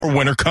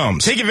Winter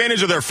comes. Take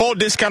advantage of their full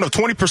discount of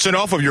 20%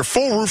 off of your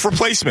full roof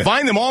replacement.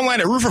 Find them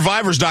online at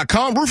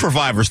roofervivors.com. Roof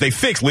Revivers, they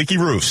fix leaky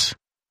roofs.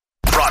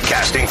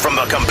 Broadcasting from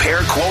the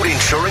Compare Quote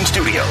Insurance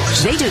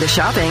Studios. They do the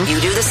shopping, you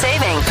do the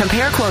saving.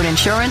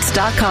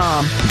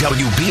 CompareQuoteInsurance.com.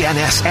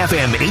 WBNS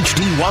FM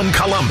HD1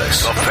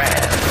 Columbus. The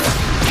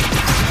Fan.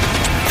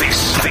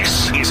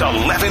 This is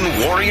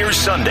 11 Warriors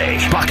Sunday.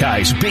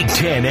 Buckeyes, Big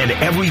Ten, and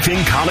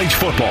everything college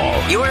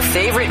football. Your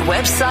favorite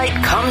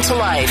website come to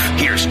life.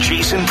 Here's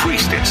Jason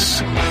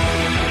Priestis.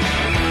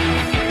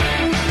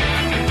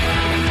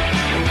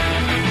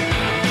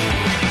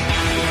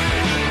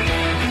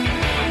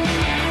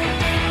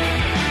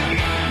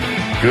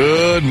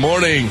 Good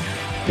morning.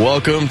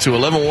 Welcome to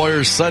 11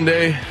 Warriors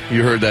Sunday.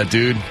 You heard that,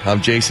 dude.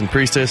 I'm Jason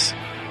Priestis.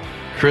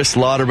 Chris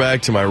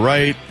Lauderback to my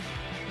right.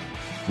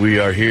 We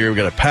are here. We've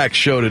got a packed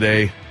show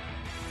today.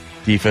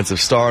 Defensive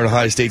star and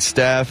Ohio State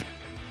staff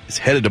is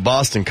headed to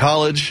Boston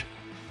College.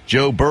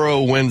 Joe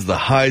Burrow wins the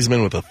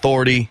Heisman with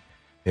authority.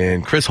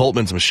 And Chris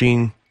Holtman's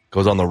machine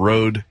goes on the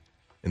road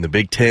in the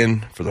Big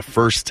Ten for the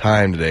first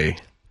time today.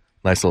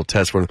 Nice little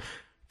test for them.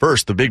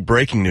 First, the big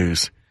breaking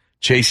news.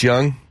 Chase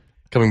Young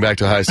coming back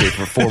to Ohio State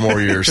for 4 more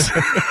years.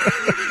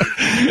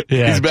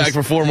 Yeah, he's back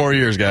for 4 more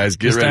years, guys.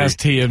 Get ready. Ask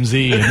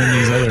TMZ and then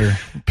these other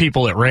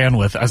people that ran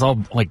with. I saw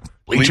like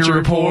Bleacher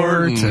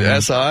Report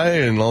and SI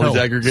and all these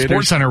aggregators.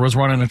 SportsCenter was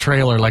running a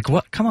trailer. Like,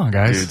 what? Come on,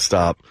 guys. Dude,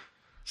 stop.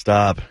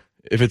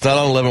 If it's not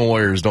on 11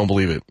 Warriors, don't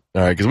believe it.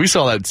 All right, because we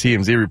saw that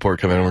TMZ report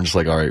come in and we're just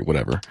like, all right,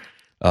 whatever.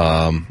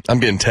 I'm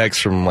getting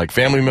texts from like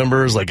family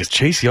members, like, is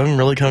Chase Young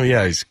really coming?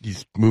 Yeah,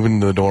 he's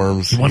moving to the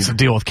dorms. He wants to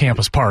deal with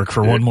Campus Park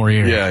for 1 more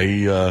year.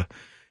 Yeah,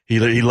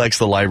 he likes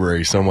the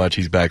library so much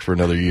he's back for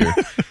another year.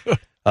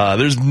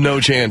 There's no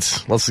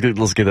chance. Let's get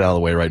it out of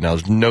the way right now.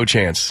 There's no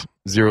chance.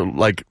 Zero.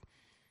 Like,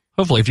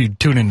 hopefully, if you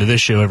tune into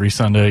this show every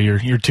Sunday,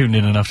 you're tuned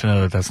in enough to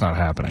know that that's not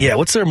happening. Yeah,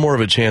 what's there more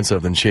of a chance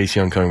of than Chase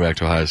Young coming back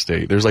to Ohio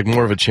State? There's like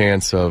more of a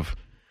chance of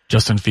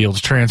Justin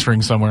Fields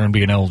transferring somewhere and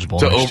being eligible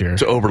next year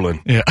to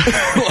Oberlin. Yeah,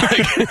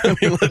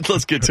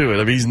 let's get to it. I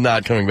mean, he's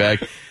not coming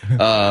back.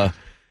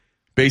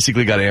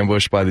 Basically got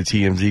ambushed by the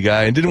TMZ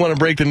guy and didn't want to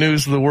break the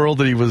news to the world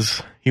that he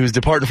was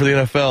departing for the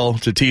NFL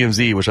to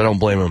TMZ, which I don't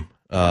blame him.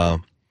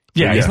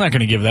 Yeah, he's not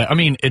going to give that. I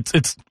mean,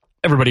 it's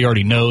everybody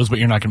already knows, but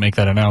you're not going to make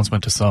that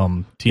announcement to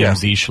some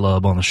TMZ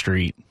schlub on the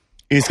street.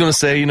 He's going to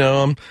say,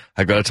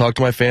 I've got to talk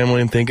to my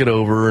family and think it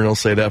over, and he'll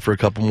say that for a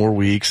couple more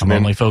weeks. I'm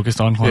only focused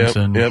on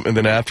Clemson. Yep, and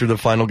then after the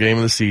final game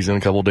of the season,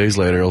 a couple of days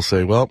later, he'll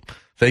say, well,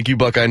 thank you,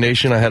 Buckeye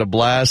Nation. I had a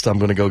blast. I'm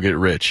going to go get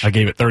rich. I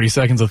gave it 30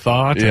 seconds of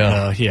thought,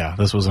 and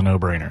this was a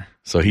no-brainer.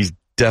 So he's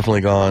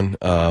definitely gone.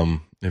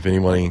 If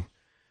anybody...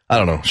 I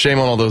don't know. Shame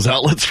on all those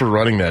outlets for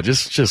running that.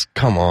 Just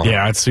come on.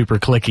 Yeah, it's super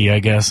clicky, I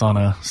guess, on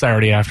a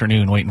Saturday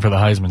afternoon waiting for the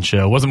Heisman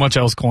show. Wasn't much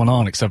else going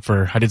on except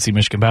for I did see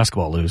Michigan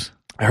basketball lose.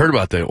 I heard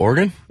about that.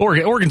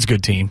 Oregon's a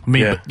good team. I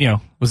mean,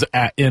 but, was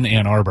in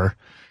Ann Arbor.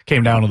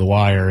 Came down to the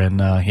wire, and,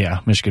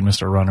 Michigan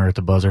missed a runner at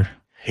the buzzer.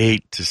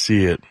 Hate to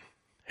see it.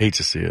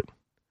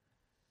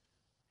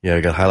 Yeah,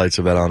 I got highlights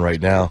of that on right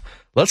now.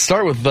 Let's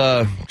start with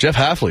Jeff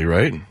Hafley,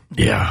 right?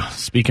 Yeah,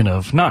 speaking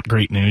of not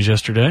great news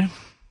yesterday.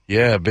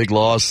 Yeah, big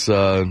loss.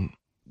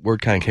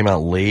 Word kind of came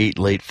out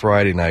late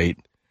Friday night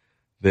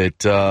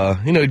that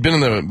he'd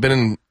been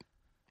in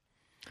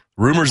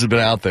rumors have been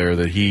out there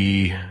that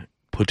he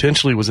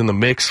potentially was in the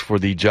mix for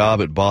the job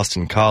at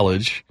Boston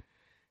College,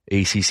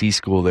 ACC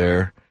school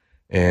there,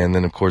 and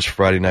then of course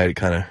Friday night it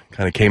kind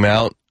of came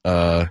out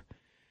that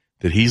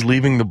he's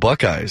leaving the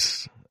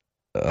Buckeyes.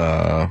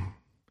 Kind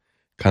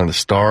of the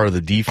star of the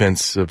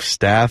defensive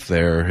staff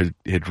there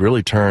had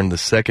really turned the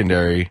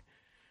secondary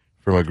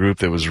from a group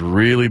that was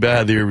really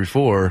bad the year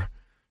before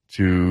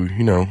to,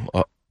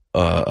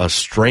 a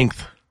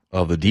strength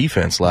of the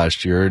defense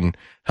last year and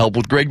help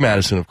with Greg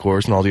Madison, of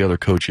course, and all the other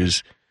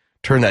coaches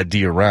turn that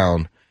D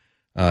around.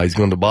 He's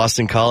going to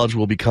Boston College,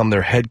 will become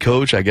their head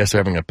coach. I guess they're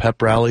having a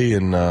pep rally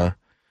in,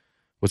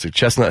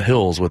 Chestnut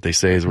Hills, what they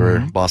say is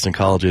where Boston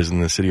College is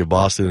in the city of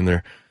Boston. And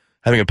they're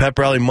having a pep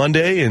rally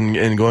Monday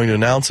and going to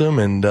announce him,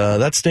 and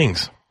that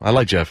stings. I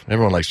like Jeff.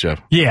 Everyone likes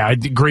Jeff. Yeah,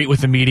 great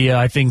with the media.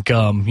 I think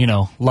a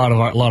lot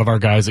of our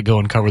guys that go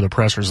and cover the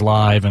pressers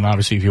live, and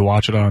obviously if you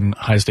watch it on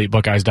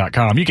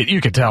HighStateBuckeyes.com,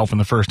 you could tell from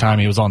the first time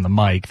he was on the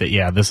mic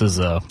that this is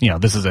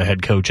a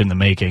head coach in the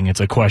making. It's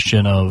a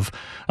question of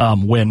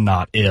when,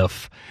 not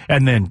if,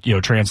 and then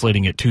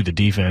translating it to the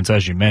defense,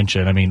 as you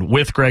mentioned. I mean,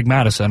 with Greg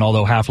Madison,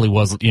 although Hafley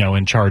was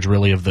in charge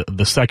really of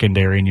the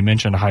secondary, and you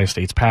mentioned Ohio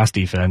State's pass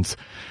defense,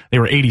 they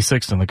were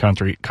 86th in the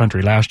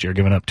country last year,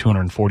 giving up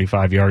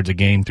 245 yards a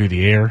game through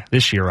the air.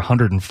 This year,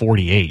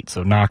 148,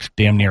 so knocked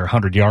damn near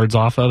 100 yards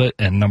off of it,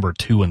 and number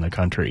 2 in the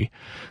country.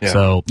 Yeah.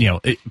 So,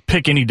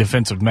 pick any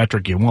defensive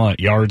metric you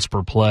want, yards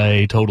per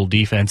play, total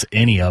defense,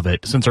 any of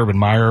it. Since Urban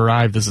Meyer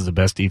arrived, this is the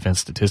best defense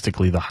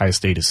statistically the Ohio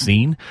State has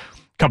seen.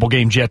 Couple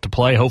games yet to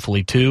play,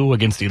 hopefully 2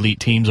 against the elite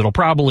teams. It'll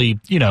probably,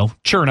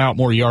 churn out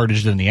more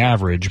yardage than the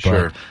average,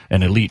 but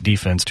an elite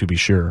defense to be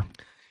sure.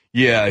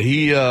 Yeah,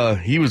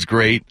 he was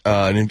great,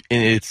 and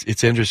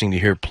it's interesting to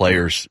hear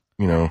players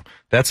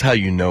that's how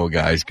you know a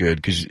guy's good,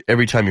 because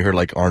every time you heard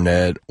like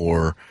Arnett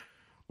or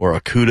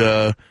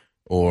Okudah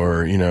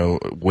or,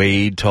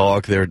 Wade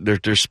talk,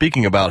 they're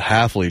speaking about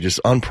Hafley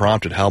just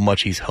unprompted, how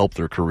much he's helped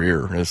their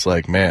career. And it's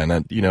like, man,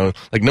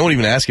 like no one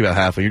even asked you about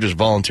Hafley. You're just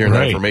volunteering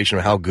that information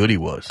of how good he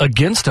was.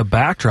 Against a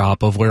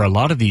backdrop of where a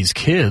lot of these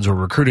kids were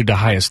recruited to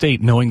Ohio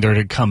State knowing they're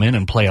to come in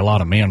and play a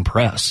lot of man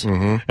press.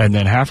 Mm-hmm. And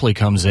then Hafley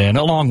comes in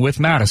along with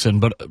Madison,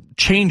 but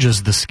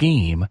changes the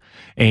scheme.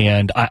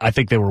 And I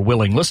think they were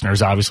willing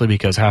listeners, obviously,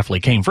 because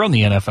Hafley came from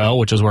the NFL,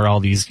 which is where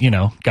all these,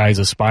 guys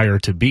aspire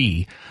to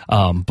be.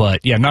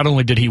 But yeah, not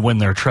only did he win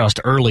their trust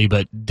early,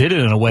 but did it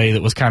in a way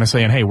that was kind of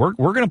saying, hey, we're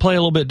going to play a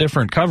little bit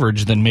different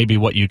coverage than maybe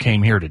what you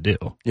came here to do.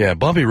 Yeah,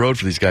 bumpy road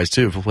for these guys,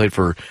 too. If he played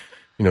for,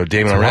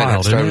 Damon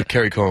Arnett, started with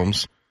Kerry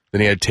Combs,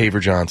 then he had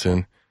Taver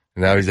Johnson,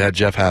 and now he's had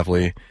Jeff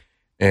Hafley,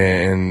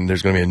 and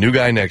there's going to be a new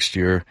guy next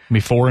year. It'll be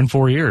 4 in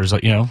 4 years,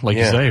 you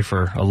say,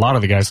 for a lot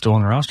of the guys still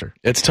on the roster.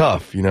 It's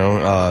tough,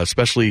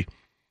 especially,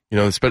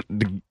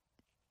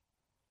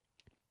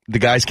 the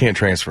guys can't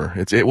transfer.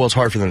 It's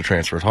hard for them to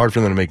transfer. It's hard for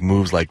them to make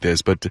moves like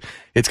this, but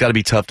it's got to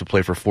be tough to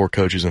play for 4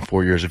 coaches in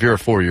 4 years. If you're a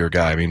 4-year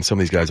guy, I mean, some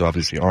of these guys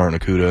obviously aren't.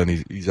 Okudah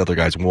and these other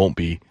guys won't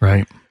be.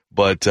 Right.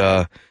 But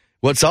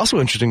what's also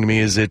interesting to me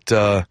is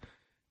that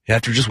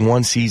after just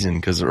one season,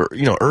 because,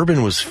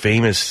 Urban was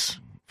famous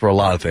for a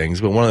lot of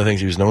things, but one of the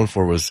things he was known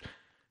for was,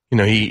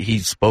 he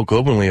spoke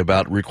openly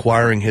about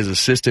requiring his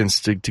assistants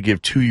to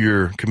give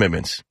 2-year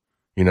commitments.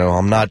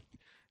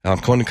 I'm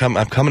coming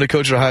to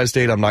coach at Ohio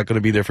State. I'm not going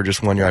to be there for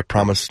just 1 year. I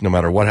promise, no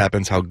matter what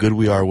happens, how good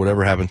we are,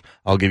 whatever happens,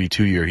 I'll give you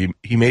 2 years.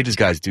 He made his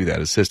guys do that,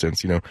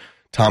 assistants.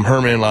 Tom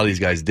Herman, a lot of these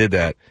guys did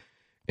that.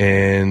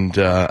 And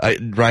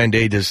Ryan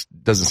Day just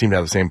doesn't seem to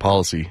have the same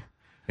policy.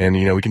 And,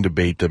 we can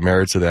debate the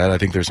merits of that. I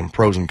think there's some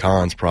pros and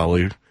cons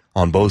probably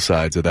on both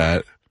sides of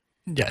that.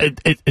 Yeah,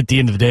 at the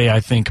end of the day,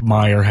 I think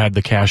Meyer had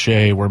the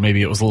cachet where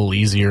maybe it was a little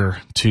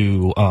easier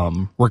to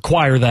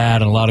require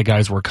that, and a lot of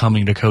guys were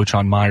coming to coach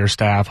on Meyer's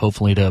staff,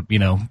 hopefully to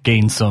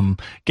gain some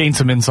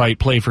insight,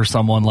 play for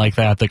someone like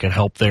that could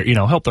help their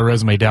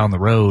resume down the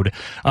road.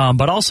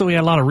 But also he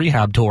had a lot of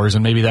rehab tours,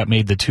 and maybe that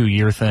made the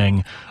 2-year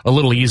thing a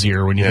little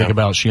easier when you think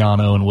about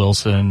Schiano and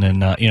Wilson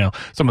and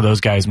some of those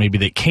guys maybe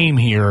that came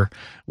here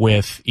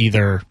with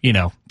either,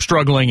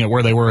 struggling at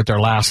where they were at their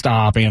last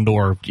stop and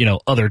or,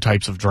 other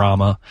types of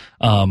drama.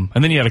 And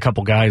then you had a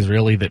couple guys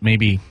really that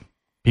maybe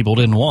people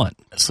didn't want.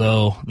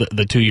 So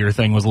the 2-year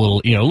thing was a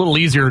little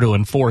easier to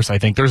enforce. I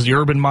think there's the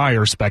Urban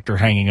Meyer specter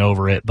hanging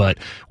over it, but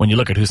when you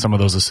look at who some of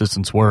those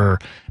assistants were,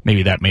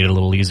 maybe that made it a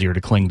little easier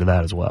to cling to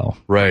that as well.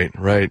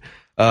 Right.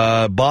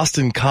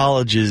 Boston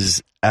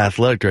College's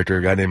athletic director,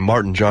 a guy named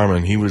Martin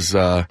Jarman, he was,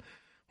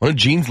 one of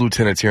Gene's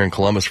lieutenants here in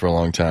Columbus for a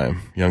long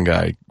time. Young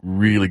guy,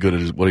 really good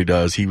at what he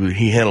does.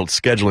 He handled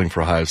scheduling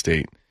for Ohio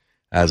State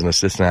as an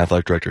assistant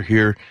athletic director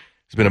here.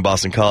 He's been at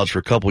Boston College for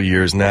a couple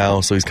years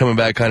now, so he's coming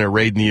back, kind of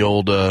raiding the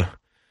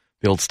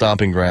old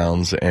stomping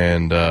grounds.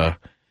 And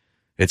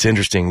it's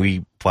interesting.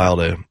 We filed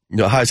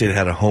Ohio State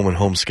had a home and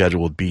home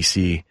schedule with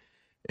BC,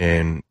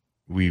 and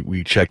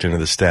we checked into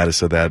the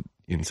status of that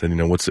and said,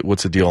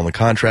 what's the deal on the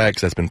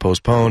contracts? That's been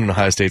postponed. And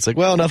Ohio State's like,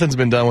 well, nothing's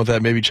been done with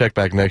that. Maybe check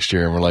back next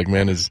year. And we're like,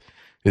 man, Is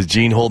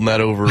Gene holding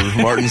that over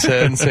Martin's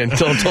head and saying,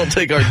 don't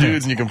take our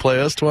dudes and you can play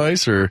us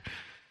twice? Or,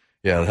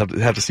 yeah,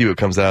 have to see what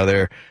comes out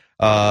of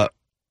there.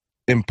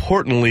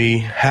 Importantly,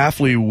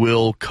 Hafley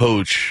will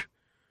coach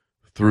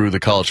through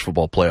the college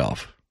football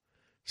playoff.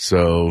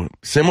 So,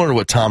 similar to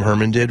what Tom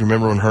Herman did.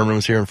 Remember when Herman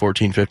was here in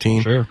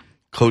 14-15? Sure.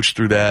 Coached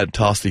through that,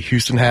 tossed the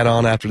Houston hat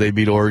on after they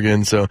beat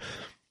Oregon. So,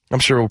 I'm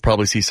sure we'll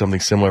probably see something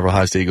similar if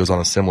Ohio State goes on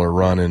a similar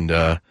run and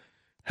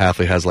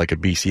Hafley has like a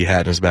BC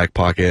hat in his back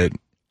pocket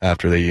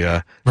after they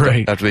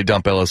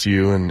dump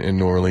LSU in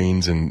New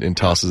Orleans and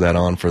tosses that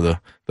on for the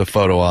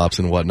photo ops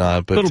and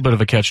whatnot. But a little bit of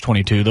a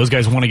catch-22. Those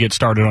guys want to get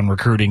started on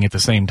recruiting at the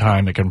same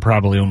time. It can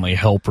probably only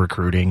help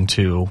recruiting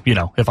to,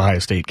 if Ohio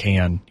State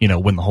can,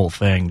 win the whole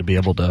thing, to be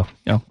able to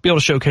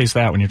showcase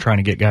that when you're trying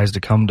to get guys to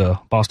come to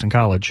Boston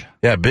College.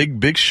 Yeah,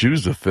 big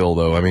shoes to fill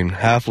though. I mean,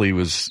 Hafley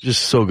was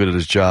just so good at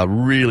his job,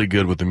 really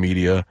good with the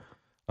media.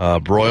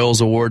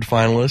 Broyles Award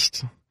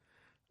finalist.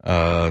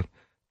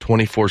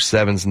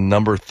 24/7's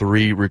number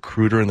 3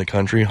 recruiter in the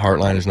country.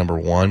 Heartline is number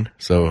 1.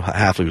 So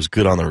Hafley was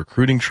good on the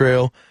recruiting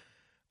trail.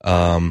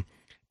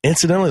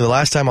 Incidentally, the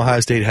last time Ohio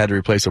State had to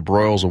replace a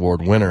Broyles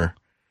Award winner,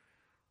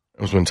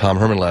 it was when Tom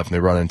Herman left and they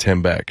brought in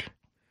Tim Beck.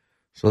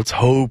 So let's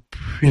hope,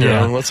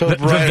 let's hope.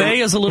 The they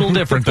is a little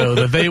different though.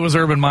 The they was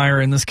Urban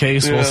Meyer in this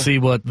case. Yeah. We'll see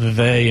what the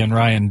they and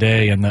Ryan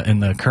Day in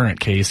the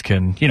current case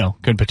can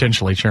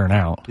potentially churn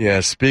out. Yeah.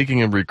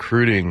 Speaking of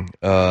recruiting,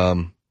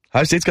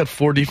 Ohio State's got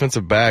 4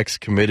 defensive backs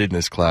committed in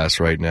this class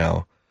right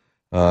now.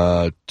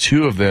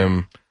 2 of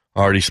them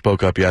already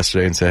spoke up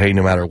yesterday and said, hey,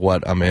 no matter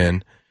what, I'm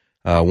in.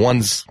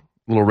 One's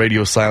a little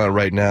radio silent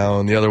right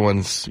now, and the other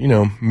one's,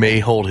 may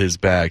hold his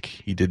back.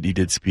 He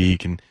did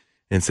speak and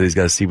said he's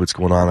got to see what's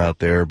going on out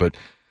there. But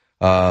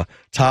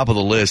top of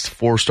the list,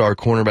 4-star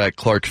cornerback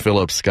Clark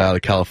Phillips, guy out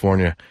of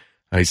California.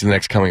 He's the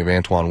next coming of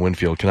Antoine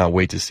Winfield. Cannot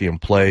wait to see him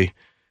play.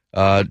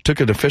 took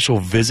an official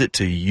visit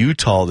to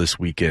Utah this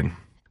weekend.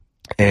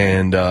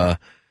 And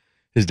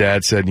his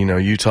dad said,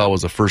 Utah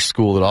was the first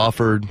school that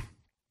offered,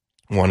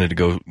 wanted to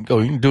go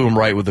do him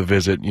right with the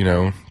visit,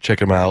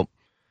 check him out.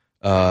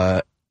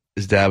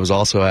 His dad was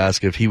also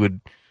asked if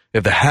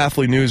the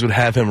Hafley News would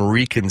have him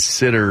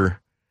reconsider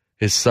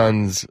his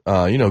son's,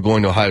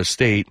 going to Ohio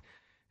State.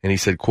 And he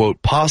said,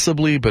 quote,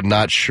 possibly, but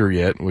not sure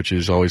yet, which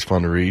is always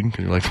fun to read.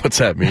 Because you're like, what's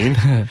that mean?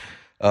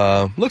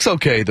 Looks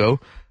okay, though.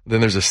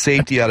 Then there's a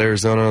safety out of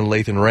Arizona,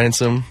 Lathan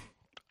Ransom.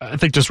 I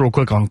think just real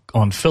quick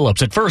on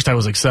Phillips. At first, I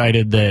was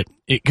excited that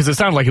because it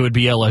sounded like it would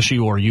be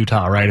LSU or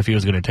Utah, right? If he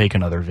was going to take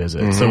another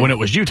visit. Mm-hmm. So when it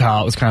was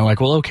Utah, it was kind of like,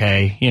 well,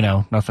 okay,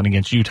 nothing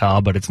against Utah,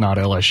 but it's not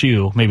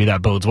LSU. Maybe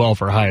that bodes well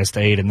for Ohio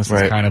State, and this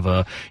is kind of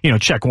a,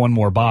 check one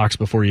more box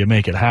before you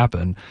make it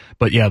happen.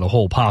 But yeah, the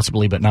whole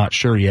possibly but not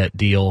sure yet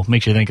deal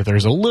makes you think if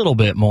there's a little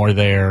bit more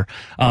there,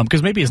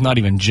 because maybe it's not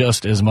even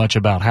just as much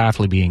about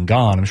Hafley being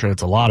gone. I'm sure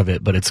that's a lot of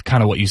it, but it's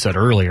kind of what you said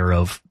earlier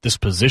of this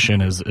position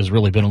has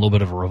really been a little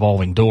bit of a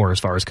revolving door as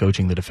far as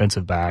coaching the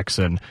defensive backs,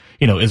 and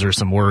is there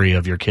some worry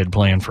of your kid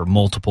playing for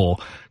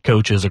multiple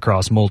coaches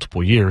across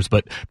multiple years?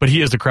 But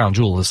he is the crown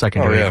jewel of the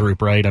secondary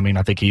group, right? I mean,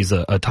 I think he's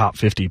a top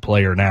 50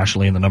 player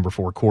nationally and the number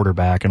 4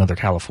 quarterback, another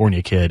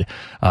California kid.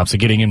 So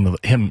getting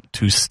him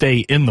to stay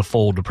in the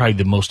fold would probably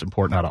be the most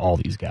important out of all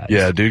these guys.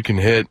 Yeah, dude can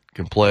hit,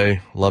 can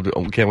play. Love it.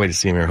 Can't wait to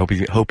see him here.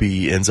 Hope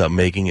he ends up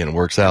making it and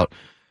works out.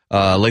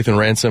 Lathan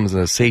Ransom is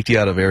a safety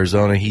out of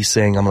Arizona. He's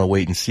saying, I'm going to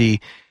wait and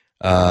see.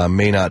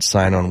 May not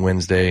sign on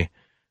Wednesday.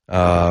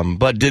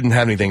 But didn't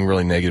have anything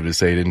really negative to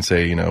say. Didn't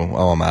say,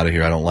 I'm out of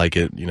here. I don't like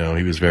it.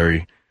 He was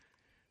very,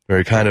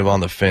 very kind of on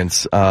the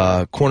fence.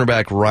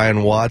 Cornerback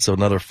Ryan Watts,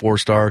 another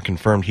 4-star,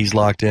 confirmed he's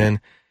locked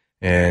in.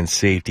 And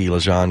safety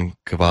Lejon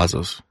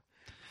Cavazos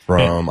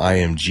from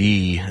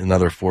IMG,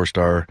 another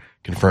 4-star,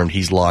 confirmed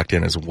he's locked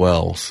in as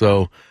well.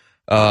 So,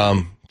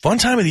 fun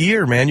time of the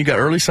year, man. You got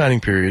early signing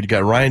period. You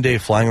got Ryan Day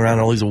flying around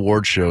all these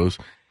award shows.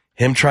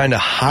 Him trying to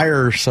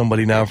hire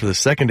somebody now for the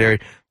secondary.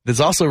 That's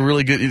also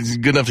really good. It's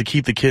good enough to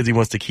keep the kids he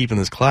wants to keep in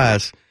this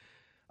class.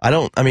 I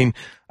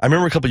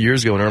remember a couple of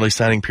years ago when early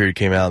signing period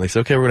came out, and they said,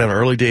 okay, we're going to have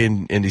an early day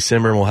in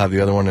December, and we'll have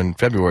the other one in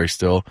February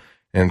still.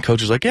 And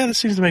coach was like, yeah, this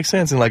seems to make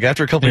sense. And like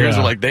after a couple of years,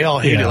 they're like, they all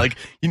hate it. Like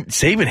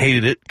Saban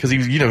hated it because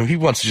he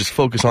wants to just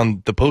focus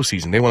on the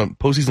postseason. They want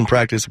postseason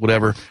practice,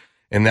 whatever.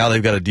 And now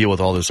they've got to deal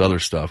with all this other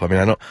stuff. I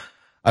mean,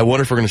 I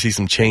wonder if we're going to see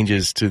some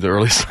changes to the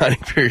early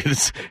signing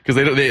periods because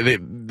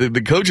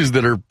the coaches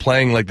that are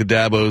playing like the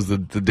Dabos,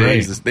 the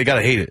Days, they got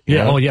to hate it.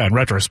 Yeah. Oh yeah. In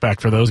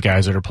retrospect, for those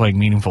guys that are playing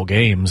meaningful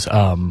games,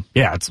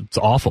 it's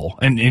awful.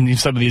 And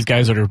some of these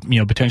guys that are,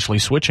 potentially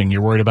switching,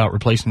 you're worried about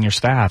replacing your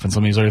staff and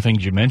some of these other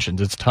things you mentioned.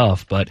 It's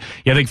tough, but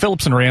yeah, I think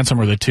Phillips and Ransom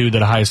are the two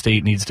that Ohio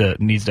State needs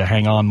to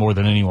hang on more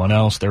than anyone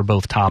else. They're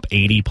both top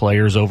 80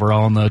 players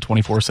overall in the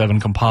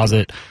 24/7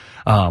 composite.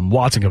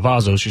 Watts and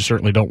Cavazos, you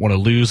certainly don't want to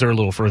lose. They're a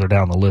little further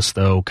down the list,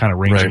 though, kind of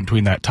ranging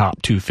between that top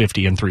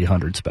 250 and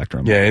 300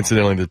 spectrum. Yeah,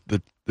 incidentally,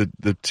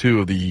 the two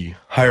of the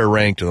higher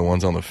ranked are the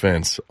ones on the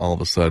fence all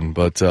of a sudden.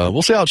 But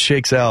we'll see how it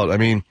shakes out. I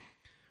mean,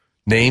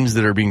 names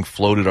that are being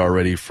floated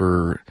already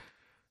for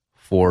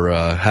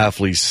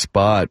Hafley's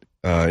spot.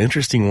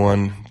 Interesting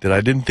one that I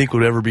didn't think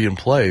would ever be in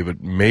play,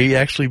 but may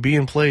actually be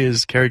in play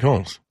is Kerry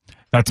Combs.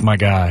 That's my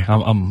guy.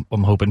 I'm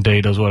hoping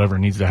Day does whatever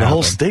needs to happen. The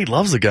whole state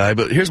loves the guy,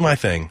 but here's my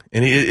thing.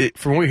 And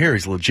from what we hear,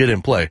 he's legit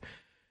in play.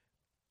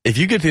 If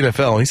you get to the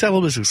NFL, and he's had a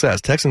little bit of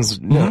success,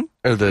 Texans,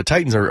 or the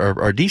Titans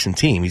are a decent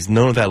team. He's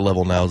known at that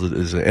level now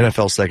as an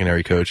NFL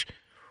secondary coach.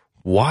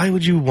 Why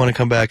would you want to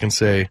come back and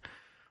say,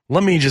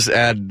 let me just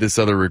add this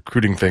other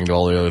recruiting thing to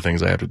all the other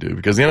things I have to do?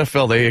 Because the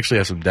NFL, they actually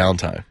have some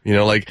downtime.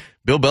 Like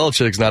Bill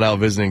Belichick's not out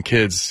visiting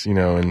kids,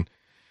 and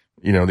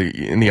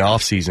in the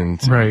off season,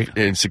 right,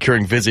 and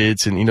securing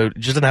visits, and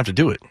just doesn't have to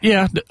do it.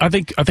 Yeah, I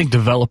think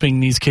developing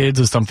these kids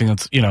is something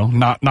that's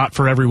not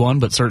for everyone,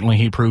 but certainly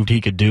he proved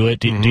he could do it.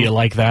 Do you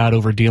like that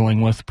over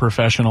dealing with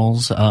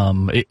professionals?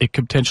 It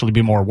could potentially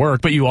be more work,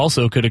 but you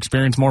also could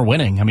experience more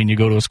winning. I mean, you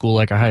go to a school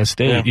like Ohio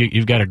State,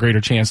 you've got a greater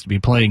chance to be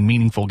playing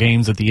meaningful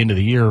games at the end of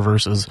the year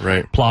versus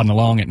plodding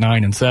along at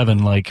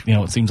 9-7, like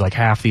it seems like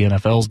half the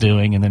NFL's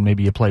doing, and then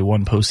maybe you play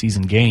one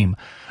postseason game.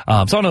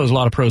 So I know there's a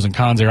lot of pros and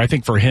cons there. I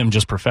think for him,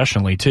 just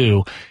professionally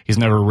too, he's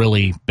never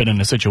really been in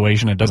a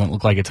situation. It doesn't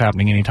look like it's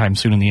happening anytime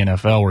soon in the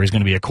NFL where he's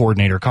going to be a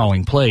coordinator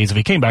calling plays. If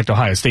he came back to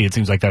Ohio State, it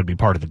seems like that would be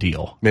part of the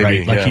deal,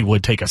 right? Like he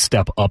would take a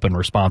step up in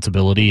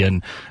responsibility.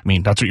 And I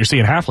mean, that's what you're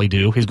seeing Hafley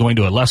do. He's going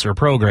to a lesser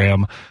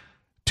program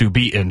to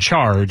be in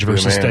charge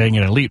versus staying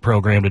in an elite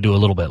program to do a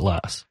little bit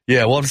less.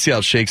 Yeah, we'll have to see how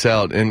it shakes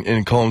out.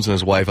 And Combs and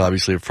his wife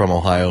obviously are from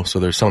Ohio, so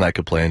there's some of that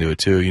could play into it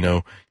too.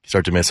 You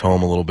start to miss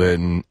home a little bit,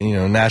 and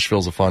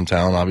Nashville's a fun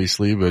town,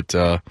 obviously, but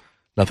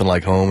nothing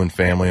like home and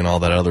family and all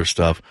that other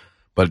stuff.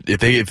 But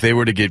if they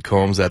were to get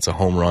Combs, that's a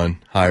home run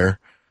hire.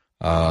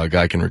 A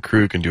guy can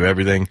recruit, can do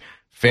everything.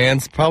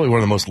 Fans, probably one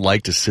of the most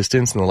liked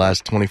assistants in the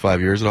last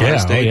 25 years at Ohio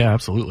State. Yeah,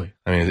 absolutely.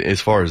 I mean,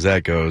 as far as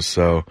that goes,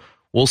 so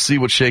we'll see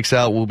what shakes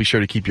out. We'll be sure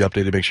to keep you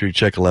updated. Make sure you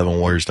check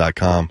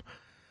 11warriors.com.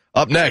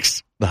 Up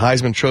next, the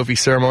Heisman Trophy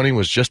ceremony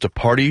was just a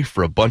party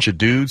for a bunch of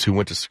dudes who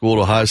went to school at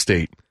Ohio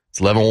State. It's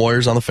 11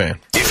 Warriors on the Fan.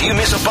 If you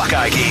miss a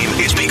Buckeye game,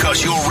 it's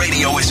because your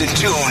radio is in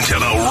tune to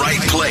the right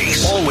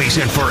place. Always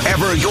and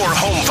forever, your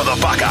home for the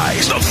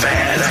Buckeyes. The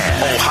Fan,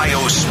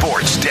 Ohio's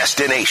sports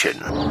destination.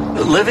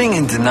 Living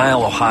in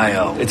Denial,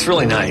 Ohio, it's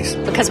really nice.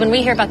 Because when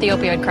we hear about the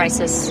opioid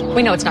crisis,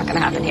 we know it's not going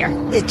to happen here.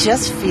 It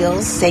just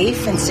feels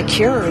safe and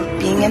secure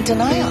being in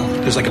denial.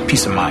 There's like a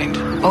peace of mind.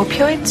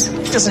 Opioids?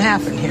 It doesn't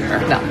happen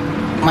here. No.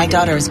 My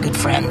daughter is good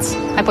friends.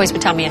 My boys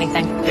would tell me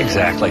anything.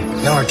 Exactly.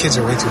 No, our kids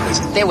are way too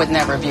busy. They would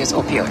never abuse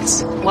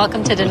opioids.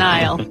 Welcome to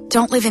Denial.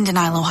 Don't live in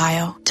denial,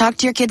 Ohio. Talk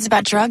to your kids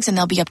about drugs and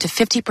they'll be up to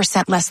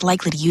 50% less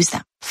likely to use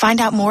them.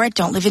 Find out more at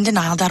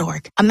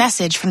don'tliveindenial.org. A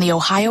message from the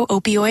Ohio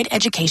Opioid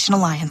Education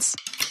Alliance.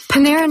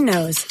 Panera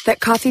knows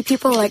that coffee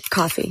people like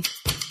coffee.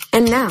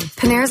 And now,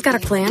 Panera's got a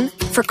plan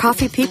for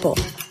coffee people.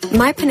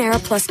 My Panera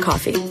Plus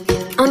Coffee.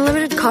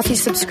 Unlimited coffee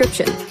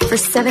subscription for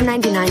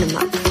 $7.99 a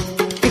month.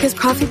 Because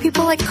coffee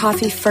people like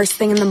coffee first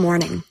thing in the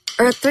morning.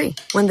 Or at 3,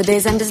 when the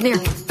day's end is near.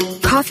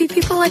 Coffee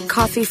people like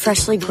coffee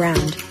freshly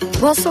ground.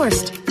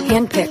 Well-sourced,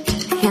 hand-picked,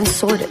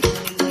 hand-sorted.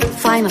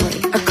 Finally,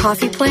 a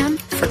coffee plan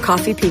for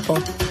coffee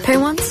people. Pay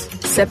once,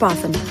 sip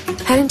often.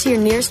 Head into your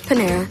nearest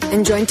Panera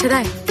and join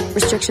today.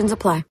 Restrictions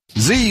apply.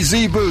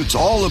 ZZ Boots,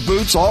 all the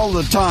boots, all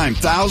the time,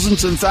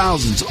 thousands and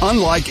thousands,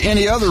 unlike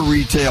any other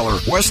retailer.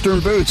 Western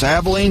Boots,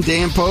 Abilene,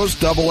 Dan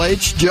Post, Double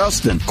H,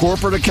 Justin.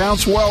 Corporate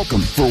accounts welcome.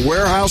 For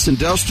warehouse,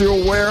 industrial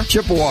wear,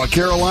 Chippewa,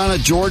 Carolina,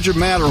 Georgia,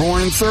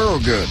 Matterhorn, and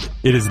Thorogood.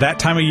 It is that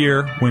time of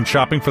year when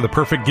shopping for the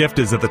perfect gift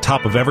is at the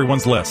top of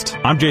everyone's list.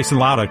 I'm Jason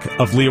Laudick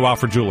of Leo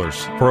Alfred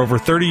Jewelers. For over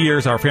 30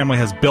 years, our family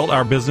has built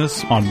our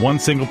business on one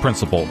single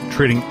principle,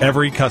 treating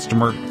every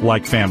customer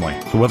like family.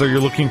 So whether you're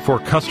looking for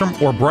custom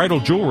or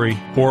bridal jewelry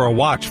or a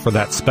watch for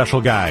that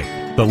special guy,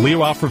 the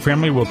Leo Alfred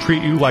family will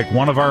treat you like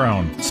one of our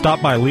own.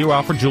 Stop by Leo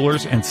Alfred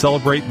Jewelers and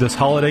celebrate this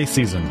holiday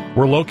season.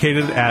 We're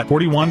located at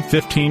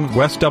 4115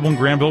 West Dublin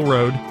Granville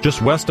Road,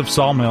 just west of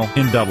Sawmill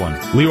in Dublin.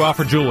 Leo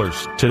Alfred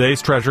Jewelers,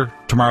 today's treasure,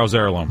 tomorrow's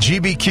heirloom.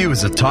 GBQ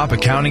is a top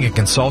accounting and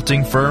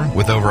consulting firm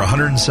with over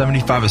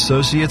 175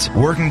 associates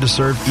working to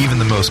serve even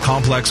the most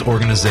complex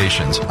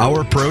organizations.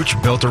 Our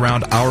approach, built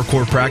around our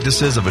core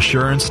practices of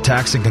assurance,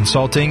 tax, and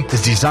consulting,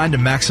 is designed to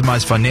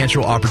maximize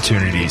financial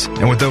opportunities.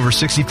 And with over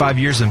 65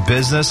 years in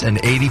business and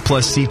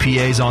 80-plus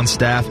CPAs on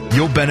staff,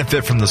 you'll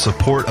benefit from the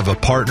support of a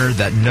partner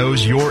that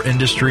knows your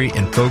industry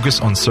and focus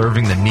on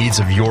serving the needs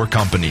of your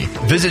company.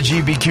 Visit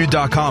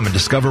gbq.com and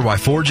discover why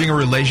forging a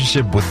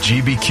relationship with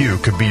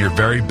GBQ could be your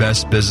very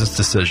best business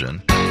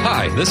decision.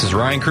 Hi, this is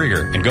Ryan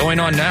Krieger, and going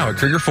on now at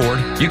Krieger Ford,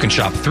 you can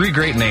shop 3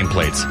 great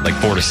nameplates like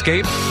Ford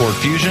Escape, Ford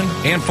Fusion,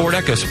 and Ford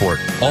EcoSport,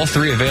 all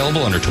 3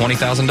 available under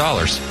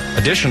 $20,000.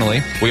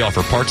 Additionally, we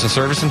offer parts and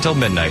service until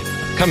midnight.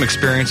 Come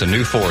experience a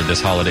new Ford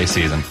this holiday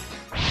season.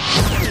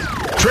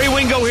 Trey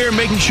Wingo here,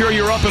 making sure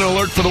you're up and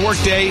alert for the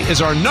workday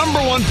is our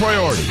 #1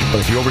 priority.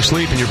 But if you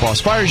oversleep and your boss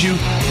fires you,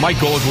 Mike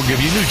Golick will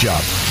give you a new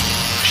job.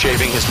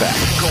 Shaving is back.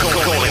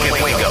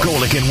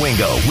 Golick and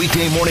Wingo,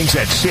 weekday mornings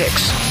at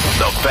 6.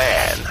 The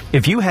Fan.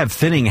 If you have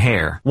thinning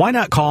hair, why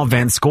not call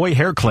Vanscoy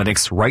Hair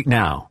Clinics right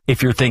now?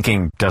 If you're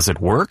thinking, does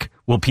it work?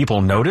 Will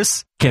people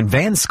notice? Can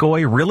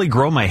Vanscoy really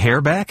grow my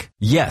hair back?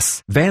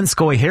 Yes,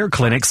 Vanscoy Hair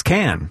Clinics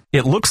can.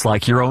 It looks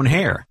like your own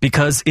hair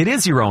because it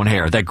is your own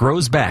hair that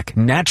grows back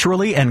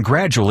naturally and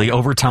gradually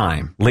over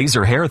time.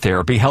 Laser hair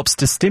therapy helps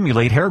to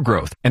stimulate hair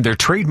growth, and their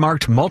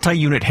trademarked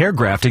multi-unit hair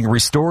grafting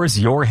restores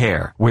your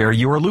hair where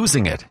you are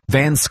losing it.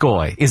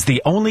 Vanscoy is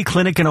the only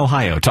clinic in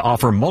Ohio to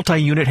offer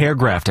multi-unit hair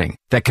grafting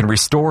that can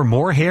restore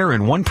more hair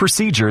in one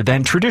procedure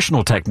than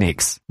traditional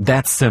techniques.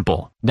 That's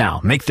simple.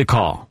 Now, make the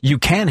call. You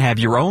can have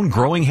your own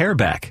growing hair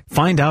back.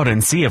 Find out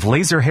and see if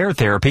laser hair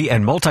therapy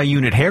and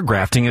multi-unit hair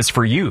grafting is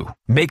for you.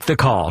 Make the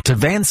call to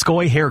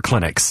Vanscoy Hair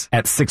Clinics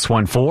at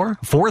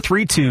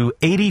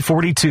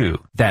 614-432-8042.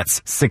 That's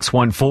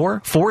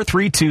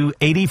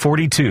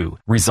 614-432-8042.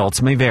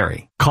 Results may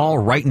vary. Call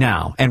right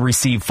now and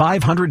receive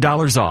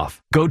 $500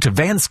 off. Go to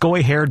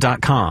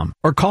vanscoyhair.com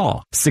or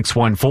call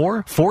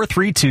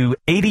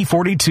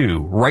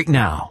 614-432-8042 right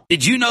now.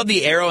 Did you know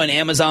the arrow in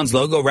Amazon's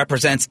logo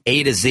represents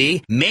A to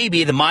Z?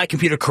 Maybe the My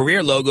Computer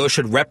Career logo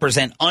should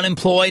represent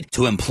unemployed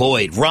to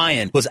employed.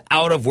 Ryan was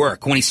out of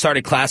work when he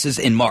started classes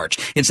in March.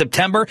 In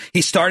September,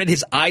 he started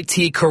his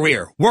IT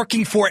career,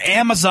 working for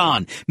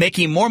Amazon,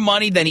 making more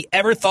money than he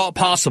ever thought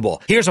possible.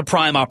 Here's a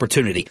prime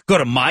opportunity. Go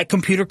to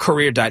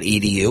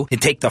mycomputercareer.edu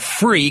and take the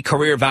free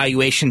career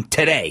evaluation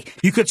today.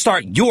 You could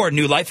start your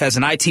new life as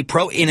an IT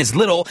pro in as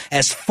little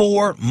as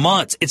 4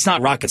 months. It's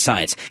not rocket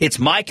science. It's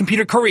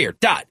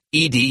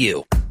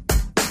mycomputercareer.edu.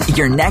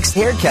 Your next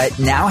haircut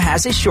now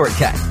has a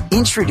shortcut.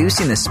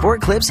 Introducing the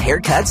Sport Clips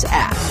Haircuts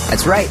app.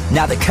 That's right.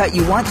 Now the cut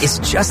you want is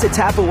just a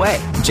tap away.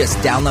 Just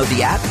download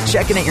the app,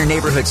 check in at your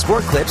neighborhood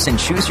Sport Clips, and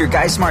choose your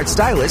Guy Smart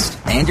stylist,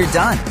 and you're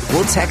done.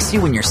 We'll text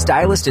you when your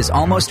stylist is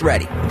almost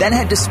ready. Then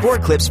head to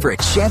Sport Clips for a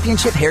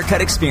championship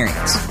haircut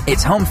experience.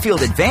 It's home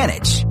field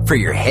advantage for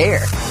your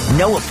hair.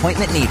 No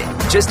appointment needed.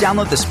 Just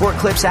download the Sport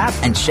Clips app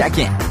and check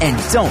in.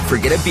 And don't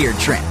forget a beard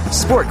trim.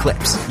 Sport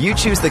Clips. You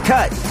choose the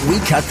cut, we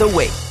cut the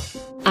weight.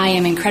 I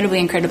am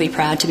incredibly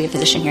proud to be a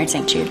physician here at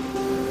St. Jude.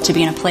 To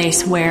be in a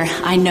place where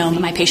I know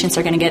my patients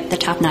are going to get the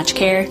top-notch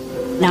care.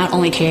 Not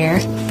only care,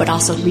 but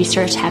also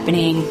research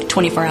happening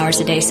 24 hours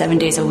a day, 7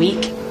 days a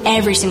week.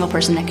 Every single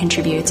person that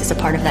contributes is a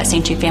part of that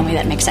St. Jude family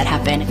that makes that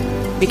happen.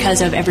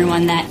 Because of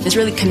everyone that is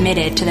really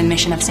committed to the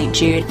mission of St.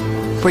 Jude,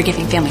 we're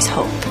giving families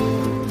hope.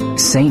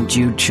 St.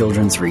 Jude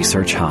Children's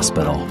Research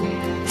Hospital.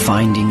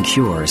 Finding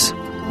cures.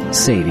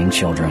 Saving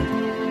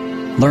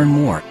children. Learn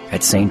more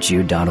at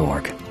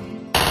stjude.org.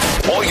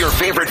 All your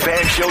favorite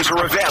fan shows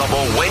are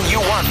available when you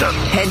want them.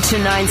 Head to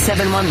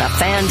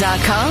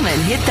 971thefan.com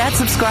and hit that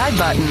subscribe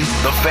button.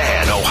 The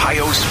Fan,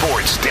 Ohio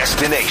sports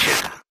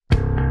destination.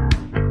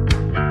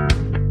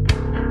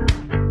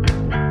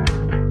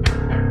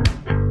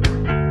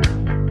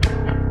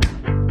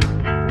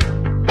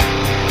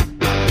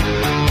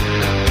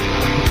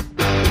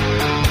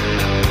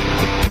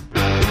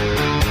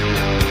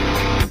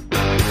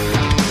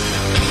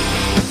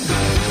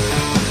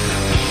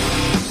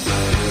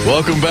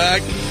 Welcome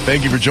back.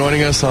 Thank you for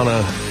joining us on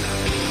a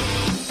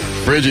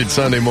frigid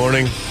Sunday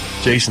morning.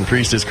 Jason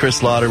Priestis, Chris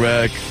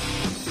Lauderback,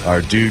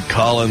 our dude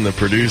Colin, the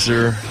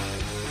producer,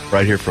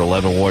 right here for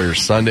 11 Warriors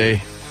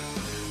Sunday.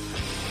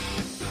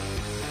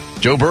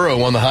 Joe Burrow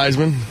won the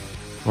Heisman.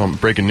 Well,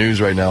 breaking news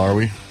right now, are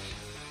we? Is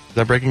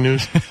that breaking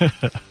news? I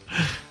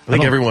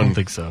don't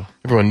think so.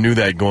 Everyone knew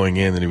that going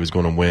in that he was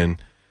going to win,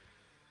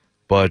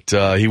 but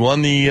he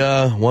won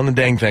the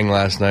dang thing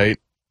last night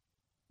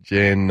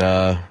in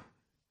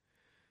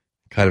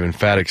kind of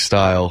emphatic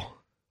style,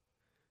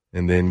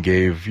 and then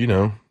gave,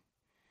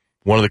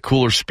 one of the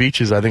cooler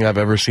speeches I think I've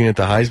ever seen at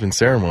the Heisman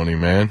ceremony,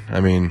 man.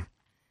 I mean,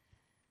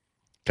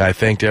 guy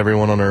thanked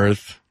everyone on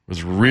earth,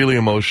 was really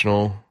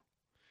emotional,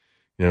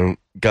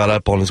 got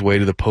up on his way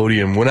to the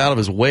podium, went out of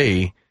his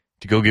way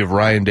to go give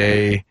Ryan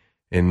Day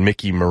and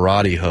Mickey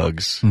Marotti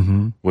hugs,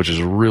 which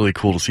is really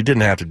cool to see.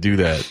 Didn't have to do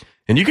that.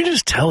 And you can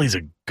just tell he's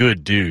a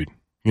good dude,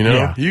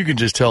 Yeah. You can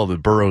just tell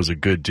that Burrow's a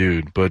good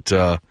dude, but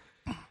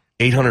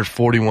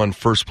 841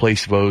 first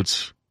place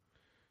votes,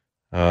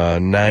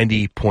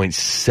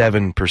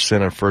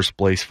 90.7% of first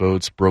place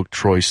votes, broke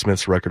Troy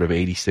Smith's record of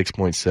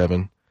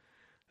 86.7,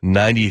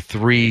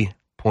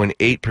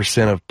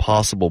 93.8% of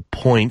possible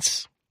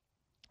points,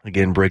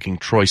 again breaking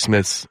Troy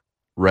Smith's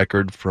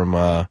record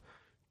from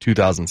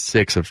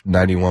 2006 of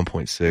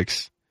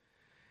 91.6,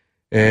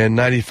 and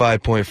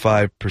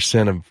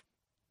 95.5% of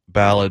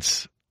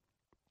ballots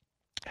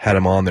had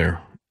him on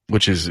there,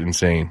 which is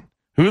insane.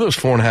 Who are those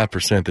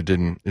 4.5% that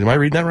didn't? Am I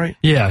reading that right?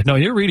 Yeah, no,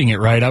 you're reading it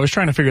right. I was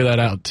trying to figure that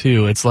out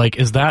too. It's like,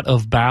 is that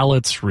of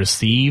ballots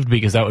received?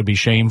 Because that would be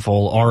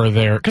shameful. Or are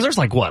there, because there's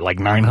like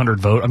 900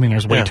 vote? I mean,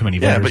 there's way too many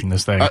voters in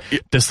this thing.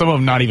 Does some of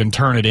them not even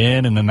turn it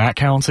in, and then that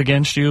counts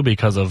against you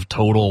because of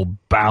total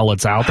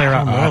ballots out there?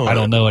 I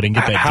don't know. I didn't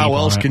get that. How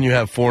else can you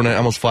have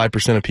almost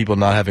 5% of people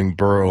not having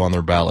Burrow on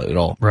their ballot at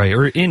all? Right,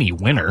 or any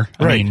winner.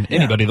 I mean,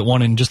 anybody that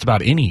won in just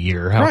about any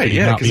year. How could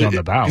you not be on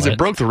the ballot? Because it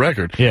broke the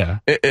record. Yeah.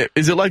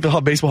 Is it like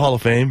the Baseball Hall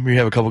of Fame? You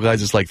have a couple guys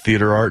that's like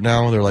theater art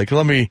now. They're like,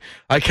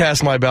 I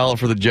cast my ballot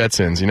for the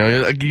Jetsons. You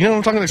know what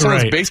I'm talking about? Some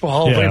of those Baseball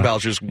Hall of Fame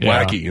ballots are just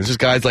wacky. It's just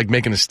guys like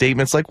making a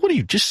statement. It's like,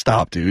 just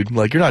stop, dude.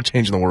 Like, you're not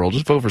changing the world.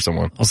 Just vote for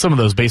someone. Well, some of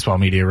those baseball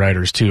media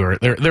writers too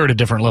they're at a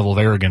different level of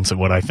arrogance of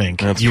what I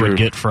think would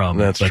get from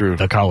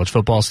the college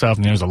football stuff.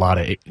 And there's a lot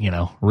of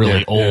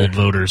really old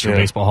voters for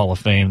Baseball Hall of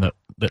Fame that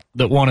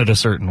wanted a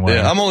certain way.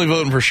 Yeah, I'm only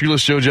voting for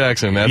Shoeless Joe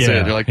Jackson. That's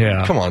it. They're like,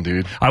 come on,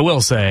 dude. I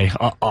will say,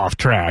 off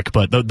track,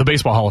 but the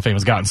Baseball Hall of Fame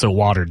has gotten so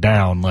watered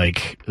down.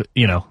 Like, the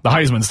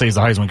Heisman stays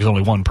the Heisman because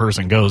only one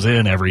person goes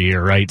in every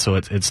year, right? So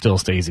it still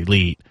stays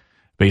elite.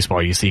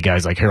 Baseball, you see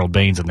guys like Harold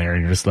Baines in there,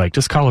 and you're just like,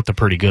 just call it the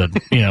pretty good.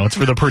 It's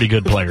for the pretty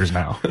good players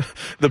now.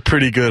 The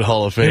pretty good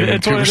Hall of Fame.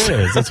 That's what it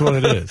is. That's what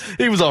it is.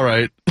 He was all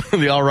right.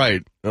 The all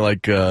right.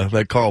 Like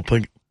Carl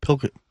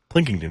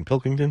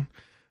Pilkington.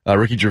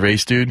 Ricky Gervais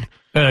dude.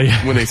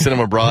 When they sent him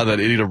abroad, that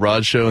Idiot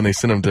Abroad show, and they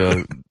sent him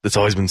to, it's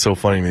always been so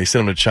funny to me. They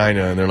sent him to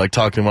China, and they're like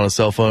talking to him on a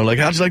cell phone, like,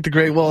 how'd you like the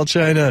Great Wall of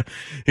China?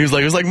 He was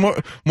like, it was like more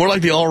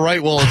like the All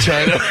Right Wall of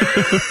China.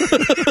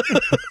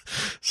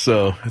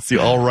 So it's the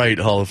All Right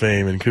Hall of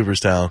Fame in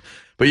Cooperstown.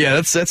 But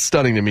yeah, that's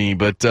stunning to me.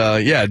 But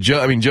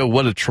Joe,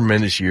 what a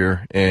tremendous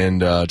year,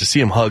 and to see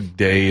him hug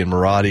Day and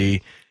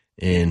Marotti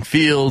and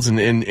Fields,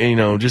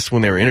 and just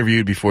when they were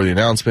interviewed before the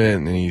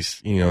announcement, and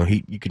he's,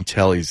 you can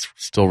tell he's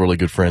still really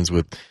good friends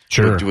with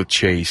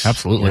Chase.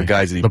 Absolutely.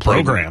 Guys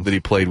that he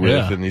played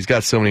with, and he's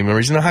got so many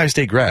memories. He's an Ohio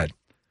State grad.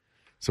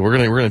 So we're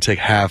gonna take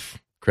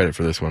half credit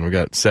for this one. We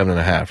got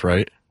 7.5,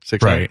 right?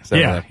 6, right?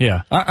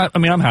 Yeah. I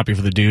mean, I'm happy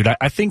for the dude.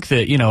 I think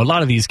that a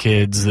lot of these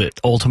kids that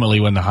ultimately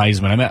win the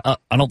Heisman. I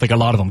don't think a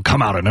lot of them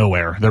come out of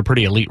nowhere. They're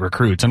pretty elite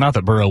recruits, and not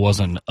that Burrow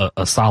wasn't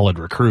a solid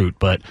recruit,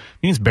 but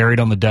he's buried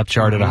on the depth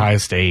chart at Ohio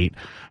State.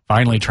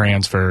 finally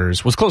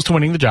transfers, was close to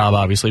winning the job,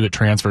 obviously, but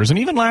transfers. And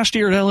even last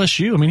year at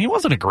LSU, I mean, he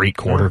wasn't a great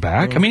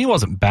quarterback. I mean, he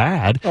wasn't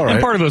bad. All right.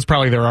 And part of it was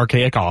probably their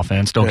archaic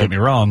offense, don't get me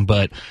wrong.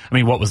 But, I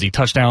mean, what was he?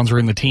 Touchdowns were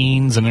in the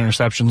teens and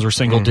interceptions were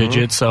single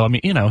digits. So, I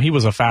mean, you know, he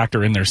was a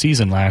factor in their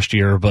season last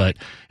year, but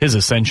his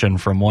ascension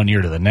from one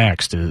year to the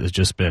next has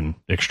just been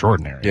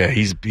extraordinary. Yeah,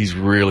 he's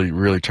really,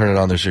 really turned it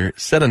on this year.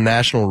 Set a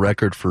national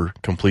record for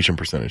completion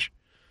percentage.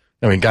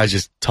 I mean, guys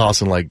just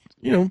tossing like,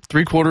 you know, over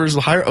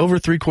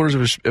 3/4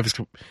 of his,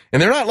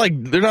 and they're not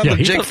the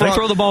Jake Fromm. They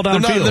throw the ball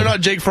downfield. They're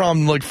not Jake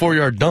Fromm like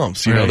 4-yard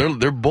dumps. You know,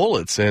 they're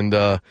bullets. And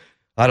I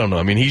don't know.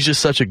 I mean, he's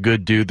just such a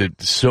good dude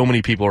that so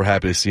many people are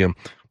happy to see him.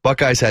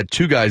 Buckeyes had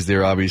 2 guys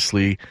there,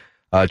 obviously,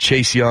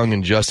 Chase Young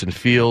and Justin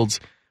Fields.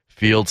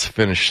 Fields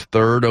finished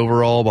 3rd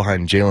overall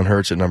behind Jalen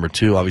Hurts at number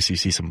 2. Obviously, you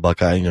see some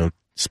Buckeye, you know,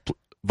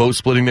 vote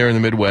splitting there in the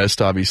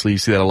Midwest. Obviously, you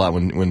see that a lot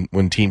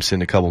when teams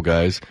send a couple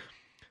guys.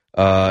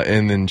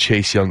 And then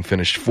Chase Young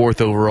finished 4th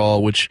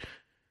overall, which,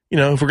 you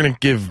know, if we're going to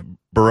give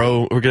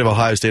Burrow, we're going to give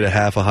Ohio State a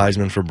half a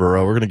Heisman for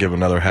Burrow. We're going to give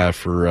another half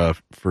for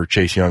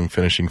Chase Young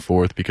finishing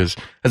 4th, because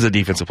as a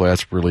defensive player,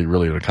 that's really,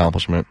 really an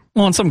accomplishment.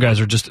 Well, and some guys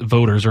are just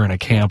voters are in a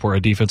camp where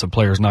a defensive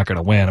player is not going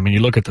to win. I mean,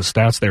 you look at the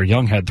stats there.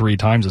 Young had 3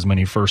 times as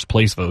many first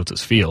place votes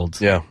as Fields.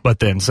 Yeah. But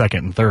then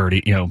second and third,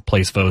 you know,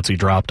 place votes, he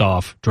dropped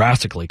off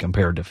drastically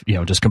compared to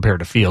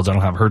Fields. I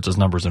don't have Hurts'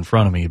 numbers in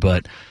front of me,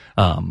 but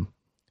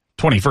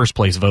 21st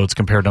place votes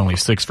compared to only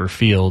 6 for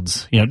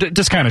Fields. You know,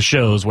 just kind of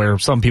shows where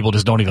some people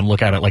just don't even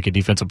look at it like a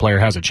defensive player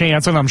has a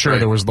chance. And I'm sure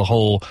there was the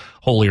whole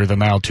holier than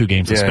thou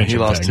 2-game suspension. Yeah, he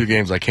lost thing. 2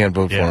 games. I can't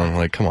vote for him.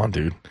 Like, come on,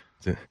 dude.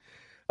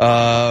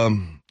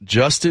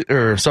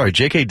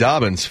 J.K.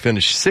 Dobbins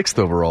finished 6th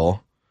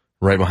overall,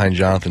 right behind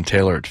Jonathan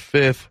Taylor at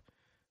 5th.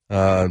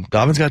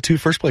 Dobbins got 2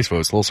 first place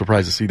votes. A little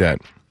surprised to see that.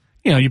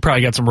 You know, you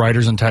probably got some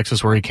writers in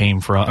Texas where he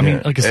came from. I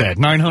mean, like I said,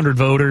 900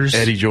 voters.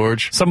 Eddie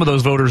George. Some of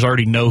those voters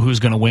already know who's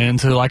going to win.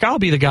 So, like, I'll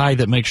be the guy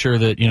that makes sure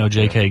that, you know,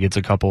 JK gets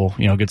a couple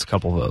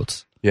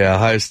votes. Yeah,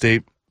 Ohio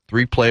State,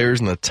 3 players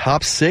in the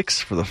top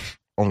 6 for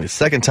only the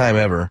second time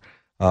ever.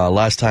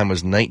 Last time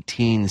was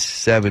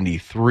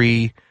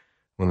 1973,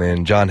 when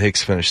then John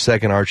Hicks finished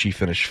 2nd, Archie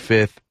finished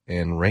 5th,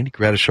 and Randy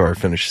Gradishar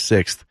finished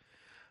 6th.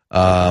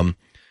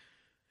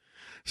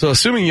 So,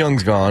 assuming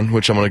Young's gone,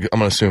 which I'm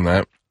gonna assume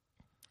that.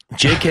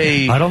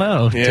 JK, I don't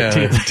know. Yeah,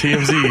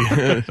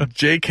 TMZ.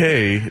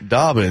 JK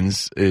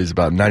Dobbins is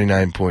about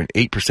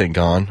 99.8%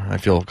 gone. I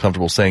feel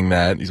comfortable saying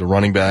that. He's a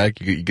running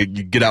back. You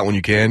get out when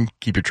you can.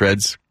 Keep your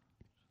treads.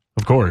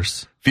 Of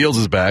course. Fields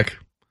is back.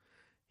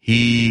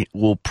 He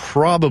will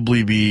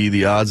probably be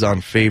the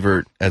odds-on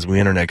favorite as we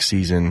enter next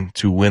season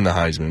to win the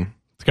Heisman.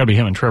 It's got to be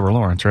him and Trevor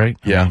Lawrence, right?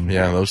 Yeah,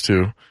 those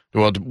two.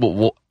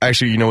 Well,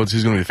 actually, you know who's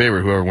going to be the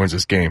favorite? Whoever wins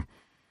this game.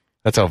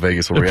 That's how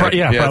Vegas will react.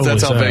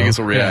 That's how Vegas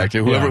will react.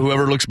 Yeah.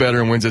 Whoever looks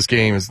better and wins this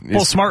game is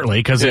smartly,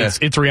 because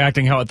it's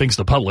reacting how it thinks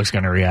the public's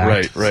going to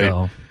react.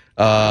 Right.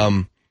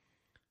 So.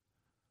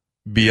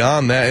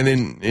 Beyond that, and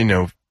then, you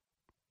know,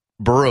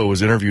 Burrow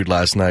was interviewed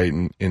last night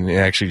and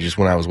actually just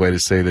went out his way to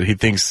say that he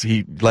thinks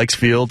he likes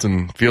Fields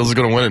and Fields is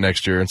going to win it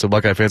next year. And so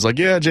Buckeye fans are like,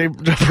 yeah, Jay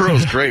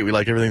Burrow's great. We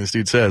like everything this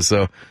dude says.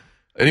 So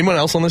anyone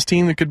else on this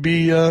team that could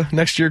be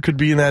next year could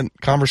be in that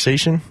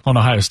conversation? On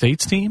Ohio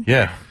State's team?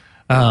 Yeah.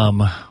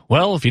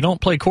 Well, if you don't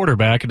play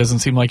quarterback, it doesn't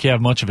seem like you have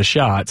much of a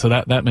shot, so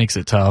that makes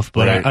it tough.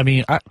 But right. I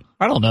mean, I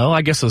don't know.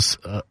 I guess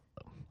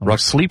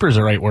sleeper's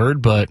the right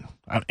word, but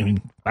I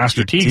mean,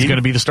 Master Teague's going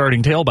to be the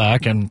starting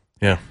tailback, and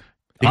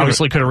he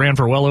obviously could have ran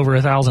for well over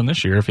 1,000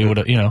 this year if he would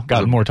have,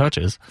 gotten more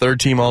touches.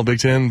 3rd-team All Big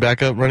Ten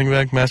backup running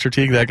back, Master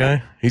Teague. That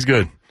guy, he's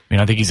good. I mean,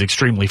 I think he's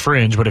extremely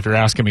fringe, but if you're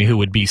asking me who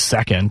would be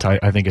second,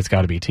 I think it's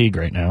got to be Teague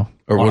right now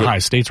on Ohio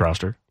State's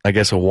roster. I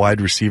guess a wide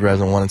receiver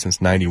hasn't won it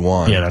since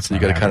 91. Yeah, that's so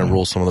you got to kind of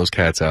rule some of those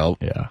cats out.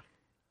 Yeah.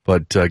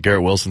 But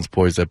Garrett Wilson's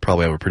poised to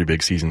probably have a pretty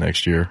big season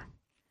next year.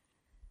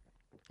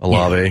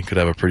 Olave could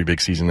have a pretty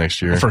big season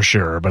next year. For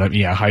sure. But,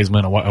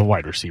 Heisman, a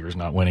wide receiver's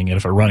not winning it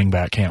if a running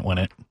back can't win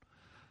it.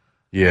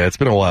 Yeah, it's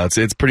been a while.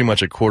 It's pretty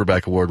much a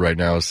quarterback award right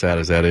now, as sad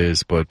as that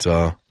is. But,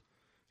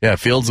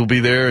 Fields will be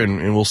there,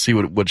 and we'll see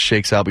what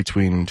shakes out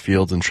between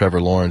Fields and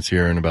Trevor Lawrence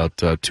here in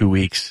about 2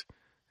 weeks.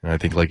 And I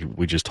think, like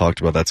we just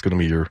talked about, that's going to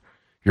be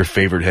your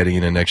favorite heading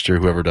into next year,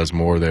 whoever does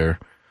more there.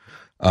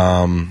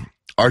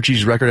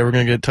 Archie's record ever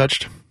going to get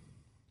touched?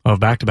 Of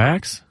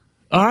back-to-backs?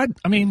 I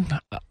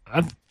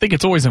think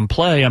it's always in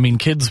play. I mean,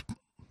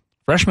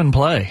 freshmen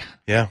play.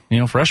 Yeah.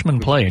 Freshmen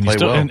play. And,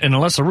 and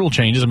unless the rule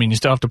changes, you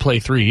still have to play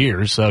 3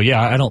 years. So,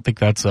 yeah, I don't think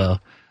that's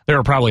there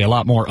are probably a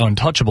lot more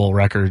untouchable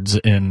records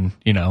in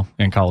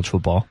college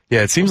football.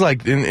 Yeah, it seems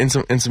like in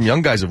some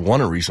young guys have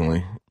won it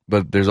recently.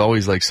 But there's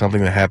always like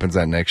something that happens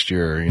that next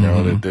year,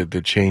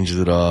 that changes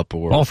it up.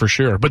 Or for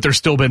sure. But there's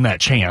still been that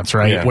chance,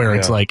 right? Yeah, where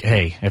it's like,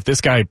 hey, if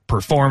this guy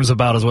performs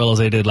about as well as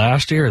they did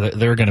last year,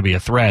 they're going to be a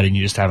threat, and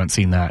you just haven't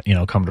seen that,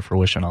 come to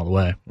fruition all the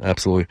way.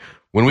 Absolutely.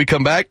 When we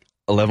come back,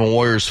 11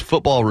 Warriors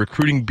football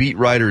recruiting beat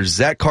writer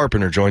Zach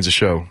Carpenter joins the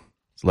show.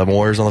 It's 11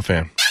 Warriors on the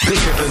Fan.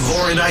 Bishop and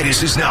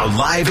Laurinaitis is now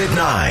live at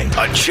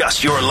 9.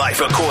 Adjust your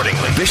life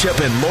accordingly. Bishop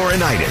and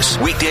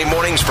Laurinaitis, weekday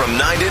mornings from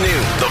 9 to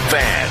noon. The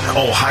Fan,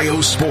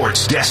 Ohio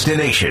sports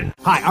destination.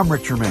 Hi, I'm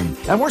Rick Germain,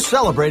 and we're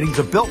celebrating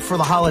the Built for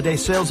the Holiday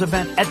sales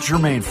event at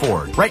Germain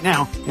Ford. Right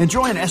now,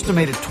 enjoy an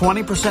estimated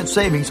 20%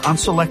 savings on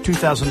select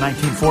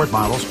 2019 Ford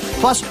models,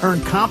 plus earn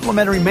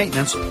complimentary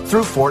maintenance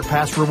through Ford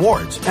Pass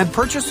Rewards, and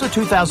purchase the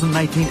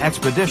 2019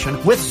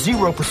 Expedition with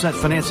 0%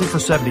 financing for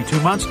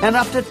 72 months and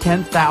up to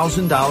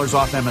 $10,000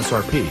 off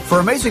MSRP. For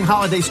amazing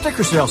holiday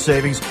sticker sale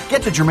savings,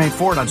 get to Germain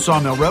Ford on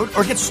Sawmill Road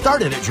or get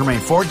started at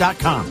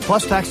GermainFord.com.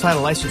 Plus tax,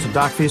 title, license, and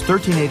dock fees,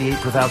 $13.88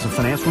 per thousand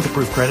finance with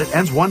approved credit,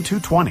 ends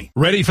 1/2/20.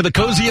 Ready for the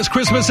coziest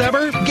Christmas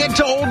ever? Get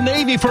to Old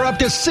Navy for up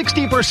to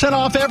 60%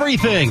 off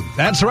everything.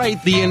 That's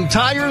right, the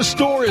entire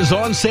store is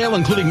on sale,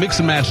 including mix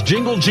and match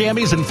jingle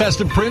jammies and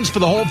festive prints for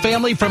the whole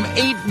family from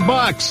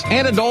 $8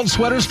 and adult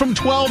sweaters from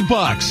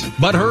 $12.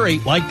 But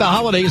hurry, like the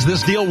holidays,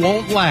 this deal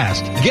won't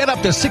last. Get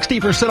up to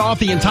 60% off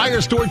the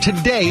entire store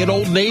today at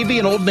Old Navy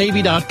and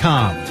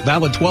OldNavy.com.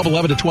 Valid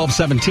 12/11 to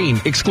 12/17.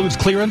 Excludes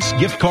clearance,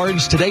 gift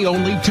cards, today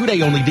only,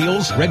 2-day only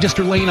deals,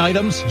 register lane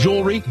items,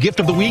 jewelry, gift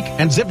of the week,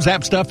 and Zip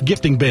Zap stuffed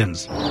gifting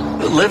bins.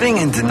 Living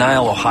in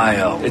Denial,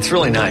 Ohio, it's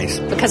really nice.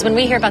 Because when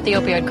we hear about the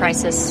opioid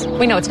crisis,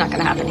 we know it's not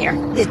going to happen here.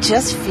 It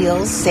just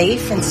feels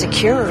safe and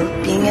secure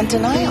being in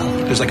denial.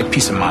 There's like a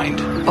peace of mind.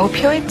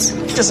 Opioids?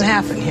 It doesn't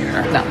happen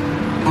here. No.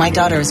 My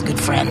daughter is good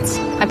friends.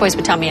 My boys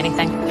would tell me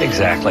anything.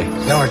 Exactly.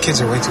 No, our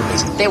kids are way too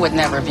busy. They would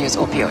never abuse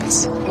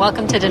opioids.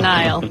 Welcome to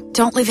denial.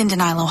 Don't live in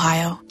denial,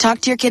 Ohio.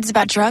 Talk to your kids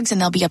about drugs and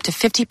they'll be up to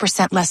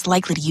 50% less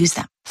likely to use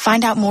them.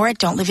 Find out more at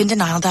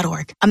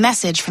don'tliveinDenial.org. A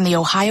message from the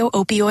Ohio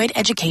Opioid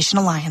Education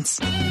Alliance.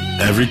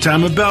 Every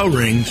time a bell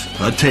rings,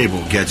 a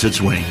table gets its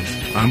wings.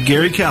 I'm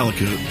Gary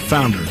Calico,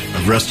 founder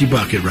of Rusty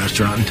Bucket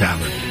Restaurant and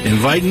Tavern,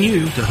 inviting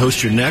you to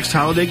host your next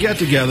holiday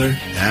get-together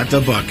at The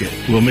Bucket.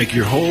 We'll make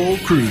your whole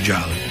crew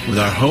jolly with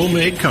our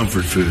homemade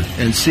comfort food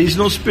and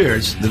seasonal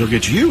spirits that'll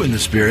get you in the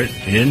spirit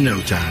in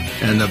no time.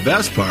 And the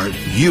best part,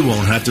 you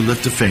won't have to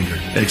lift a finger,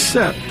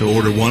 except to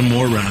order one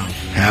more round.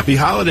 Happy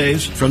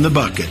holidays from The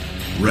Bucket.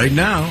 Right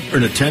now,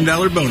 earn a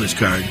 $10 bonus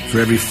card for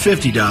every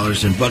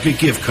 $50 in Bucket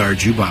gift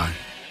cards you buy.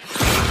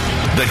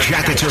 The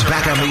Jackets are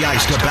back on the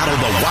ice to battle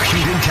the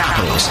Washington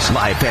Capitals.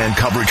 Live fan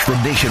coverage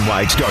from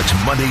Nationwide starts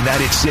Monday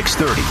night at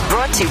 6:30.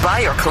 Brought to you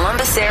by your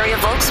Columbus area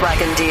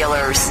Volkswagen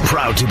dealers.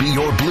 Proud to be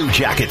your Blue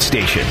Jacket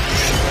station.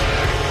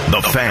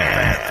 The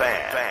Fan.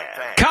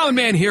 Colin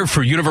Mann here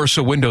for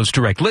Universal Windows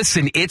Direct.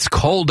 Listen, it's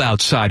cold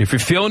outside. If you're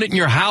feeling it in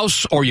your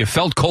house or you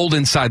felt cold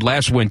inside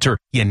last winter,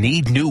 you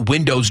need new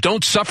windows.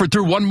 Don't suffer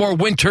through one more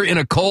winter in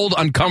a cold,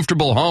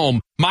 uncomfortable home.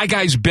 My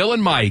guys Bill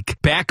and Mike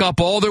back up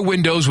all their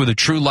windows with a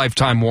true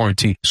lifetime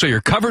warranty. So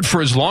you're covered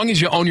for as long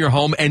as you own your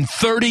home and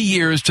 30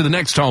 years to the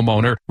next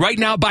homeowner. Right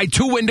now, buy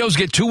 2 windows,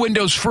 get 2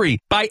 windows free.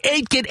 Buy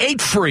 8, get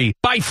 8 free.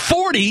 Buy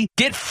 40,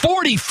 get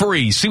 40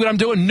 free. See what I'm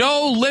doing?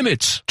 No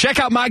limits. Check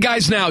out my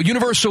guys now,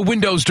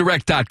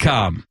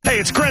 UniversalWindowsDirect.com. Hey,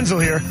 it's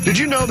Krenzel here. Did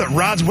you know that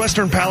Rod's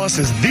Western Palace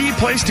is the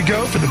place to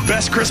go for the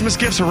best Christmas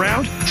gifts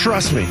around?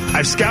 Trust me,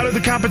 I've scouted the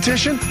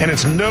competition, and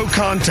it's no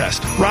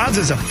contest. Rod's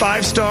is a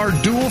 5-star,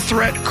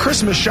 dual-threat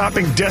Christmas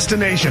shopping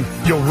destination.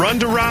 You'll run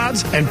to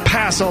Rod's and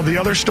pass all the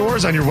other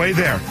stores on your way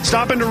there.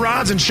 Stop into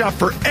Rod's and shop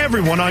for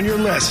everyone on your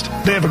list.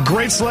 They have a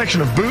great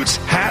selection of boots,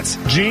 hats,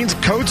 jeans,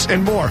 coats,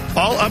 and more,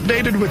 all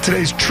updated with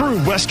today's true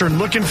Western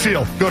look and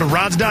feel. Go to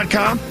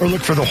rods.com or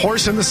look for the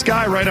horse in the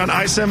sky right on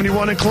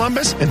I-71 in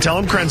Columbus and tell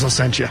them Krenzel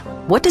sent you.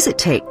 What does it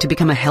take to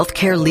become a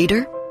healthcare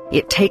leader?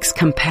 It takes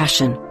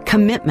compassion,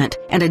 commitment,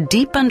 and a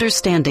deep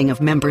understanding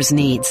of members'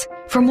 needs.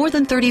 For more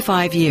than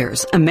 35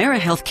 years,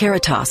 AmeriHealth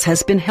Caritas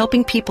has been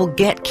helping people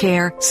get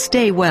care,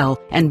 stay well,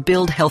 and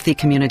build healthy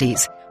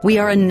communities. We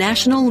are a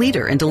national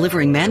leader in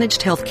delivering managed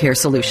healthcare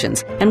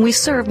solutions, and we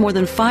serve more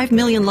than 5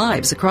 million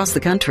lives across the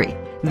country.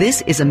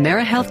 This is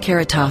AmeriHealth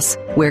Caritas,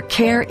 where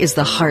care is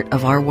the heart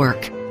of our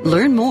work.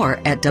 Learn more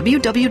at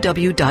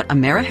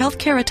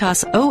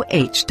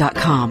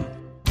www.amerihealthcaritasoh.com.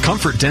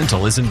 Comfort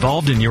Dental is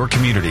involved in your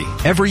community.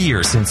 Every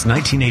year since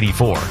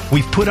 1984,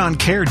 we've put on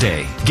Care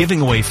Day, giving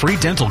away free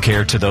dental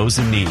care to those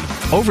in need.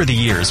 Over the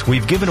years,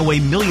 we've given away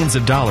millions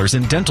of dollars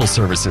in dental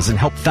services and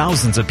helped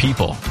thousands of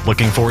people.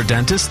 Looking for a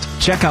dentist?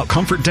 Check out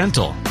Comfort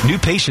Dental. New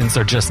patients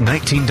are just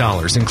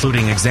 $19,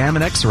 including exam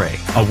and x-ray,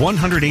 a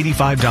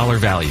 $185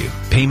 value.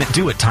 Payment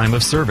due at time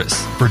of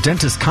service. For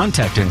dentist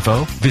contact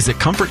info, visit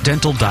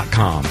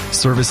ComfortDental.com.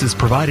 Services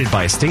provided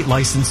by a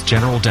state-licensed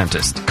general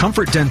dentist.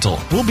 Comfort Dental.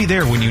 We'll be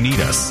there when you need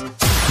us.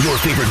 Your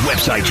favorite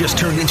website just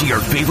turned into your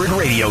favorite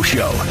radio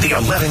show, the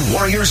 11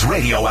 Warriors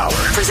Radio Hour.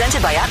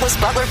 Presented by Atlas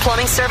Butler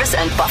Plumbing Service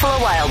and Buffalo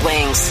Wild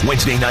Wings.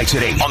 Wednesday nights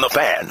at 8 on The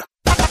Fan.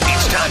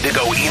 It's time to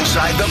go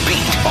inside the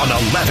beat on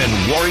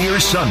 11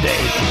 Warriors Sunday.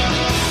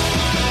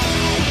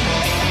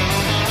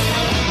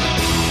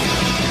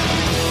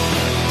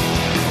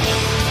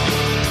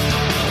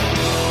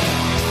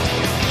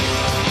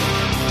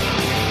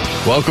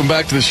 Welcome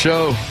back to the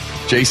show.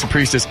 Jason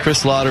Priestis,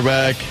 Chris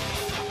Lauderback,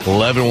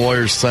 11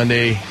 Warriors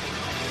Sunday,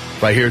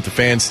 right here at the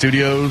Fan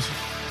Studios.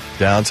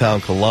 downtown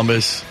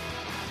Columbus.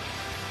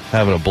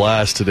 Having a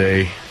blast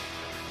today.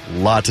 A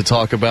lot to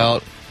talk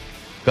about.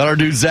 Got our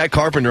dude Zach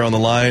Carpenter on the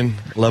line,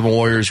 11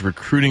 Warriors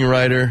recruiting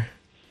writer.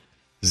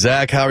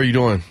 Zach, how are you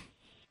doing?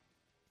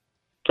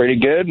 Pretty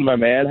good, my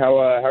man. How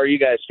are you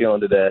guys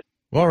feeling today?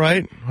 All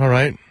right.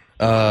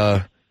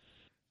 A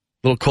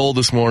little cold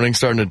this morning,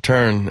 starting to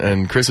turn,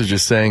 and Chris was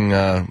just saying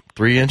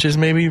 3 inches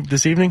maybe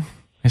this evening.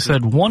 He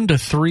said 1 to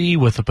 3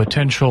 with a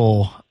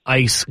potential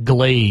ice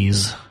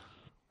glaze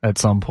at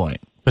some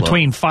point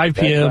between 5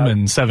 p.m.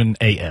 and 7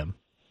 a.m.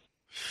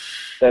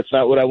 That's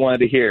not what I wanted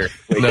to hear.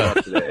 No.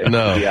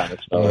 To be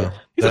honest.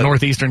 He's a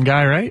northeastern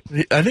guy, right?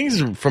 I think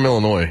he's from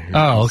Illinois.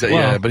 Oh, okay.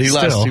 Yeah, but he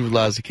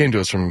came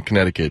to us from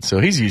Connecticut, so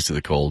he's used to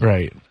the cold.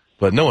 Right.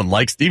 But no one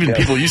likes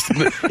people used to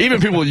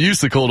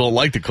the cold don't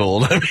like the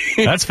cold. I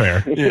mean, that's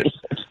fair. Yeah.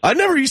 I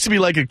never used to be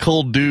like a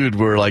cold dude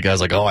where like I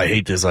was like, oh, I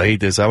hate this. I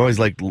always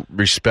like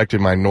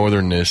respected my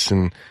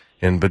northernness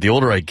but the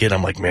older I get,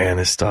 I'm like, man,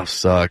 this stuff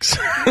sucks.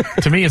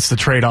 To me, it's the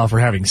trade-off for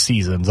having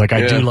seasons. Like,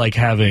 I do like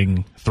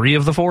having 3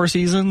 of the 4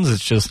 seasons.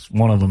 It's just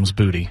one of them's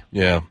booty.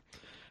 Yeah.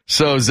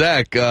 So,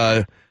 Zach,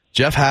 Jeff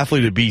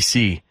Hafley to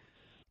BC.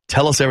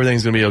 Tell us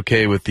everything's going to be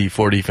okay with the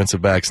 4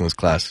 defensive backs in this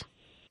class.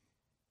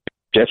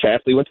 Jeff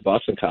Hafley went to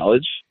Boston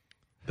College.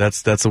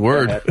 That's a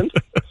word. That happened?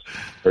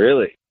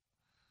 Really?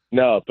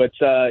 No, but,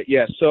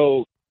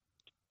 so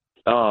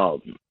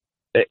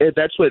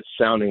that's what it's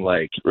sounding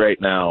like right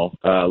now.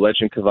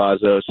 Legend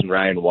Cavazos and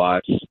Ryan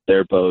Watts,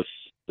 they're both,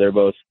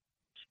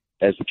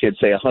 as the kids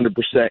say, 100%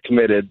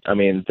 committed. I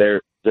mean,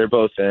 they're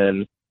both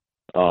in,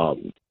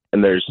 and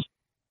it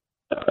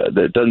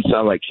doesn't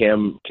sound like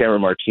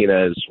Cameron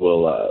Martinez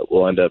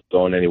will end up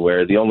going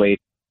anywhere. The only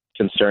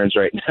concerns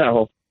right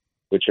now,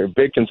 which are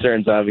big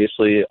concerns,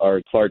 obviously,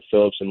 are Clark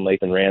Phillips and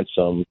Lathan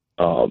Ransom,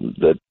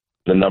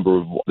 their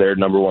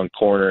number 1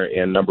 corner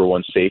and number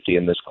 1 safety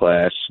in this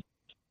class.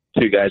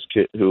 2 guys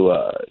who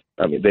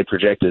they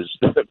project as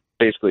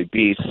basically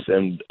beasts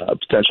and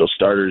potential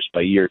starters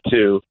by year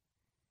 2,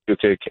 who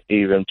could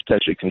even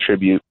potentially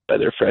contribute by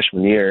their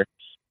freshman year.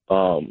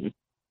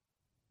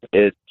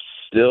 It's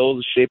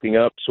still shaping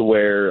up to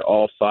where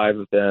all 5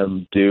 of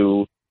them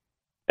do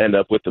end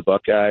up with the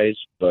Buckeyes,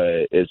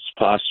 but it's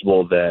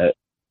possible that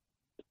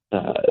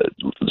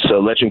so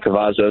Legend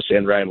Cavazos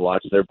and Ryan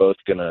Watts, they're both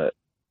going to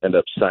end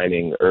up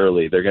signing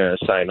early. They're going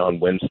to sign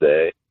on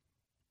Wednesday.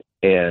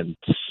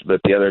 But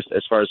the others,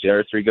 as far as the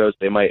other 3 goes,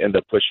 they might end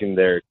up pushing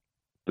their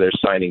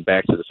signing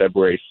back to the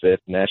February 5th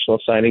National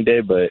Signing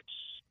Day. But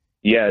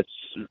yeah,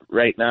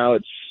 right now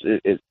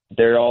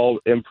they're all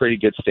in pretty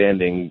good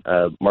standing.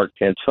 Mark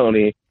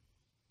Pantoni,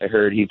 I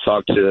heard he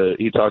talked to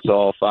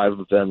all 5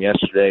 of them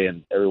yesterday,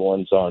 and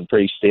everyone's on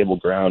pretty stable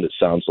ground. It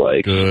sounds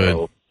like. Good.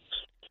 So,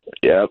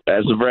 yeah,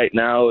 as of right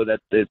now, that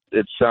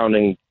it's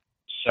sounding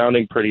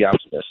pretty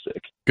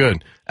optimistic.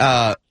 Good.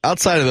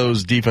 Outside of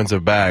those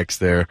defensive backs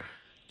there,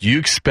 do you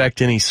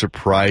expect any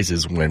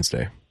surprises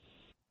Wednesday?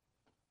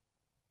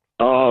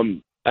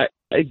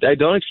 I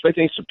don't expect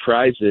any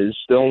surprises.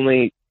 The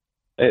only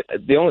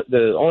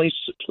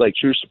like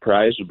true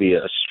surprise would be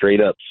a straight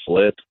up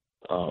flip.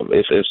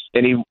 If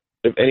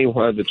any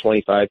one of the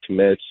 25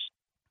 commits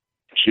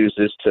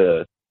chooses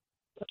to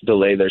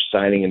delay their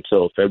signing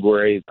until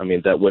February, I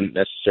mean, that wouldn't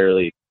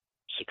necessarily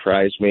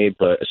surprise me,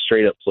 but a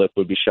straight up flip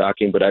would be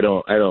shocking. But I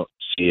don't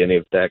see any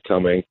of that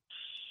coming.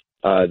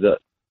 The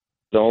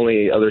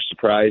only other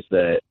surprise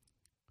that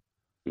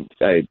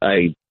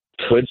I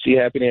could see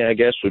happening, I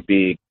guess, would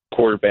be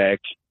quarterback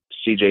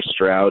C.J.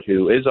 Stroud,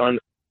 who is on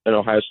an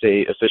Ohio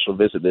State official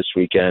visit this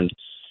weekend.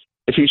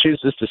 If he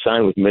chooses to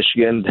sign with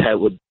Michigan, that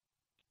would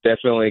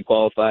definitely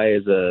qualify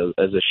as a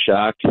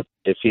shock.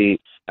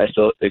 I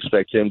still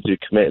expect him to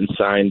commit and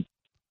sign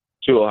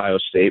to Ohio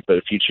State, but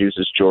if he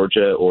chooses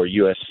Georgia or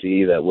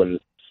USC, that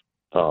wouldn't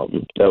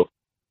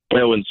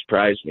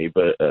surprise me.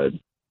 But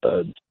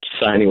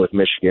signing with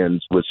Michigan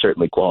would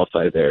certainly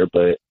qualify there.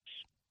 But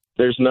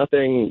there's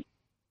nothing.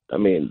 I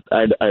mean,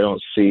 I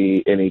don't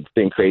see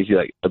anything crazy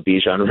like a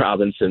Bijan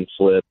Robinson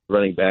flip,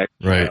 running back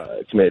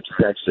committed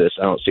to Texas.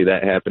 I don't see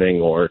that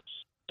happening, or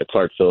the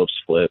Clark Phillips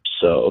flip.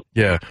 So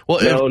yeah,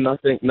 well,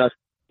 nothing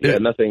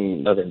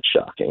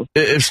shocking.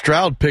 If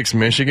Stroud picks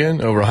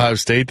Michigan over Ohio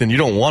State, then you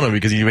don't want him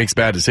because he makes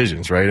bad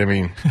decisions, right? I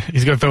mean,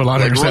 he's going to throw a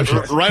lot of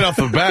interceptions right off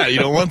the bat. You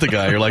don't want the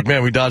guy. You're like,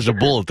 man, we dodged a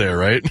bullet there,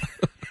 right?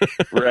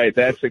 Right,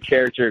 that's a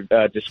character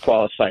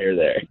disqualifier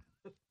there.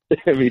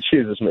 If he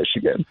chooses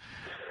Michigan.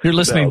 You're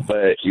listening.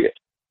 Yeah.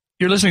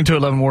 You're listening to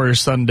 11 Warriors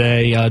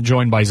Sunday,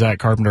 joined by Zach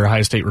Carpenter,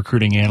 Ohio State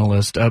recruiting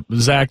analyst.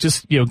 Zach,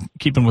 just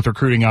keeping with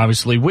recruiting,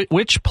 obviously,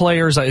 which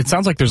players? It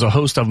sounds like there's a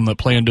host of them that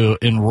plan to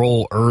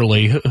enroll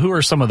early. Who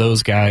are some of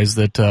those guys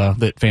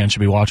that fans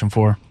should be watching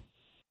for?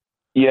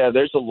 Yeah,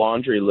 there's a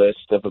laundry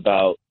list of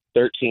about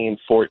 13,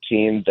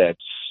 14 that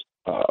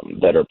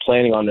are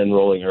planning on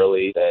enrolling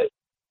early. That,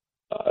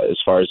 as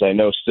far as I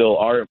know, still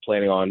aren't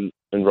planning on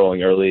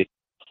enrolling early.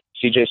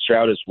 C.J.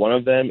 Stroud is one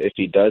of them. If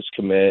he does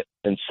commit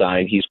and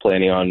sign, he's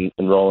planning on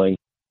enrolling.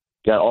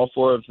 got all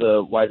four of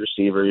the wide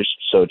receivers.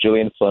 So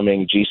Julian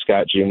Fleming, G.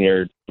 Scott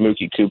Jr.,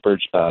 Mookie Cooper,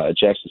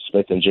 Jackson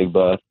Smith, and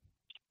Jigba.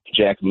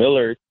 Jack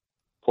Miller,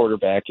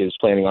 quarterback, is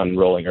planning on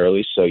enrolling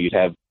early. So you'd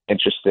have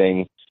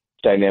interesting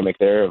dynamic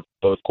there of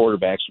both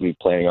quarterbacks would be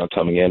planning on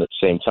coming in at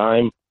the same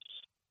time.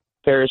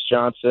 Paris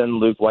Johnson,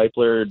 Luke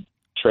Weipler,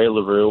 Trey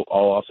LaRue,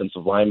 all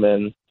offensive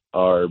linemen,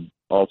 are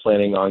all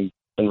planning on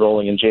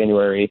enrolling in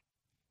January.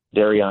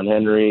 Darion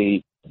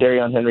Henry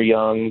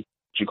Young,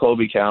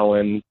 Jacoby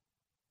Cowan,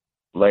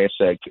 like I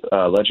said,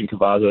 Legend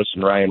Cavazos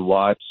and Ryan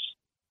Watts,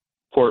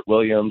 Port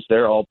Williams,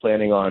 they're all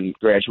planning on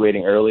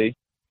graduating early.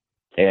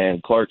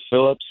 And Clark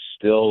Phillips,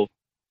 still,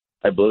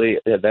 I believe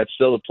that's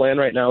still the plan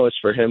right now, is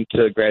for him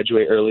to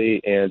graduate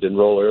early and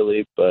enroll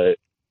early, but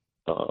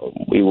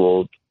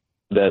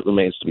that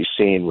remains to be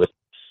seen with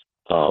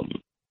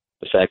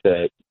the fact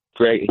that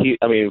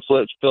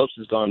Phillips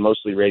has gone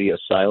mostly radio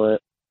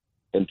silent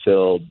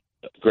until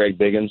Greg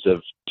Biggins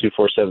of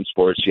 247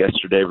 Sports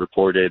yesterday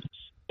reported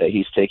that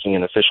he's taking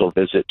an official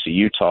visit to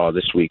Utah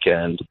this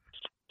weekend.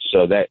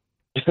 So that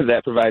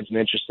provides an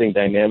interesting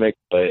dynamic,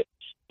 but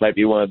might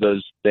be one of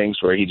those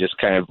things where he just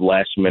kind of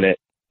last minute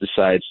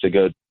decides to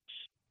go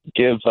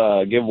give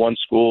one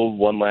school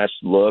one last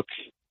look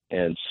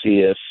and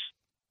see if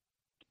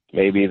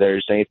maybe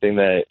there's anything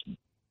that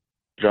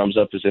drums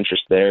up his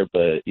interest there.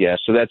 But yeah,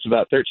 so that's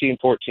about 13,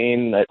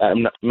 14.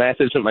 Math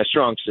isn't my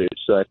strong suit,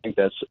 so I think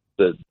that's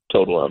the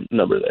total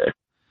number there.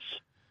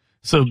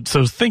 So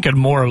thinking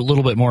a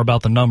little bit more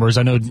about the numbers,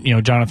 I know,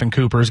 Jonathan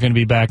Cooper is going to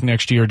be back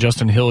next year.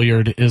 Justin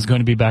Hilliard is going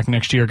to be back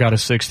next year, got a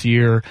 6th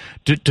year.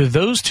 Do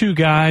those two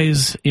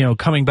guys,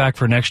 coming back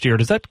for next year,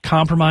 does that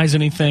compromise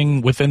anything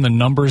within the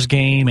numbers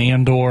game,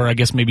 and/or, I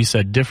guess maybe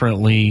said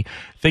differently,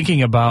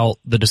 thinking about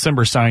the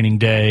December signing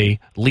day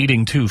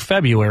leading to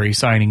February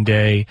signing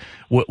day,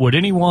 would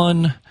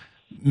anyone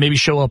maybe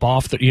show up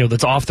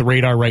that's off the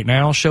radar right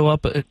now, show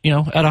up, at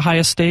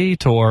Ohio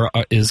State, or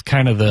is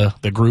kind of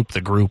the group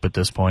at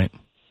this point?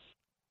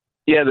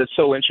 Yeah, that's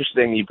so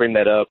interesting. You bring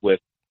that up with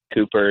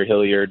Cooper,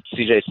 Hilliard,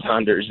 CJ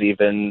Saunders,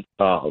 even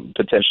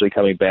potentially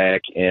coming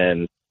back,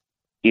 and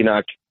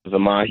Enoch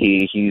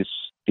Vamahi.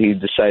 He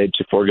decided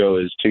to forego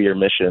his 2-year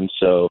mission,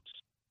 so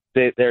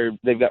they've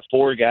got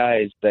 4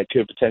 guys that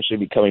could potentially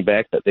be coming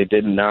back that they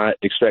did not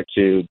expect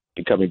to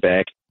be coming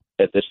back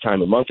at this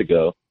time a month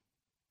ago.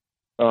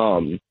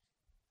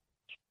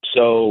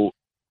 So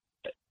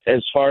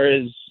as far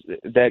as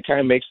that, kind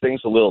of makes things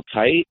a little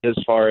tight as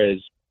far as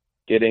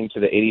getting to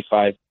the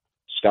 85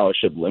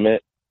 scholarship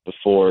limit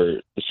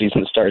before the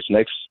season starts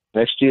next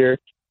year.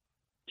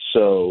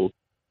 So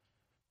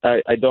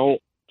I don't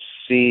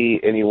see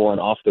anyone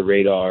off the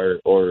radar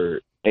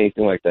or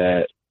anything like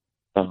that.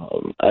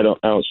 I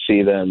don't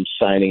see them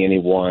signing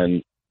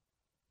anyone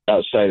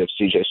outside of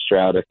CJ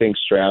Stroud. I think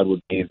Stroud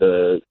would be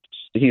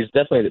he's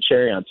definitely the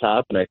cherry on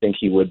top, and I think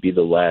he would be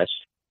the last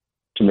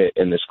commit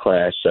in this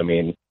class.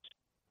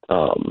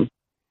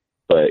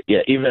 But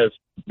yeah, even if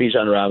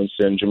Bijan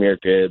Robinson, Jahmyr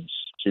Gibbs,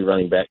 2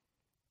 running back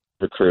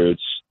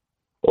recruits,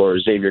 or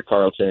Xavier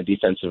Carlton, a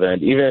defensive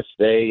end, even if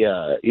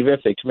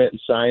they commit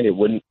and sign, it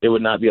would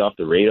not be off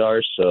the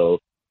radar. So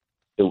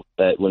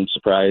that wouldn't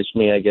surprise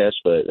me, I guess,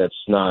 but that's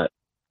not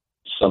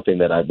something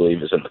that I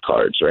believe is in the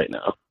cards right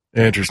now.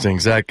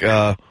 Interesting, Zach.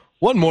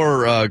 One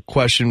more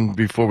question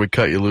before we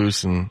cut you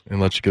loose and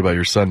let you get about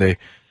your Sunday.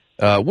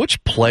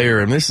 Which player,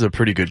 and this is a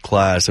pretty good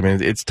class,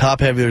 it's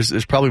top heavy.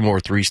 There's probably more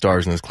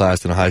 3-stars in this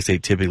class than Ohio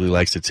State typically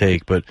likes to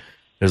take, but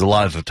there's a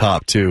lot at the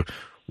top too.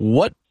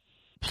 What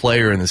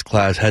player in this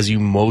class has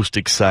you most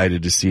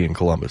excited to see in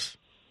Columbus?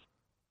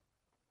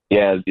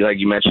 Yeah, like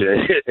you mentioned,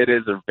 it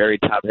is a very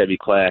top-heavy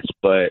class,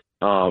 but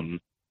I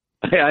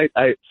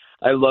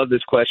love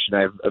this question.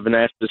 I've been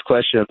asked this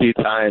question a few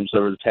times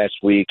over the past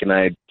week, and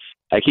I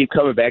keep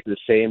coming back to the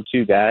same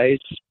 2 guys.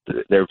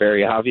 They're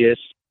very obvious.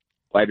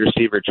 Wide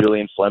receiver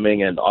Julian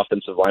Fleming and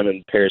offensive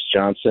lineman Paris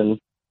Johnson.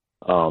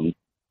 Those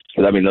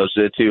are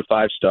the 2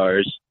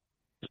 5-stars.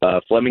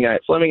 Fleming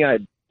I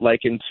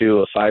liken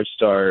to a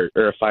 5-star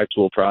or a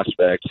 5-tool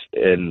prospect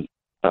in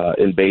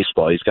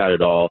baseball. He's got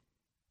it all: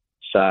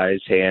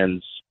 size,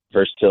 hands,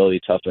 versatility,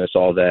 toughness,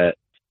 all that.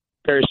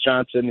 Paris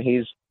Johnson,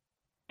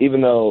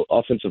 even though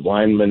offensive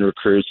lineman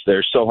recruits,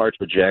 they're so hard to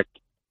project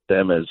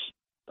them as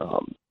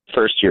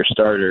first-year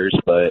starters,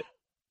 but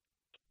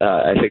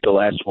I think the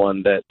last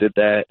one that did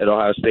that at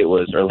Ohio State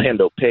was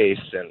Orlando Pace,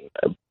 and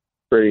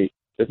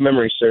if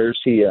memory serves,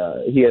 he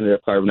ended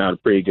up carving out a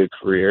pretty good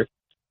career.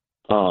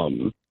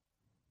 And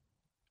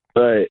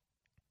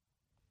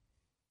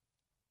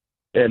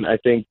I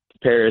think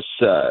Paris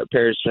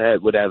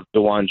would have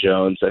DeJuan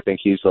Jones. I think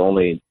he's the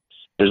only.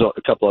 There's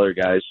a couple other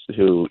guys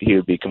who he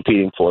would be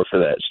competing for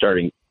that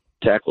starting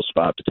tackle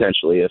spot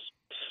potentially if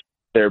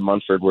Thayer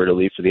Munford were to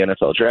leave for the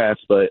NFL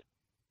draft, but.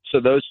 So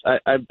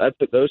I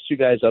put those 2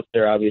 guys up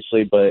there,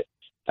 obviously, but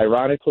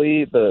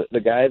ironically, the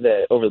guy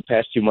that over the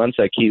past 2 months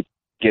I keep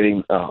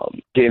getting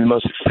the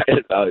most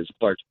excited about is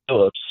Clark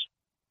Phillips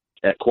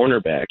at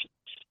cornerback,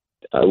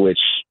 which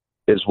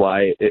is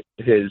why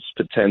his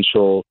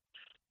potential,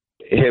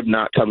 him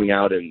not coming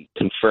out and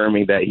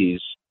confirming that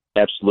he's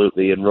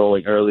absolutely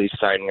enrolling early,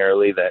 signing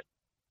early,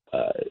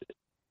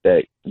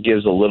 that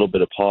gives a little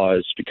bit of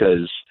pause,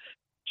 because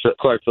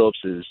Clark Phillips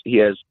he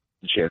has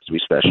the chance to be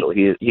special.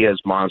 He has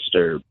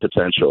monster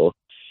potential,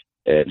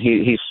 and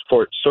he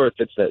sort of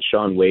fits that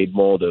Shaun Wade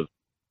mold of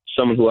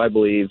someone who I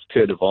believe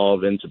could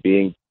evolve into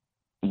being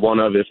one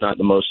of, if not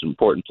the most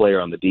important player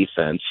on the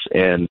defense.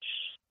 And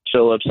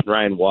Phillips and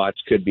Ryan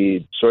Watts could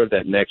be sort of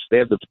that next. They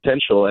have the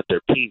potential at their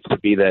peak to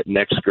be that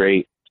next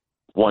great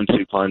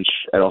 1-2 punch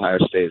at Ohio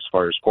State as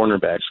far as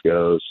cornerbacks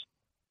goes.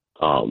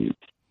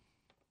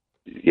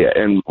 Yeah,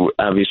 and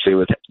obviously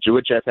with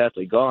Jeff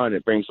Hafley gone,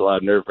 it brings a lot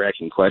of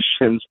nerve-wracking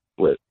questions.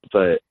 But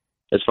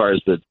as far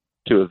as the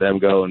two of them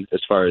go, and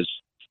as far as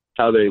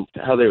how they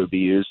would be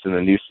used in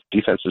the new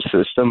defensive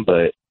system,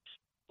 but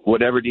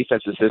whatever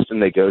defensive system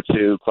they go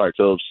to, Clark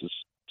Phillips is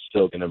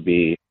still going to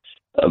be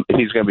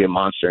he's going to be a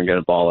monster and going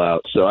to ball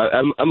out. So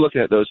I'm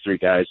looking at those three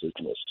guys as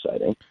the most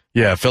exciting.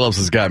 Yeah, Phillips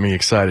has got me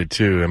excited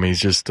too. I mean, he's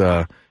just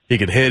he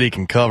can hit, he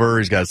can cover,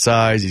 he's got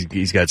size,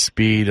 he's got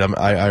speed.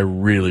 I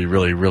really,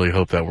 really, really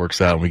hope that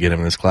works out and we get him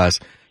in this class.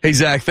 Hey,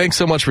 Zach, thanks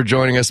so much for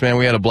joining us, man.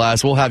 We had a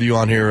blast. We'll have you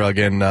on here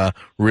again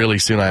really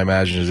soon, I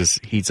imagine, as this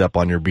heats up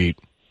on your beat.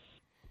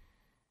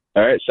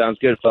 All right, sounds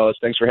good, fellas.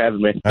 Thanks for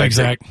having me. Thanks,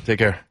 Zach. Take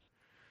care.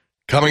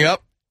 Coming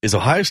up, is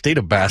Ohio State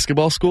a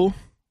basketball school?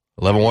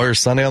 11 Warriors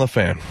Sunday on The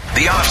Fan.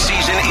 The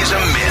offseason is a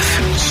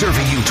myth,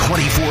 serving you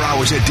 24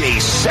 hours a day,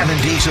 7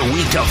 days a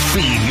week to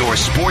feed your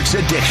sports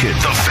addiction.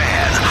 The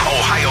Fan,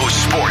 Ohio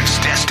sports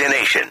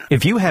destination.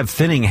 If you have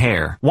thinning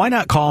hair, why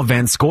not call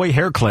Vanscoy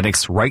Hair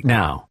Clinics right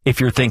now?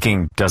 If you're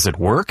thinking, does it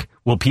work?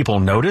 Will people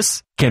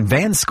notice? Can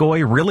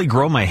Vanscoy really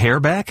grow my hair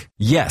back?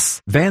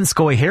 Yes,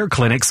 Vanscoy Hair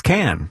Clinics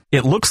can.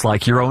 It looks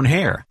like your own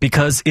hair,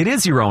 because it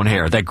is your own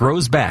hair that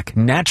grows back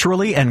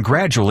naturally and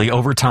gradually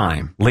over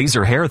time.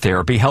 Laser hair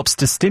therapy helps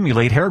to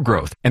stimulate hair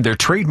growth, and their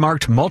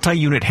trademarked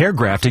multi-unit hair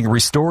grafting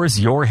restores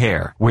your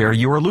hair where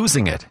you are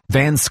losing it.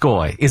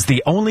 Vanscoy is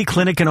the only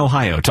clinic in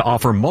Ohio to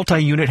offer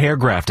multi-unit hair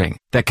grafting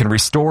that can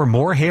restore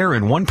more hair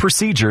in one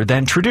procedure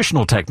than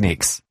traditional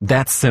techniques.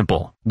 That's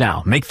simple.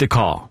 Now, make the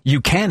call.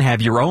 You can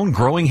have your own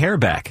growing hair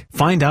back.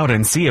 Find out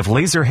and see if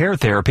laser hair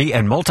therapy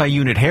and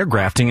multi-unit hair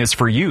grafting is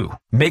for you.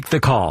 Make the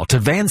call to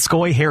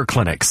Vanscoy Hair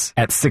Clinics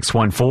at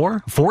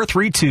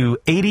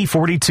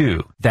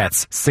 614-432-8042.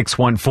 That's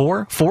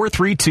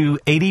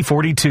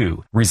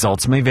 614-432-8042.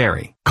 Results may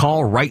vary.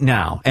 Call right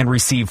now and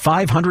receive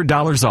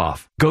 $500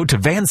 off. Go to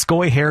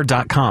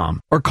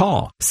vanscoyhair.com or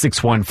call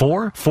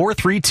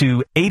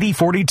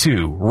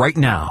 614-432-8042 right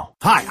now.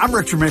 Hi, I'm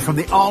Rick Germain from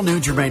the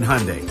all-new Germain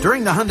Hyundai.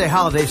 During the Hyundai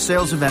Holiday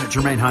Sales Event at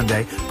Germain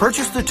Hyundai,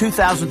 purchase the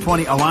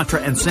 2020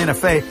 Elantra and Santa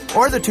Fe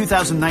or the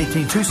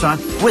 2019 Tucson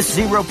with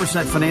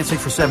 0% financing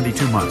for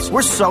 72 months.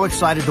 We're so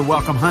excited to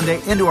welcome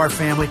Hyundai into our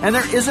family, and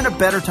there isn't a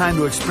better time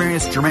to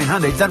experience Germain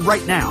Hyundai than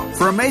right now.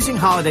 For amazing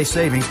holiday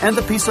savings and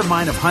the peace of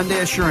mind of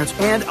Hyundai Assurance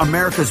and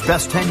America's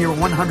best 10-year,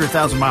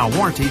 100,000-mile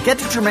warranty, get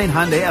to Germain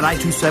Hyundai at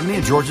I-270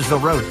 and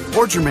Georgesville Road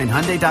or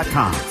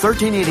GermainHyundai.com.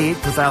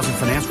 $1,388 per thousand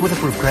financed with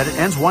approved credit.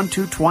 Ends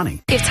 1/2/20.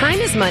 If time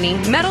is money,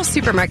 Metal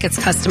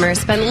Supermarkets customers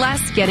spend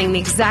less getting the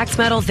exact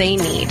metal they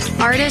need.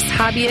 Artists,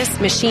 hobbyists,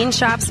 machine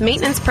shops,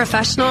 maintenance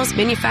professionals,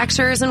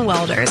 manufacturers, and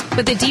welders.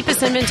 With the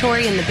deepest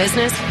inventory in the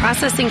business,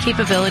 processing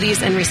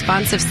capabilities, and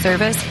responsive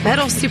service,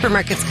 Metal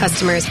Supermarkets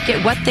customers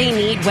get what they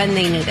need when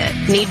they need it.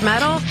 Need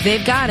metal?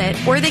 They've got it,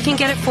 or they can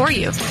get it for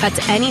you. Cuts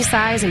any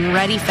size and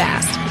ready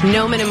fast.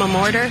 No minimum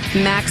order,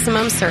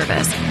 maximum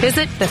service.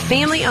 Visit the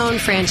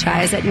family-owned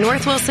franchise at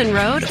North Wilson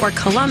Road or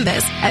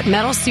Columbus at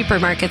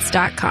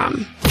metalsupermarkets.com.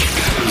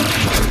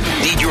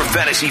 Need your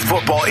fantasy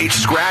football itch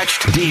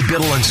scratched? Dave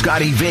Biddle and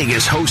Scotty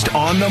Vegas host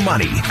On the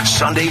Money,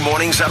 Sunday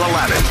mornings at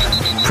 11.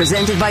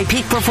 Presented by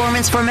Peak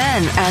Performance for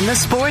Men and the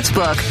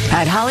Sportsbook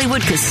at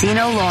Hollywood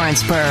Casino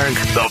Lawrenceburg.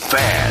 The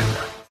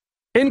Fan.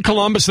 In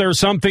Columbus, there are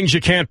some things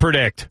you can't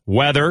predict.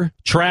 Weather,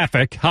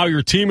 traffic, how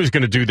your team is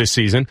going to do this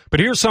season.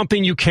 But here's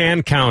something you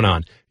can count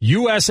on.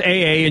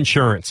 USAA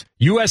Insurance.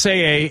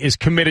 USAA is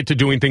committed to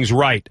doing things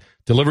right,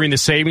 delivering the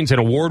savings and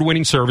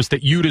award-winning service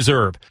that you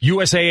deserve.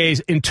 USAA's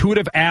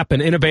intuitive app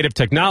and innovative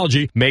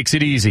technology makes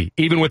it easy,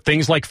 even with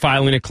things like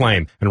filing a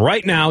claim. And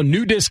right now,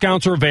 new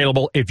discounts are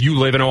available if you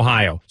live in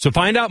Ohio. So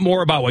find out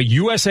more about what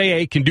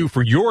USAA can do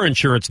for your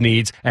insurance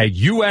needs at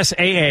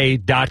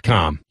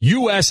USAA.com.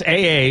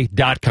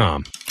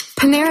 USAA.com.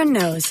 Panera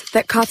knows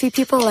that coffee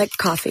people like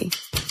coffee.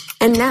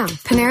 And now,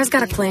 Panera's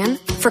got a plan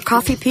for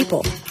coffee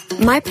people.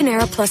 My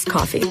Panera Plus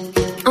Coffee.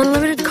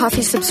 Unlimited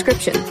coffee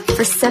subscription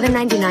for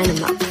 $7.99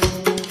 a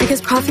month.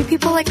 Because coffee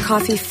people like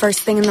coffee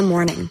first thing in the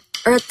morning.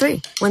 Or at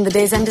 3, when the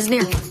day's end is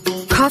near.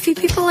 Coffee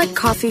people like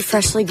coffee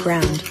freshly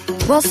ground.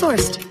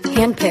 Well-sourced,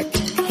 hand-picked,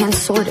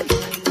 hand-sorted.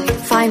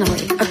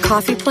 Finally, a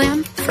coffee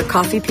plan for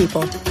coffee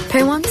people.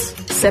 Pay once,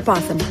 sip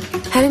often.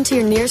 Head into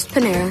your nearest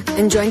Panera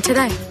and join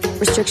today.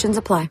 Restrictions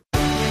apply.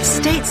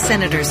 State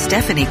Senator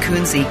Stephanie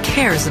Kunze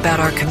cares about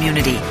our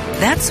community.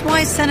 That's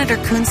why Senator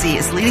Kunze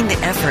is leading the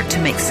effort to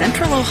make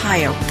Central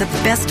Ohio the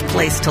best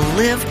place to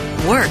live,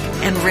 work,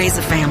 and raise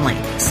a family.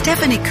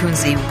 Stephanie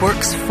Kunze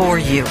works for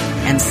you,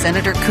 and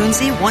Senator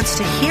Kunze wants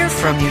to hear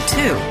from you,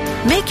 too.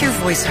 Make your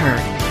voice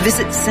heard.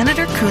 Visit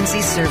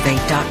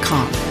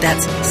SenatorKunzeSurvey.com.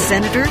 That's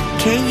Senator,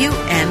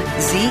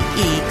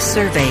 Kunze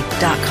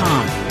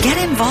survey.com. Get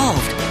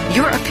involved.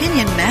 Your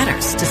opinion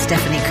matters to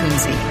Stephanie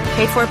Kunze.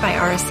 Paid for by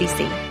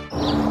RSCC.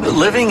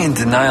 Living in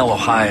Denial,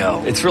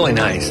 Ohio, it's really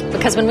nice.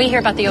 Because when we hear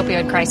about the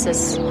opioid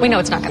crisis, we know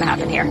it's not going to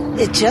happen here.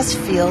 It just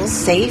feels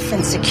safe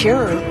and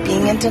secure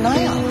being in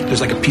denial.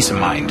 There's like a peace of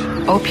mind.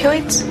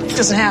 Opioids? It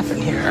doesn't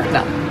happen here.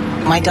 No.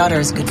 My daughter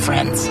has good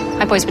friends.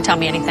 My boys would tell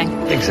me anything.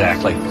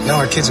 Exactly. No,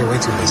 our kids are way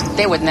too busy.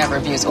 They would never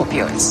abuse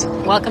opioids.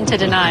 Welcome to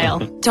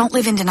Denial. Don't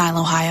live in denial,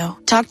 Ohio.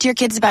 Talk to your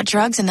kids about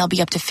drugs and they'll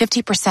be up to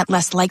 50%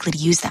 less likely to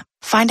use them.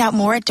 Find out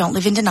more at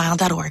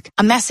don'tliveindenial.org.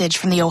 A message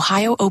from the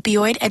Ohio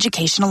Opioid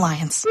Education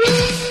Alliance.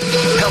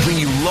 Helping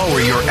you lower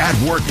your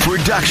at-work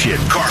production.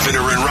 Carpenter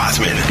and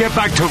Rothman. Get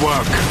back to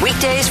work.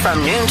 Weekdays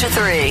from noon to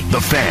 3.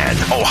 The Fan,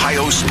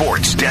 Ohio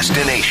sports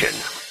destination.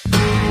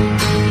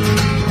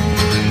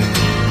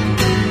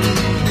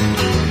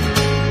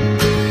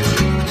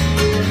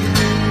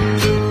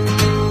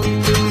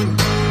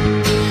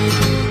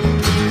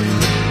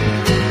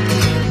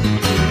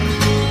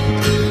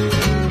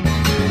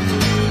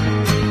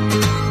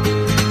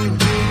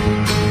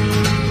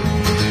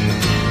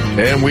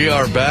 And we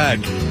are back.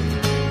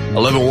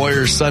 11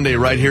 Warriors Sunday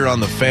right here on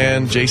The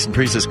Fan. Jason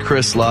Priestley,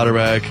 Chris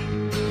Lauderback,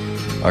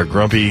 our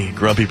grumpy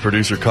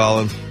producer,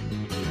 Colin.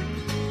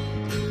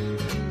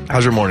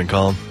 How's your morning,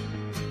 Colin?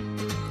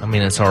 I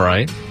mean, it's all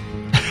right.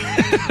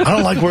 I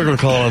don't like working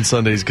with Colin on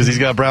Sundays because he's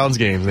got Browns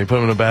games and they put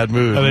him in a bad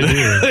mood. Oh, they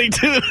do. They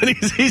do. And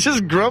he's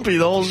just grumpy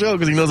the whole show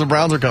because he knows the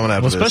Browns are coming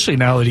after this. Especially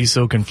now that he's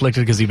so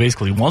conflicted because he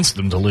basically wants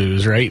them to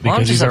lose, right?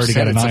 Because he's already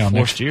got an eye on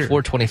next year.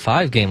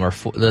 4:25 game or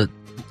the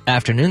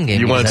afternoon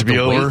game. You want it to be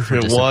over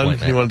at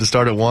 1? You want it to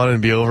start at 1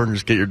 and be over and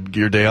just get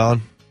your day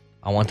on?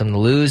 I want them to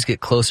lose, get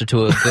closer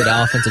to a good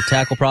offensive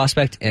tackle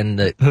prospect, and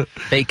the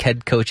fake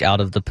head coach out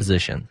of the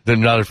position. They're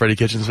not a Freddie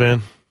Kitchens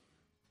fan?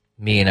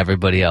 Me and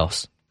everybody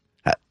else.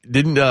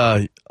 Didn't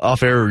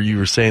off air you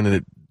were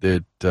saying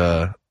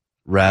that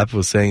Rapp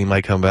was saying he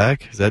might come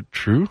back? Is that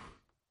true?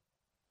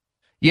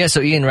 Yeah,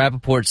 so Ian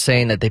Rappaport's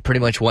saying that they pretty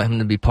much want him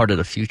to be part of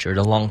the future,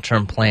 the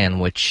long-term plan,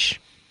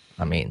 which,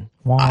 I mean,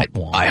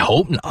 I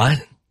hope not.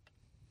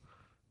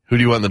 Who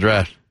do you want in the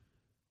draft?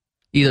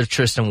 Either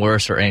Tristan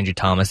Wirfs or Andrew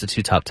Thomas, the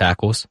two top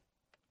tackles.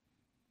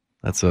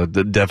 That's a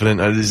definite.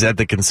 Is that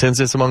the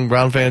consensus among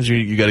Brown fans?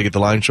 You got to get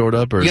the line short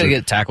up, or you got to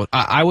get tackled.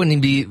 I wouldn't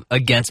even be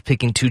against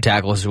picking two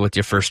tackles with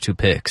your first two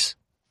picks.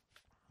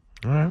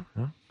 All right.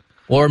 Yeah.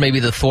 Or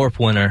maybe the Thorpe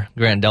winner,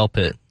 Grant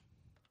Delpit.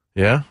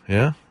 Yeah.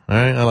 All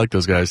right. I like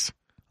those guys.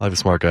 I like the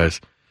smart guys.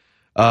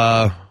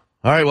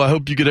 All right, well, I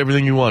hope you get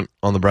everything you want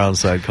on the Browns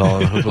side,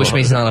 Colin. Which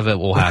means none of it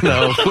will happen.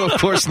 No, of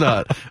course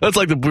not. That's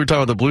like we were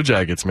talking about the Blue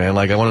Jackets, man.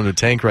 Like, I want them to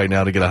tank right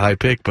now to get a high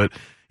pick, but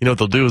you know what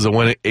they'll do is they'll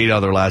win 8 out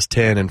of their last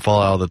 10 and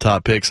fall out of the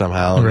top pick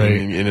somehow, right,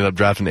 and ended up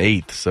drafting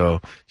 8th. So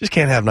just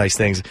can't have nice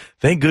things.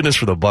 Thank goodness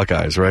for the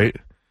Buckeyes, right?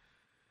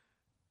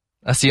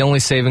 That's the only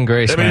saving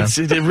grace, man.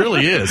 It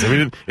really is. I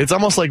mean, it's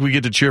almost like we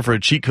get to cheer for a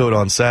cheat code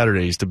on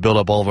Saturdays to build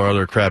up all of our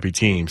other crappy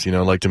teams, you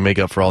know, like to make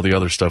up for all the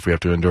other stuff we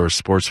have to endure as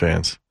sports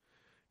fans.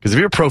 Because if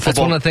you're a pro football... That's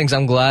one of the things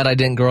I'm glad I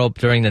didn't grow up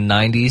during the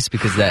 90s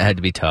because that had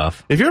to be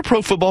tough. If you're a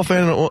pro football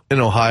fan in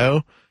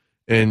Ohio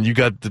and you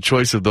got the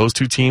choice of those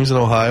two teams in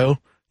Ohio,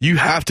 you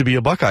have to be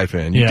a Buckeye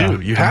fan. You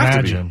do. You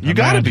have to be. You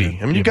got to be.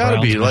 I mean, you got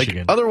to be.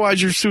 Like, otherwise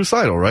you're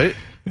suicidal, right?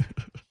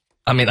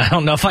 I mean, I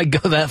don't know if I'd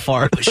go that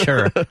far, but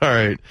sure. All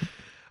right.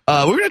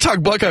 We're going to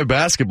talk Buckeye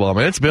basketball,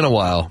 man. It's been a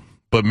while.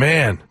 But,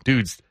 man,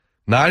 dudes,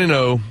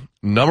 9-0,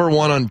 number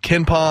 1 on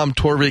KenPom,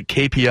 Torvik,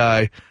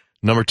 KPI,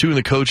 number 2 in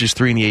the coaches,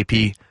 3 in the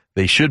AP.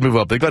 They should move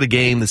up. They've got a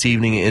game this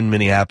evening in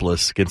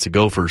Minneapolis against the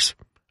Gophers.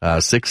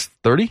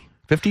 6:30?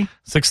 50?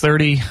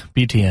 6:30,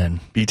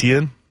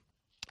 BTN.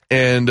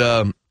 And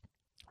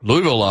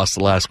Louisville lost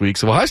last week.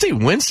 So Ohio State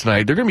wins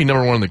tonight. They're going to be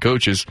number 1 in the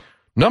coaches.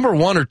 Number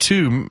 1 or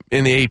 2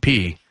 in the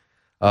AP.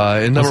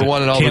 And number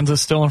 1 in all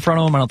Kansas still in front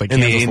of them? I don't think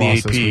Kansas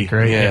lost this week,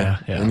 right? Yeah,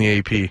 in the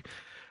AP.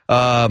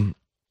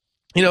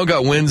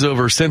 Got wins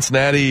over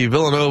Cincinnati,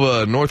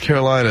 Villanova, North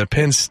Carolina,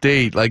 Penn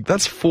State. Like,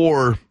 that's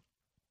 4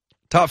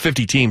 top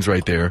 50 teams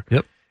right there.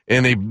 Yep.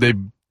 And they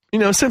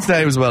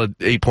Cincinnati was about an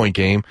 8-point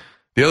game.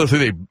 The other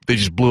 3, they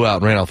just blew out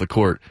and ran off the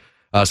court.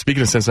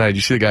 Speaking of Cincinnati, did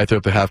you see the guy throw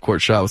up the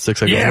half-court shot with 6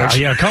 seconds left?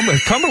 Yeah,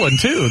 Cumberland,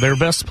 too, their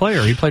best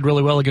player. He played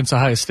really well against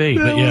Ohio State.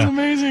 That was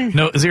amazing.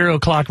 No, 0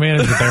 clock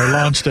management there.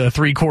 Launched a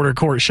 3/4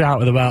 court shot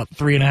with about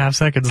 3.5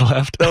 seconds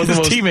left. That was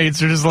his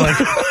teammates are just like,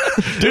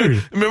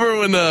 dude. Remember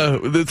when,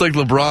 it's like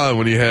LeBron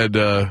when he had,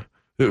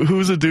 who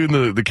was the dude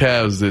in the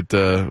Cavs that,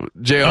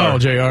 JR? Oh,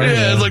 JR.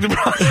 Yeah, it's like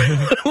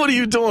LeBron. What are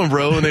you doing,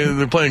 bro? And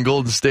they're playing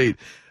Golden State.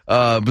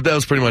 But that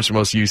was pretty much the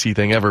most UC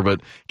thing ever. But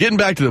getting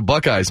back to the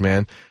Buckeyes,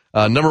 man.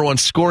 Number 1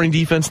 scoring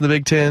defense in the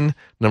Big Ten.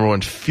 Number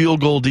 1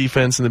 field goal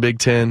defense in the Big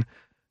Ten.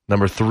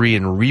 Number 3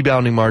 in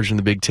rebounding margin in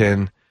the Big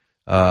Ten.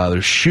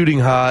 They're shooting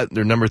hot.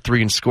 They're number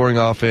 3 in scoring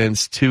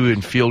offense, 2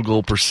 in field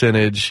goal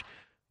percentage,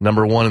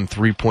 number 1 in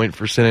 3-point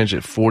percentage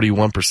at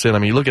 41%. I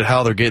mean, you look at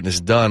how they're getting this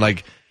done.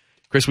 Like,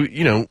 Chris,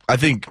 I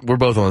think we're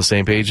both on the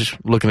same page. Just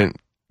looking at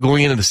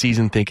going into the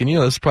season thinking,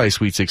 this is probably a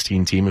Sweet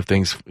 16 team if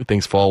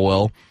things fall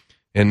well.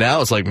 And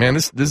now it's like, man,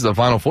 this is a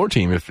Final Four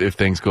team if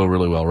things go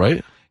really well,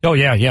 right? Oh,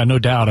 yeah, no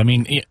doubt. I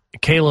mean,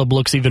 Caleb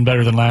looks even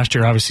better than last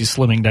year. Obviously,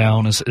 slimming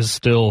down is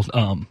still,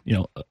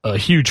 a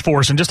huge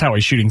force. And just how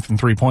he's shooting from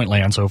three-point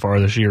land so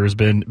far this year has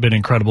been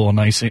incredible. A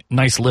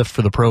nice lift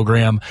for the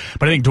program.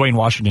 But I think Dwayne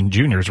Washington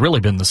Jr. has really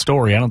been the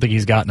story. I don't think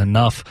he's gotten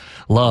enough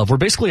love. We're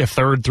basically a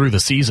third through the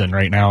season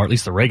right now, or at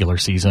least the regular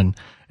season.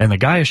 And the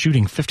guy is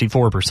shooting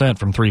 54%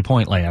 from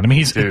three-point land. I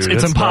mean, it's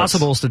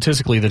impossible nuts.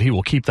 Statistically that he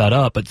will keep that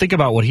up. But think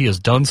about what he has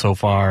done so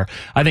far.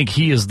 I think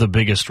he is the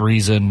biggest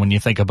reason when you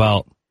think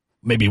about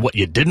maybe what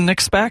you didn't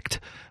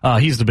expect.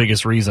 He's the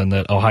biggest reason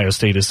that Ohio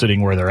State is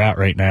sitting where they're at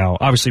right now.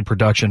 Obviously,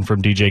 production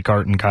from DJ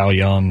Carton, Kyle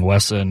Young,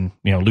 Wesson,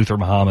 Luther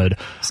Muhammad,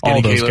 Skinny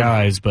all those Caleb.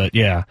 Guys. But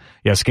yeah,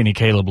 Skinny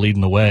Caleb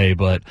leading the way.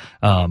 But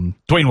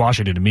Dwayne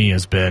Washington to me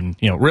has been,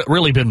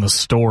 really been the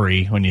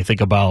story when you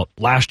think about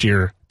last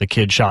year. The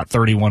kid shot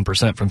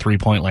 31% from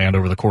three-point land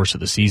over the course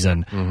of the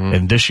season,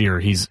 and this year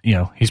he's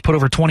put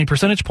over 20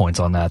 percentage points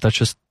on that.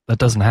 That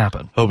doesn't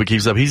happen. Hope it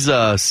keeps up. He's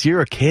a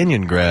Sierra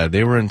Canyon grad.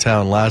 They were in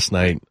town last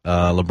night.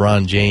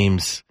 LeBron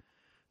James'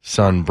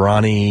 son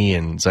Bronny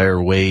and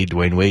Zaire Wade,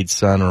 Dwayne Wade's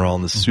son, are all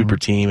in the super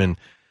team, and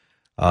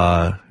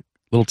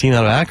little team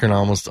out of Akron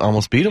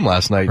almost beat him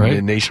last night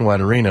in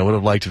Nationwide Arena. Would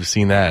have liked to have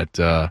seen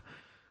that,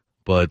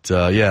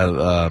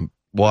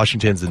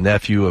 Washington's the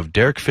nephew of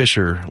Derek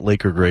Fisher,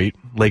 Laker great,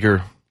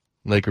 Laker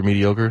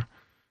mediocre.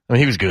 I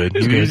mean, he was good.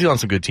 He was on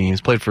some good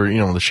teams. Played for, the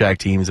Shaq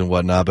teams and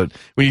whatnot. But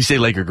when you say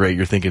Laker great,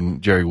 you're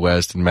thinking Jerry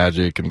West and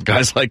Magic and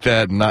guys like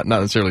that, and not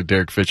necessarily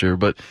Derek Fisher.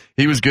 But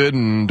he was good,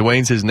 and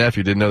Dwayne's his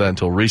nephew. Didn't know that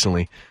until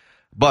recently.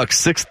 Bucks,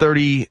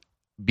 6:30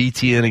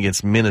 BTN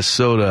against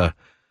Minnesota.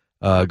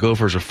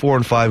 Gophers are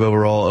 4-5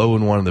 overall,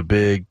 0-1 in the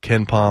Big.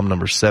 Ken Palm,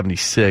 number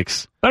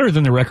 76. Better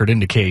than the record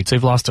indicates.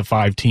 They've lost to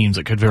 5 teams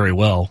that could very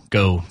well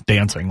go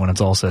dancing when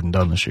it's all said and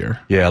done this year.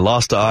 Yeah,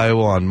 lost to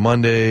Iowa on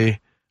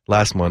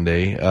last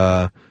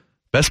Monday.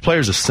 Best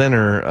player's a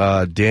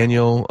center,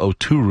 Daniel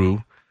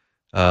Oturu,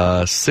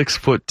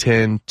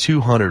 6'10",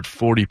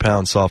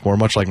 240-pound sophomore,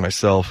 much like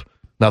myself.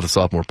 Not the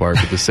sophomore part,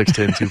 but the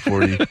 6'10",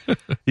 240.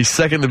 He's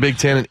second in the Big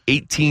Ten at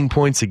 18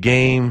 points a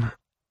game.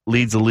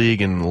 Leads the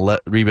league in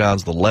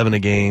rebounds with 11 a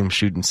game,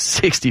 shooting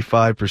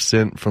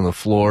 65% from the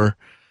floor.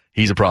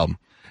 He's a problem.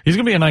 He's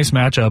going to be a nice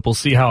matchup. We'll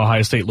see how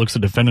Ohio State looks to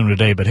defend him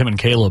today, but him and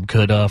Caleb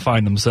could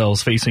find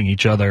themselves facing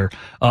each other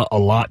a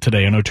lot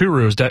today. And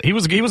Oturu, he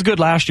was good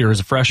last year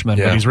as a freshman,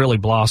 but he's really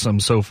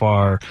blossomed so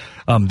far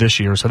this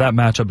year. So that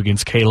matchup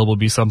against Caleb will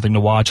be something to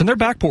watch. And their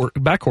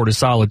backcourt is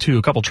solid, too.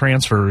 A couple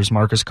transfers,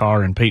 Marcus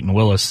Carr and Peyton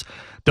Willis,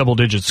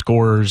 double-digit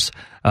scorers.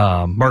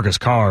 Marcus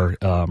Carr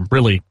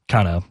really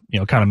kind of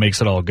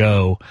makes it all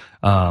go.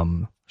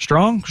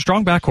 Strong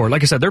backcourt.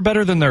 Like I said, they're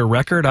better than their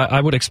record.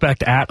 I would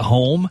expect at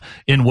home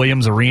in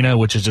Williams Arena,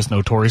 which is just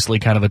notoriously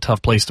kind of a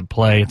tough place to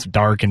play. It's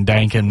dark and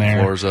dank in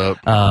there. Floors up.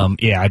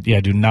 I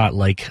do not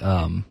like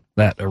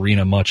that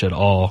arena much at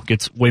all.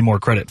 Gets way more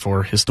credit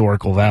for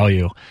historical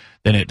value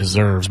than it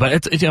deserves.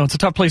 But it's a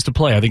tough place to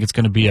play. I think it's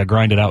going to be a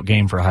grinded out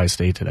game for Ohio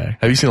State today.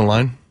 Have you seen the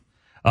line?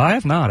 I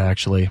have not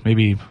actually.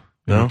 Maybe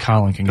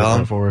Colin can get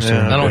that for us.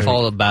 Yeah. I don't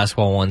follow the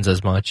basketball ones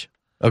as much.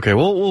 Okay,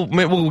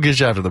 we'll get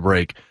you after the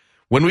break.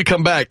 When we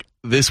come back,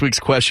 this week's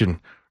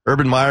question.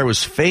 Urban Meyer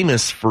was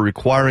famous for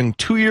requiring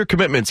 2-year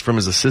commitments from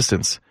his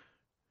assistants.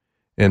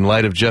 In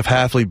light of Jeff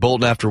Hafley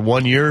bolting after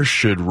 1 year,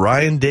 should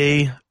Ryan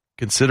Day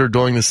consider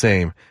doing the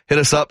same? Hit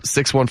us up,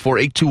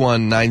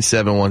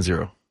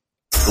 614-821-9710.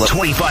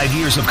 25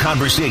 years of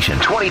conversation,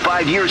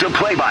 25 years of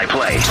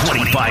play-by-play,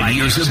 25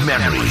 years of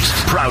memories.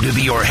 Proud to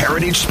be your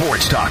heritage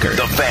sports talker.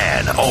 The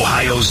Fan,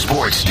 Ohio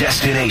sports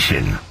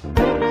destination.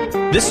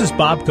 This is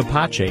Bob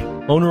Capace,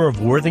 owner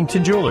of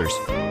Worthington Jewelers.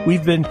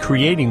 We've been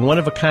creating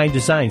one-of-a-kind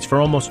designs for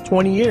almost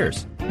 20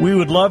 years. We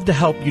would love to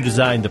help you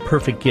design the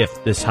perfect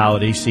gift this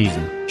holiday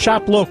season.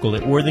 Shop local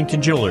at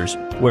Worthington Jewelers,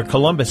 where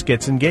Columbus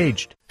gets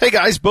engaged. Hey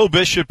guys, Bo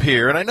Bishop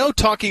here, and I know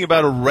talking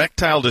about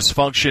erectile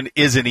dysfunction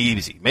isn't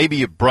easy. Maybe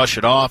you brush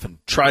it off and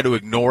try to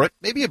ignore it.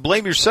 Maybe you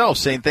blame yourself,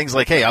 saying things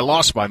like, hey, I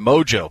lost my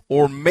mojo.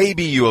 Or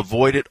maybe you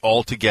avoid it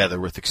altogether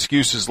with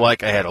excuses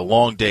like, I had a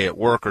long day at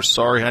work, or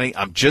sorry, honey,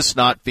 I'm just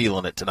not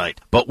feeling it tonight.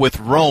 But with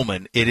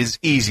Roman, it is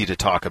easy to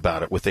talk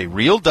about it with a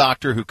real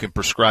doctor who can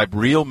prescribe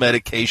real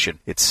medication.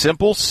 It's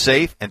simple,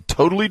 safe, and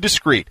totally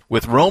discreet.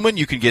 With Roman,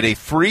 you can get a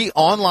free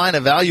online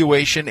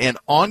evaluation and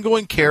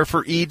ongoing care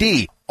for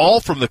ED, all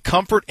from the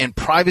comfort and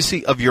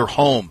privacy of your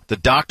home. The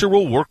doctor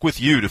will work with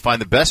you to find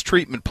the best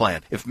treatment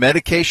plan. If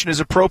medication is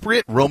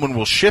appropriate, Roman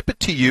will ship it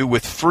to you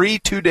with free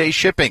 2-day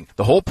shipping.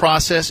 The whole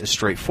process is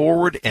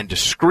straightforward and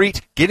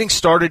discreet. Getting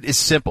started is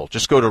simple.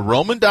 Just go to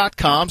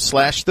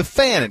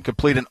roman.com/thefan and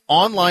complete an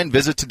online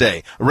visit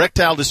today.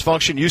 Erectile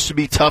dysfunction used to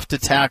be tough to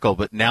tackle,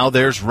 but now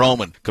there's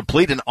Roman.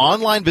 Complete an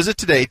online visit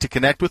today to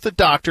connect with the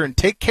doctor and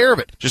take care of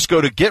it. Just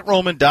go to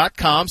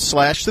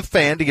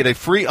getroman.com/thefan to get a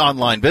free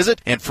online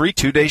visit and free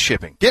 2-day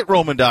shipping.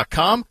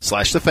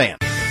 getroman.com/thefan.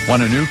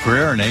 Want a new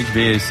career in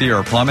HVAC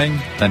or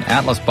plumbing? Then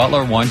Atlas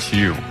Butler wants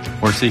you.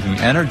 We're seeking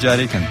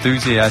energetic,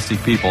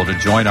 enthusiastic people to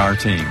join our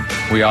team.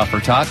 We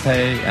offer top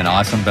pay and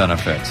awesome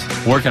benefits.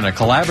 Work in a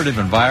collaborative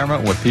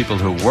environment with people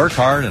who work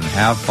hard and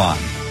have fun.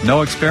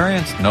 No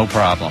experience? No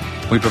problem.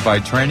 We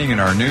provide training in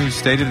our new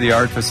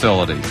state-of-the-art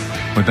facility.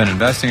 We've been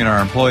investing in our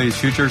employees'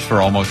 futures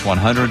for almost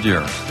 100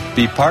 years.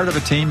 Be part of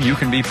a team you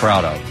can be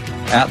proud of.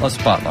 Atlas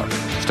Butler.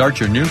 Start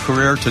your new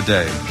career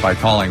today by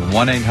calling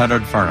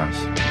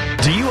 1-800-FURNACE.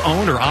 Do you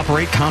own or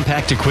operate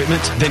compact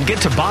equipment? Then get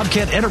to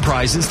Bobcat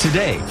Enterprises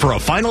today for a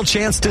final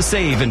chance to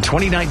save in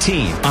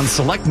 2019 on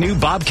select new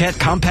Bobcat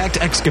compact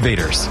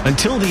excavators.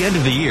 Until the end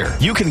of the year,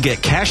 you can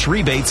get cash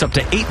rebates up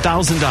to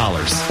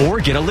 $8,000 or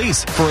get a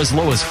lease for as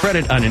low as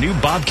credit on a new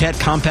Bobcat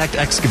compact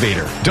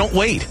excavator. Don't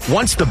wait.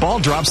 Once the ball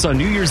drops on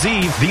New Year's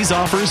Eve, these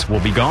offers will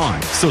be gone.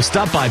 So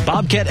stop by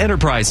Bobcat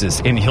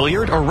Enterprises in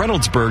Hilliard or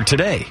Reynoldsburg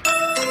today.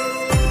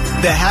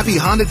 The Happy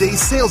Honda Days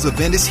sales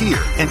event is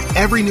here, and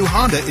every new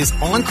Honda is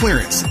on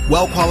clearance.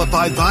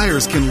 Well-qualified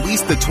buyers can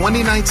lease the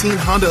 2019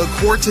 Honda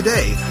Accord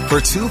today for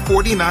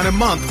 $249 a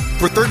month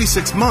for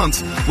 36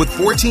 months with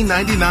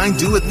 $14.99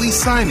 due at lease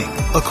signing.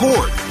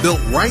 Accord, built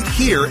right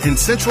here in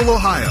Central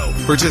Ohio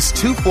for just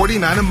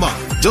 $249 a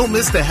month. Don't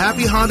miss the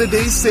Happy Honda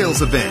Days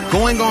sales event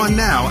going on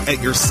now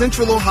at your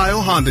Central Ohio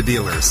Honda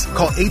dealers.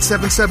 Call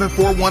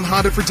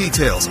 877-41-HONDA for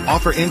details.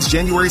 Offer ends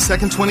January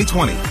 2nd,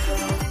 2020.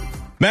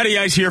 Matty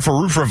Ice here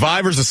for Roof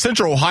Revivers, the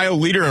Central Ohio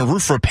leader in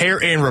roof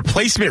repair and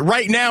replacement.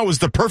 Right now is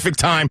the perfect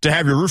time to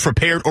have your roof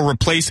repaired or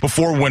replaced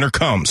before winter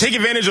comes. Take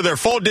advantage of their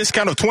fall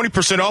discount of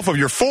 20% off of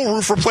your full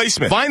roof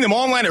replacement. Find them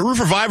online at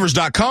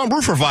roofrevivers.com.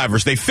 Roof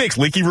Revivers, they fix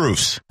leaky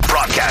roofs.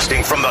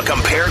 Broadcasting from the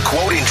Compare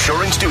Quote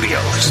Insurance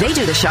Studios. They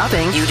do the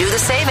shopping, you do the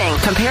saving.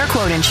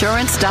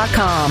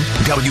 CompareQuoteInsurance.com.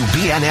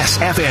 WBNS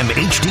FM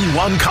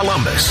HD1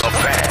 Columbus, The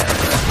Fan.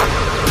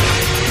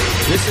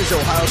 This is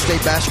Ohio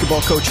State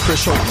basketball coach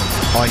Chris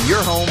Holtmann on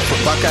your home for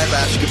Buckeye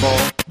basketball,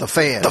 The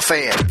Fan. The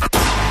Fan.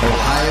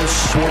 Ohio's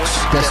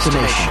sports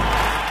destination.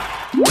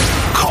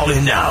 Call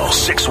in now,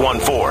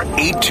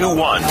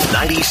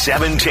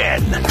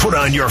 614-821-9710. Put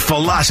on your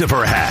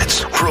philosopher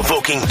hats,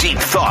 provoking deep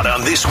thought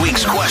on this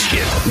week's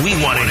question. We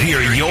want to hear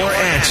your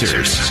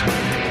answers.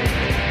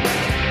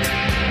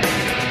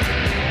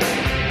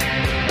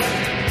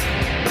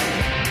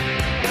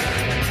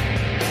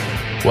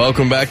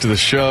 Welcome back to the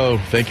show.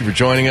 Thank you for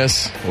joining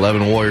us.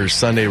 11 Warriors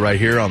Sunday right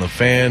here on The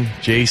Fan.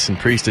 Jason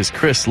Priestis,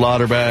 Chris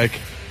Lauderback.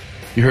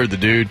 You heard the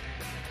dude.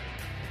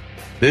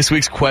 This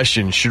week's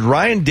question, should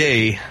Ryan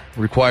Day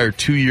require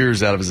 2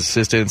 years out of his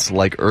assistants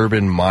like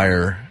Urban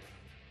Meyer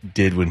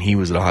did when he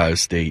was at Ohio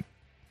State?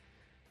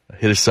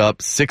 Hit us up,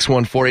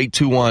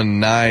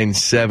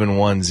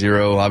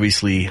 614-821-9710.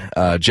 Obviously,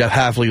 Jeff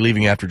Hafley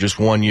leaving after just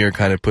 1 year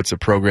kind of puts a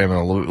program in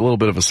a little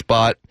bit of a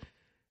spot.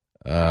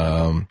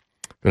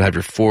 Going to have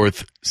your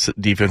fourth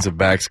defensive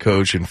backs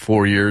coach in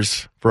 4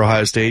 years for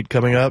Ohio State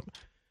coming up.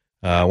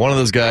 One of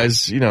those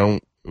guys, you know,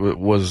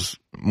 was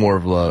more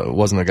of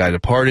wasn't a guy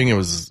departing. It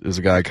was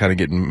a guy kind of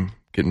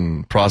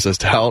getting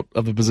processed out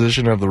of the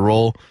position of the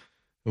role.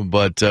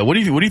 But what do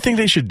you think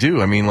they should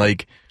do? I mean,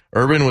 like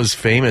Urban was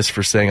famous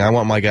for saying, "I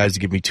want my guys to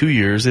give me 2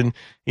 years," and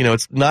you know,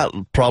 it's not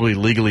probably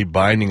legally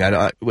binding.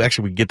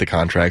 Actually, we get the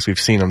contracts. We've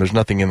seen them. There's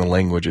nothing in the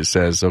language that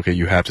says, "Okay,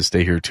 you have to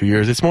stay here 2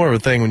 years." It's more of a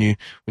thing when you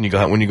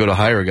go to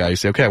hire a guy. You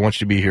say, "Okay, I want you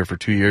to be here for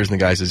 2 years," and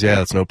the guy says, "Yeah,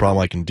 that's no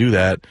problem. I can do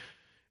that."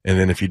 And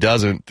then if he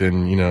doesn't,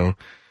 then you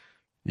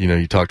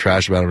talk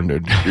trash about him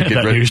and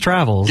get news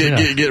travels.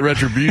 Get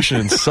retribution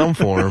in some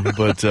form.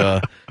 But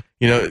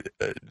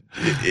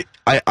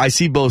I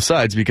see both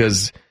sides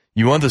because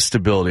you want the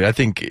stability. I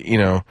think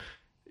you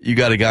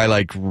got a guy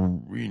like.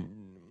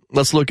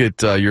 Let's look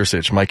at Mike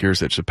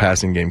Yurcich, the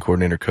passing game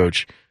coordinator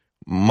coach.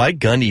 Mike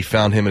Gundy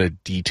found him at a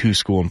D2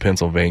 school in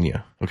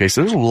Pennsylvania. Okay,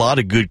 so there's a lot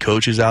of good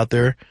coaches out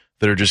there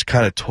that are just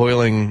kind of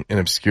toiling in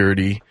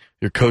obscurity.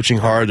 They're coaching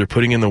hard. They're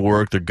putting in the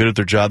work. They're good at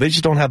their job. They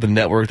just don't have the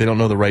network. They don't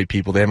know the right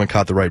people. They haven't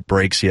caught the right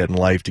breaks yet in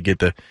life to get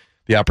the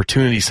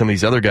opportunity some of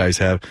these other guys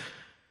have.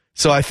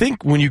 So I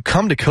think when you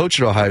come to coach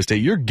at Ohio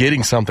State, you're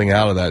getting something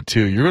out of that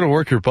too. You're going to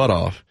work your butt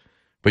off,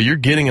 but you're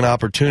getting an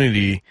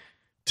opportunity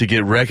to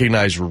get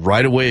recognized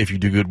right away if you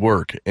do good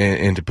work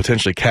and to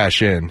potentially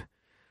cash in.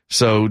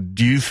 So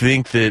do you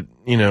think that,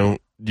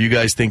 do you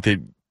guys think that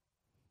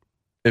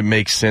it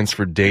makes sense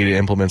for Day to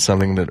implement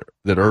something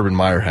that Urban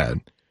Meyer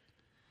had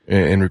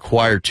and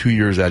require 2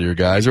 years out of your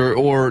guys?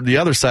 Or the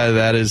other side of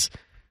that is,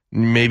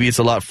 maybe it's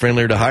a lot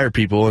friendlier to hire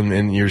people,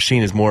 and you're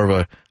seen as more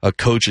of a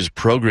coach's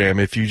program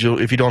if you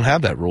don't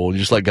have that role. You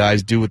just let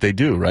guys do what they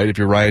do, right? If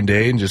you're Ryan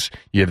Day and just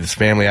you have this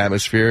family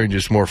atmosphere and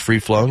just more free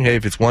flowing, hey,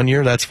 if it's 1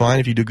 year, that's fine.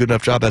 If you do a good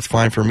enough job, that's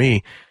fine for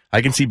me.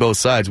 I can see both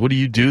sides. What do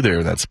you do there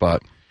in that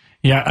spot?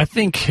 Yeah, I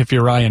think if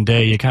you're Ryan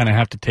Day, you kind of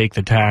have to take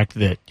the tact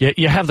that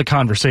you have the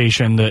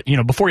conversation that,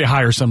 before you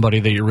hire somebody,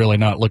 that you're really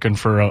not looking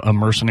for a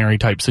mercenary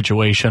type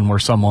situation where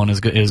someone is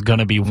going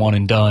to be one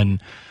and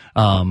done.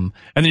 And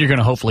then you're going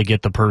to hopefully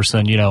get the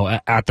person,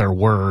 at their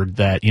word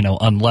that,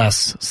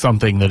 unless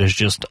something that is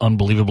just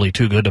unbelievably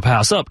too good to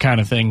pass up kind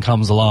of thing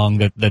comes along,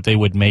 that they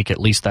would make at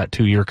least that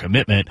 2-year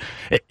commitment.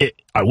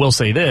 I will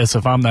say this,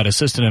 if I'm that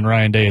assistant and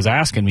Ryan Day is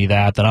asking me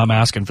that I'm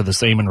asking for the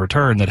same in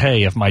return, that,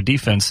 hey, if my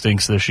defense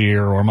stinks this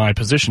year or my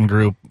position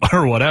group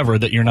or whatever,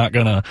 that you're not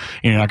gonna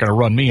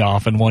run me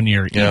off in 1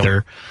 year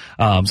either.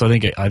 So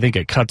I think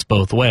it cuts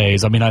both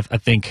ways. I mean, I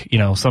think,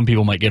 some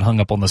people might get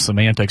hung up on the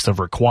semantics of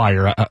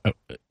require.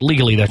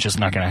 Legally, that's just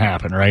not going to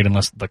happen, right?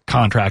 Unless the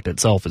contract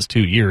itself is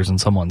 2 years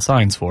and someone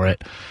signs for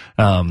it.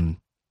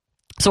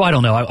 So I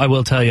don't know. I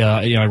will tell you,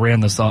 I ran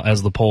this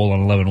as the poll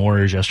on 11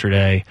 Warriors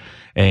yesterday,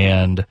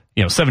 and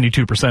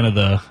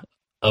 72%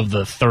 of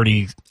the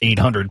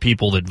 3,800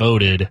 people that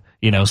voted,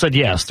 said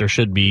yes, there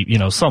should be,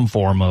 some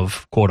form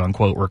of quote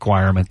unquote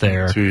requirement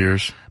there. 2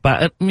 years.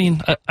 But I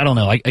mean, I don't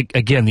know.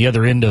 Again, the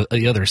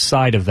other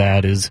side of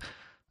that is,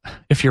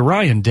 if you're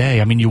Ryan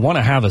Day, I mean, you want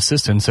to have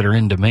assistants that are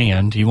in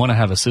demand. You want to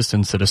have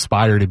assistants that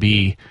aspire to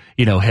be,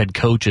 head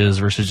coaches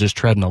versus just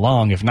treading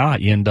along. If not,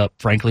 you end up,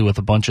 frankly, with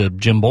a bunch of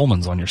Jim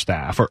Bowmans on your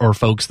staff or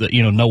folks that,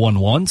 no one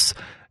wants.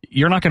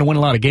 You're not going to win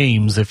a lot of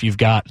games if you've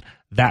got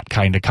that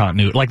kind of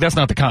continuity. Like, that's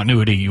not the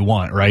continuity you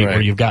want, right?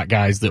 Where you've got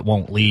guys that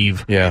won't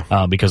leave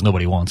because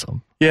nobody wants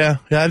them. Yeah,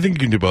 I think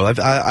you can do both.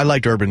 I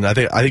liked Urban. I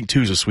think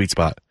 2 is a sweet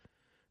spot.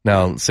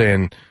 Now,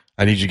 saying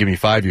I need you to give me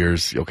 5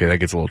 years, okay, that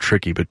gets a little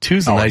tricky, but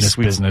 2's a nice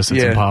sweet business.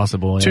 It's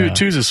impossible. Yeah.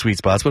 2's a sweet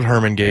spot. It's what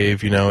Herman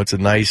gave. It's a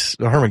nice.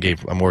 Herman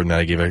gave more than that.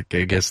 I gave, I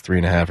guess,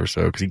 3.5 or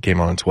so because he came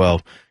on in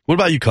 12. What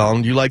about you,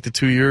 Colin? Do you like the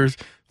 2 years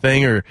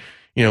thing, or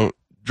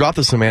drop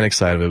the semantic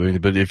side of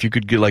it? But if you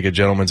could get like a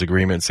gentleman's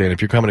agreement saying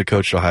if you're coming to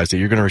coach to Ohio State,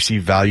 you're going to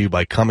receive value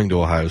by coming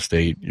to Ohio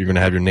State. You're going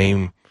to have your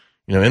name,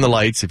 in the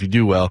lights if you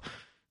do well.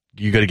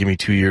 You got to give me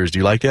 2 years. Do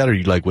you like that, or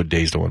you like what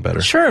Day's doing better?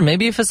 Sure,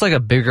 maybe if it's like a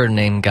bigger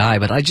name guy,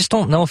 but I just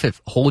don't know if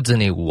it holds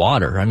any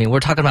water. I mean,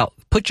 we're talking about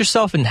put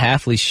yourself in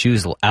Hafley's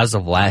shoes as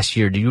of last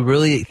year. Do you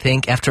really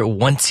think after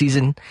one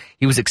season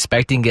he was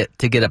expecting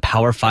to get a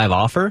Power 5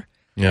 offer?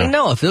 Yeah.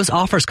 No, if those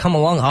offers come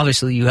along,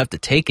 obviously you have to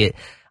take it.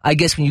 I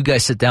guess when you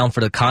guys sit down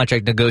for the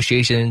contract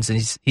negotiations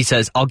and he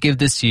says, I'll give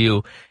this to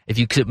you if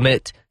you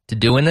commit to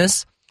doing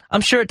this,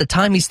 I'm sure at the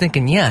time he's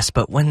thinking yes,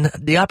 but when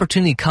the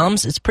opportunity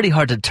comes, it's pretty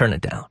hard to turn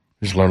it down.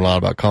 We just learned a lot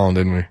about Colin,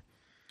 didn't we?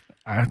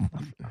 I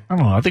don't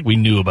know. I think we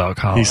knew about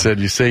Colin. He said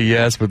you say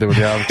yes, but then when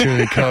the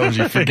opportunity comes,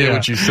 you forget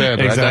what you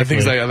said. Exactly. I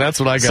think that's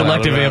what I got.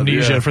 Selective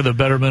amnesia for the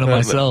betterment of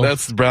myself.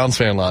 That's Browns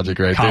fan logic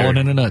right Colin there. Colin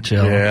in a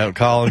nutshell. Yeah,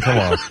 Colin, come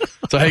on.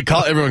 So, hey,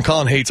 everyone,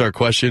 Colin hates our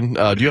question.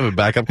 Do you have a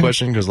backup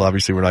question? Because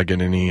obviously we're not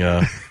getting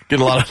a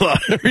lot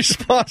of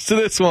response to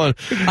this one.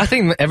 I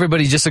think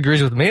everybody just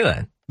agrees with me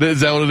then. Is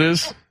that what it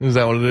is? Is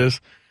that what it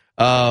is?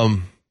 I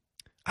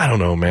don't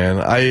know,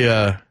 man.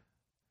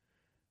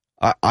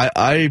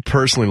 I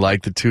personally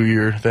like the 2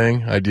 year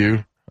thing. I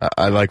do.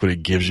 I like what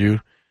it gives you.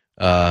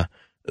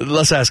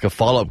 Let's ask a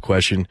follow-up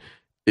question.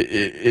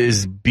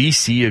 Is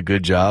BC a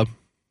good job?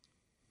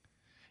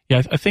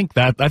 Yeah, I think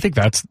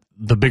that's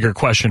the bigger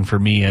question for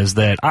me, is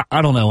that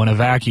I don't know, in a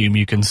vacuum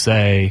you can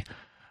say,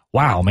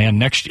 wow, man,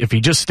 if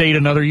he just stayed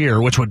another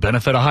year, which would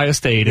benefit Ohio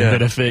State and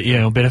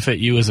benefit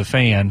you as a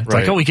fan. It's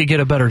like, oh, we could get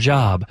a better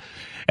job.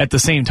 At the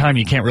same time,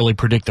 you can't really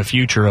predict the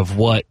future of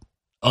what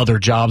other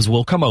jobs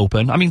will come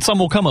open. I mean, some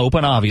will come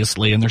open,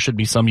 obviously, and there should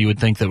be some you would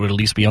think that would at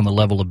least be on the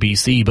level of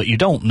BC, but you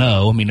don't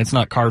know. I mean, it's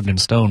not carved in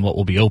stone what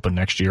will be open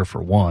next year,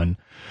 for one.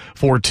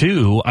 For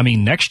two, I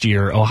mean, next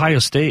year, Ohio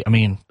State, I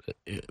mean,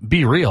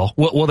 be real.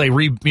 Will they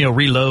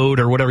reload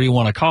or whatever you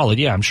want to call it?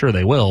 Yeah, I'm sure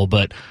they will,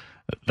 but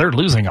they're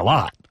losing a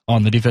lot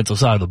on the defensive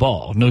side of the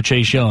ball. No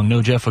Chase Young,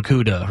 no Jeff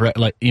Okudah. Right?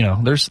 Like,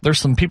 there's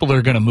some people that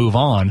are going to move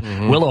on.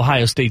 Mm-hmm. Will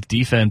Ohio State's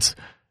defense,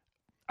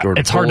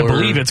 it's hard to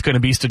believe it's going to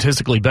be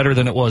statistically better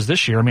than it was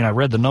this year. I mean, I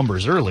read the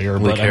numbers earlier.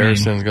 Luke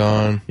Harrison's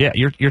gone. Yeah,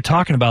 you're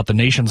talking about the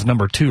nation's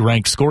number 2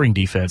 ranked scoring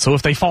defense. So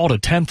if they fall to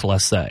 10th,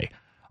 let's say,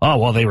 oh,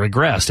 well, they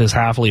regressed. Is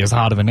Hafley as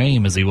hot of a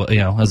name as he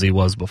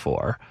was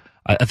before?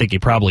 I think he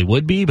probably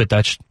would be, but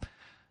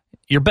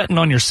you're betting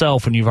on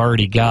yourself when you've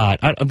already got.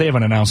 They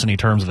haven't announced any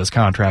terms of his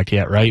contract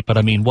yet, right? But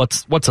I mean,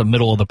 what's a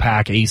middle of the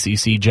pack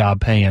ACC job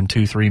paying?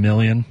 $2-3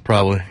 million,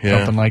 probably,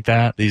 yeah, something like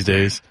that these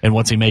days. And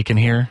what's he making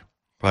here?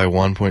 Probably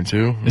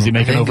 1.2. Is he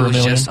making over $1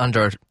 million? Just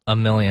under $1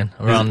 million,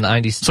 around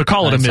 90. So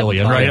call it $1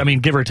 million, right? I mean,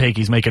 give or take,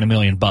 he's making $1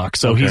 million.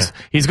 So okay.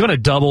 he's going to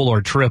double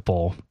or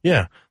triple.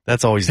 Yeah,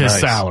 that's always his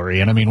nice.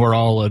 salary. And I mean, we're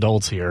all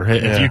adults here.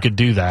 If you could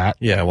do that,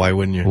 yeah, why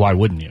wouldn't you? Why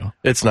wouldn't you?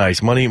 It's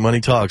nice.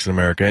 Money talks in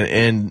America,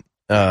 and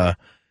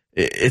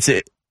it's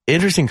an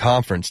interesting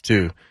conference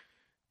too,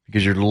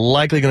 because you're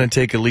likely going to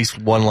take at least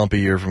one lump a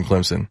year from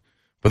Clemson.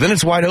 But then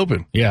it's wide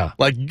open. Yeah.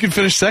 Like, you could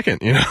finish second,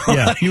 you know?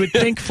 Yeah. You would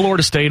think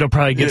Florida State will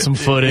probably get some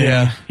footing.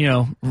 Yeah. You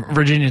know,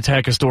 Virginia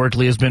Tech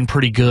historically has been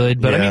pretty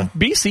good. But, I mean,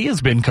 BC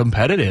has been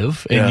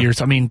competitive in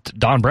years. I mean,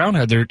 Don Brown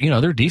had their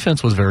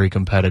defense was very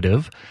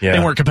competitive. Yeah. They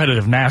weren't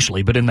competitive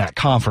nationally, but in that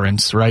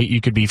conference, right,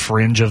 you could be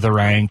fringe of the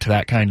ranked,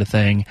 that kind of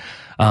thing.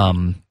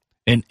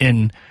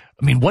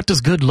 I mean, what does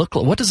good look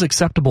like? What does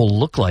acceptable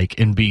look like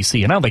in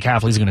BC? And I don't think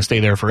Hafley's going to stay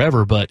there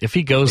forever, but if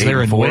he goes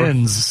there and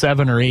wins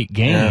 7 or 8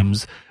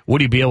 games,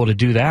 would he be able to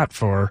do that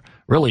for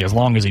really as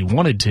long as he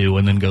wanted to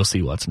and then go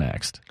see what's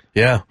next?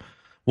 Yeah.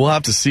 We'll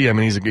have to see. I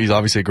mean, he's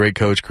obviously a great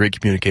coach, great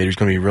communicator. He's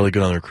going to be really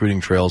good on the recruiting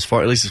trail,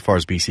 at least as far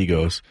as BC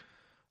goes.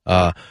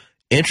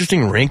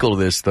 Interesting wrinkle to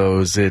this, though,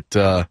 is that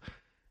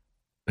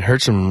I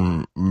heard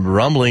some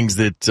rumblings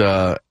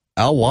that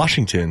Al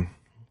Washington,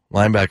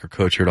 linebacker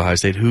coach here at Ohio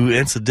State, who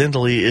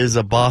incidentally is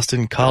a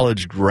Boston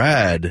College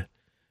grad,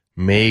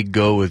 may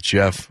go with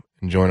Jeff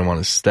and join him on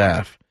his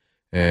staff.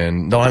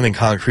 And don't have anything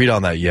concrete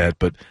on that yet,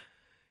 but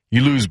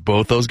you lose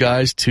both those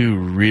guys, two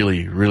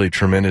really, really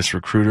tremendous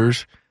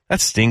recruiters.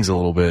 That stings a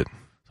little bit.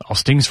 Oh,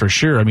 stings for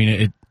sure. I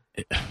mean,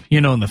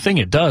 and the thing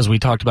it does, we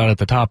talked about at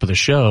the top of the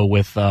show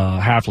with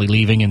Hafley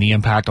leaving and the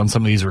impact on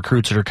some of these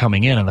recruits that are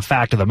coming in. And the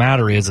fact of the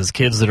matter is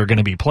kids that are going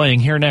to be playing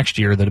here next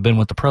year that have been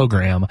with the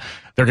program,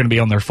 they're going to be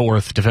on their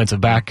 4th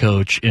defensive back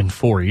coach in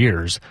 4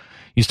 years.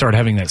 You start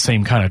having that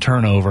same kind of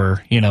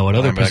turnover, at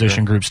other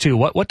position groups too.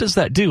 What does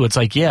that do? It's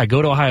like,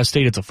 go to Ohio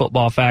State. It's a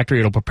football factory.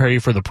 It'll prepare you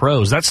for the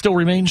pros. That still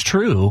remains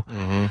true.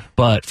 Mm-hmm.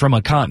 But from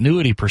a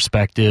continuity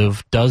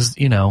perspective,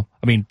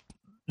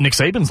 Nick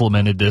Saban's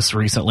lamented this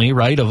recently,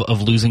 right,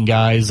 of losing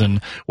guys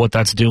and what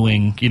that's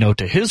doing,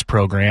 to his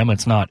program.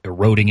 It's not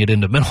eroding it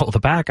into middle of the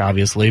pack,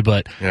 obviously,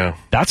 but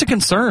that's a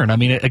concern. I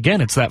mean,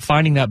 again, it's that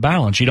finding that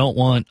balance. You don't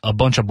want a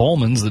bunch of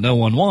Bowmans that no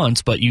one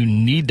wants, but you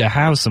need to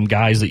have some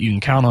guys that you can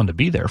count on to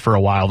be there for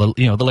a while.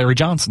 The Larry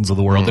Johnsons of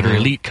the world that are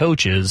elite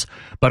coaches,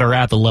 but are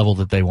at the level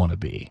that they want to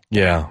be.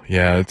 Yeah,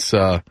 it's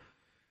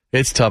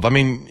tough. I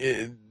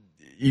mean,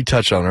 you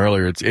touched on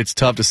earlier, it's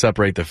tough to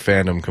separate the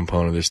fandom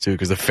component of this too,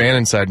 because the fan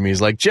inside me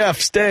is like, Jeff,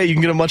 stay, you can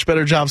get a much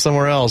better job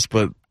somewhere else,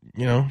 but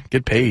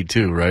get paid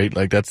too, right?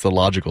 Like, that's the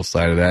logical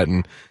side of that.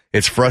 And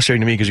it's frustrating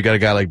to me because you got a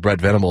guy like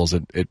Brett Venables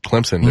at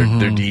Clemson,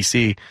 their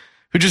DC,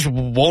 who just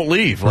won't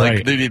leave.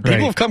 Like,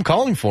 people have come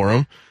calling for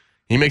him.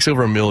 He makes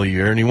over $1 million a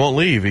year and he won't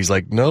leave. He's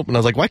like, nope. And I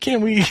was like, why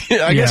can't we?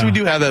 I guess we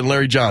do have that in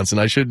Larry Johnson.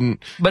 I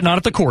shouldn't, but not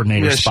at the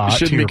coordinator spot.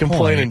 Shouldn't be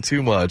complaining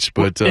too much.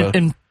 But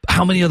and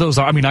how many of those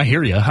are? I mean, I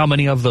hear you. How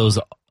many of those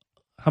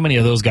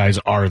guys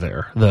are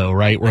there though?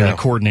 Right, where the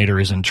coordinator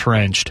is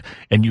entrenched,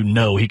 and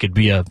he could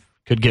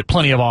get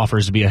plenty of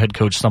offers to be a head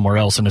coach somewhere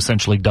else and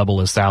essentially double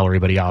his salary,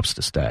 but he opts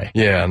to stay.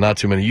 Yeah, not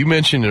too many. You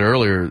mentioned it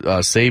earlier,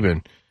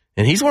 Saban,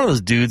 and he's one of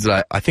those dudes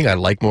that I think I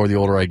like more the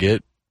older I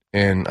get,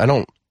 and I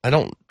don't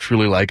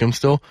truly like him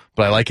still,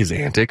 but I like his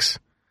antics.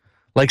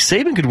 Like,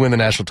 Saban could win the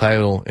national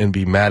title and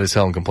be mad as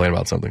hell and complain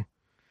about something.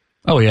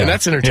 Oh, yeah. And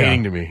that's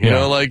entertaining to me. You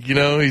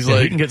know, he's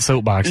like, he can get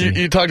soapboxy.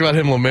 You talked about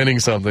him lamenting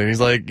something. He's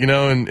like,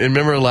 and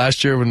remember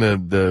last year when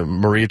the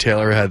Maria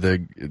Taylor had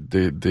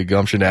the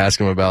gumption to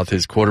ask him about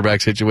his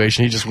quarterback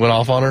situation, he just went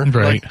off on her.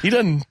 Right. Like, he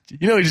doesn't,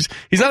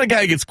 he's not a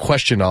guy who gets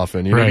questioned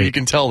often. You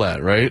can tell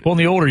that, right? Well, and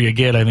the older you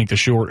get, I think the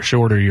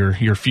shorter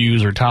your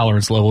fuse or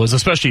tolerance level is,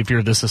 especially if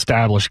you're this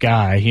established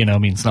guy.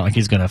 It's not like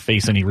he's going to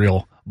face any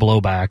real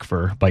blowback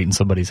for biting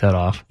somebody's head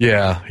off.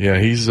 Yeah,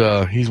 he's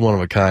one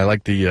of a kind. I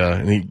like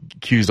and he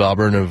accused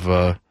Auburn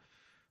of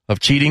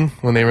cheating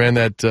when they ran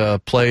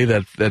that play,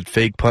 that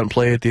fake punt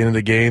play at the end of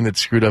the game that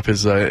screwed up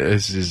his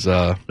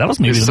that was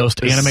maybe the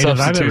most animated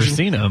I've ever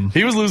seen him.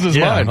 He was losing his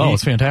mind. Oh,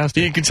 it's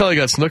fantastic. You can tell he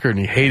got snookered and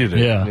he hated it.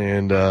 Yeah.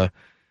 And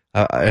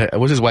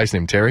what's his wife's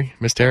name? Terry?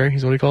 Miss Terry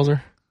is what he calls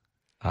her?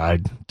 I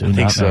think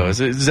not so. know.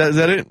 Is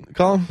that it,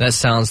 Colin? That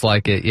sounds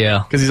like it,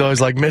 yeah. Because he's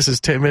always like, Miss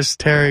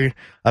Terry.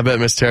 I bet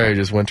Miss Terry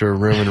just went to her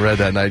room and read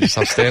that night. Just,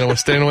 I'm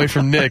staying away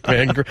from Nick,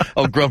 man.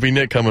 Grumpy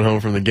Nick coming home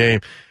from the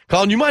game.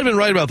 Colin, you might have been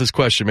right about this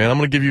question, man. I'm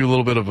going to give you a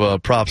little bit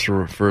of props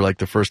for like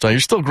the first time.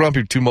 You're still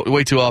grumpy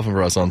way too often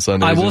for us on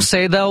Sundays. I will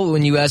say, though,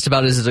 when you asked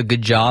about is it a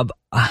good job,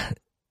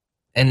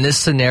 in this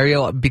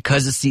scenario,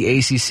 because it's the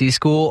ACC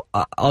school,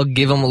 I'll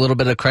give him a little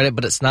bit of credit,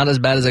 but it's not as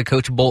bad as I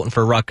coach Bolton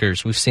for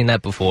Rutgers. We've seen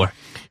that before.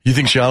 You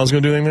think Shiano's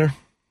going to do anything there?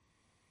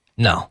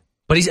 No.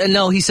 But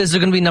he says they're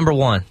going to be number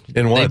one.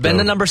 In what, They've been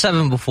to number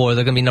 7 before.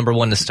 They're going to be number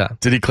 1 this time.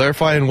 Did he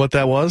clarify in what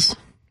that was?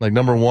 Like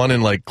number 1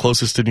 and like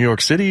closest to New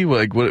York City?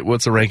 Like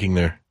what's the ranking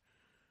there?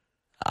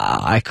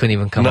 I couldn't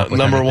even come up with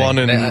number anything.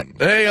 1 and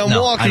hey, I'm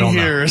walking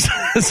here. Is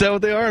that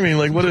what they are? I mean,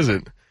 like, what is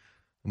it?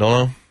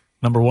 Don't know.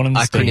 Number 1 in the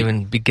I state. couldn't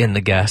even begin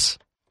to guess.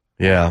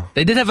 Yeah.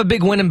 They did have a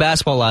big win in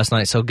basketball last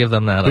night, so give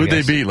them that. Who'd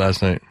they beat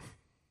last night?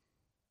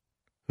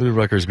 Who did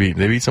Rutgers beat?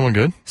 They beat someone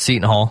good?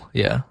 Seton Hall,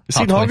 yeah. Is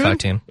Seton Hall good?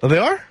 Team. Oh, they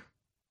are?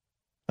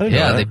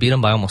 Yeah, they beat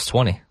them by almost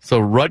 20. So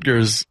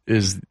Rutgers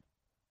they're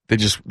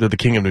the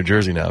king of New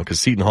Jersey now, because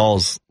Seton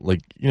Hall's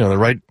like, they're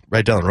right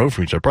down the road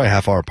from each other, probably a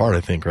half hour apart,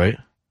 I think, right?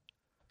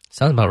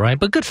 Sounds about right,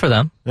 but good for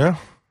them. Yeah.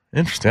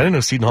 Interesting. I didn't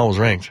know Seton Hall was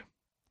ranked.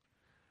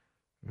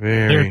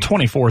 They're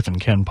 24th in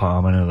Ken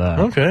Palm. I know that.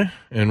 Okay.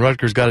 And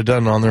Rutgers got it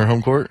done on their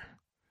home court?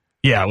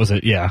 Yeah, was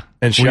it? Yeah.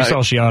 And we saw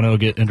Schiano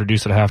get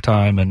introduced at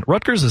halftime, and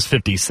Rutgers is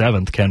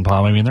 57th, Ken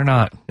Palm. I mean, they're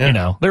not,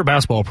 their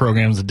basketball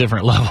program is a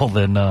different level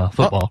than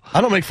football.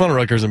 I don't make fun of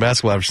Rutgers in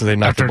basketball after they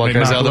knocked the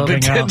Buckeyes out of the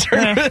Big Ten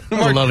tournament.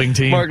 Loving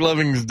team. Mark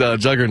Loving's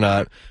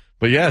juggernaut.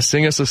 But yeah,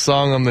 sing us a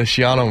song on the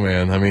Schiano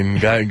man. I mean,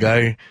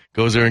 guy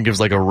goes there and gives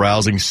like a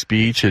rousing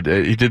speech. He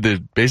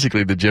did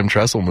basically the Jim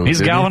Tressel move.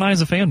 He's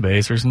galvanized a fan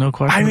base. There's no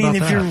question about that. I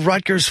mean, if you're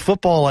Rutgers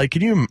football, like,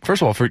 can you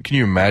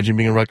imagine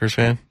being a Rutgers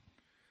fan?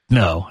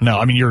 No.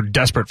 I mean, you're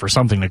desperate for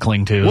something to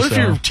cling to. What if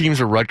your teams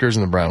are Rutgers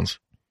and the Browns?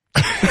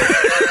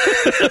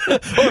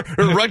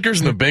 or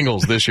Rutgers and the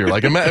Bengals this year?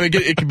 Like,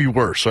 it could be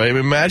worse, right?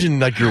 Imagine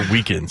like your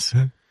weekends.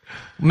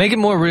 Make it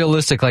more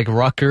realistic, like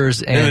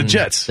Rutgers and the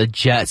Jets. The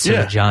Jets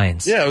and the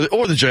Giants. Yeah,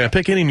 or the Giants.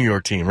 Pick any New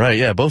York team, right?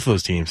 Yeah, both of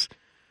those teams.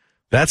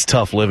 That's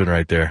tough living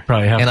right there.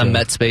 Probably have and a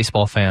Mets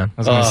baseball fan. I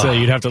was going to say,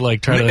 you'd have to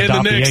like try to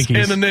adopt the Yankees.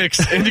 And the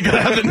Knicks. And you got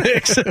to have the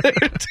Knicks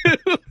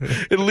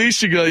too. At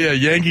least you go,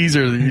 Yankees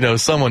or,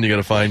 someone you got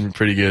to find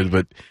pretty good.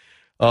 But,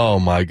 oh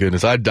my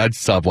goodness, I'd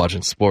stop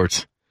watching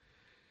sports.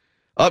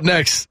 Up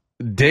next,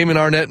 Damon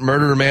Arnett,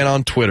 Murderer Man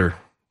on Twitter.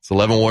 It's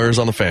 11 Warriors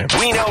on the Fan.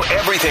 We know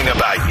everything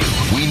about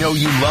you. We know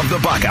you love the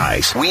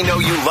Buckeyes. We know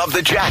you love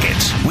the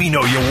Jackets. We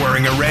know you're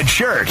wearing a red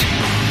shirt.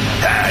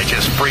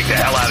 Just freak the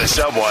hell out of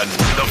someone.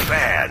 The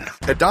Fan.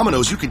 At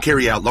Domino's, you can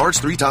carry out large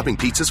 3-topping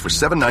pizzas for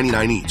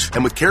 $7.99 each.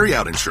 And with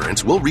carry-out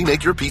insurance, we'll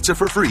remake your pizza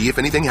for free if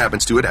anything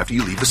happens to it after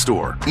you leave the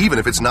store. Even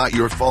if it's not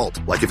your fault.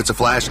 Like if it's a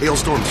flash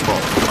hailstorm's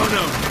fault.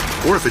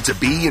 Oh, no. Or if it's a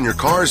bee in your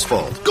car's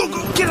fault. Go,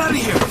 get out of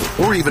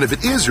here. Or even if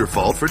it is your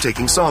fault for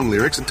taking song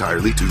lyrics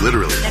entirely too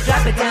literally. Now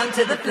drop it down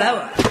to the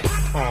floor.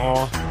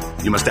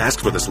 Aww. You must ask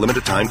for this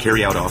limited time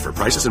carry-out offer.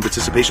 Prices and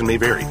participation may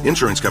vary.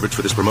 Insurance coverage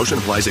for this promotion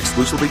applies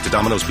exclusively to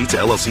Domino's Pizza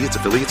LLC, its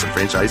affiliates, and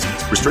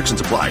franchisees.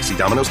 Restrictions apply. See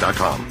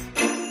Domino's.com.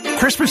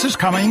 Christmas is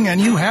coming and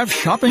you have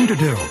shopping to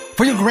do.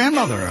 For your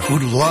grandmother,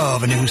 who'd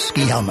love a new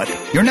ski helmet.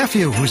 Your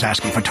nephew, who's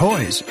asking for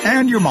toys.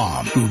 And your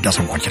mom, who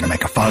doesn't want you to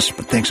make a fuss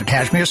but thinks a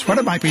cashmere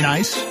sweater might be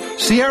nice.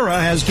 Sierra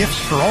has gifts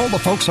for all the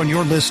folks on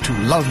your list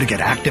who love to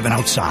get active and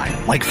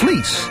outside. Like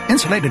fleece,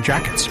 insulated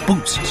jackets,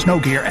 boots,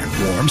 snow gear,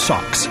 and warm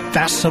socks.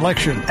 Vast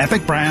selection,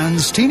 epic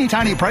brands, teeny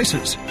tiny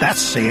prices.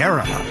 That's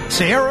Sierra.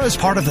 Sierra is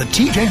part of the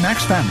TJ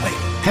Maxx family.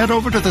 Head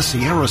over to the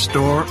Sierra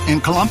store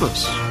in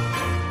Columbus.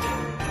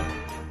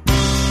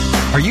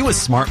 Are you a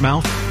smart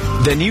mouth?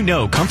 Then you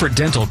know Comfort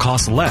Dental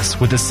costs less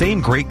with the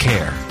same great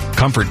care.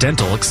 Comfort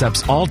Dental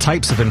accepts all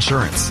types of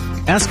insurance.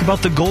 Ask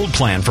about the Gold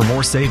Plan for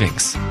more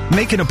savings.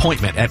 Make an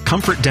appointment at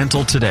Comfort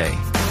Dental today.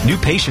 New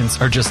patients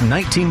are just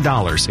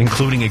 $19,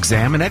 including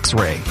exam and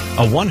x-ray,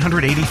 a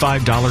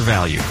 $185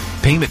 value.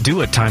 Payment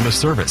due at time of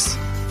service.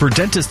 For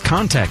dentist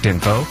contact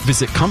info,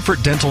 visit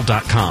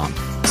comfortdental.com.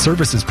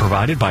 Services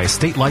provided by a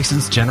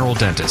state-licensed general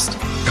dentist.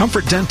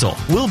 Comfort Dental.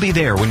 We'll be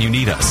there when you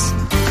need us.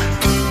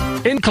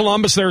 In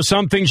Columbus, there are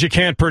some things you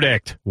can't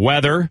predict.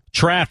 Weather,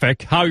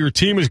 traffic, how your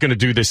team is going to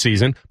do this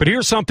season. But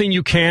here's something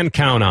you can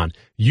count on.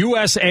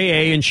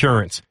 USAA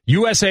Insurance.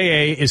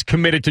 USAA is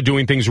committed to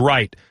doing things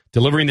right,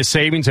 delivering the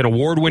savings and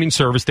award-winning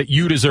service that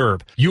you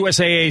deserve.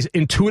 USAA's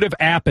intuitive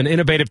app and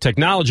innovative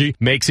technology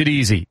makes it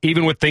easy,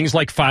 even with things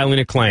like filing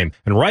a claim.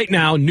 And right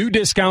now, new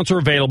discounts are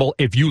available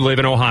if you live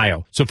in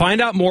Ohio. So find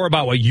out more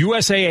about what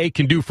USAA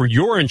can do for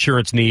your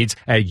insurance needs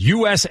at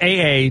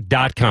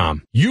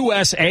USAA.com.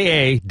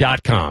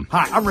 USAA.com.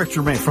 Hi, I'm Rick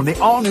Germain from the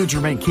all-new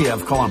Germain Kia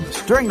of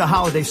Columbus. During the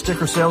holiday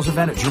sticker sales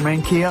event at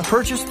Germain Kia,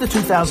 purchase the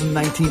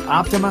 2019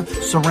 Optima,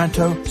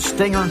 Sorrento,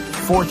 Stinger,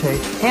 Forte,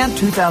 and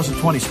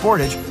 2020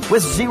 Sportage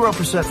with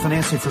 0%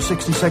 financing for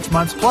 66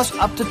 months, plus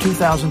up to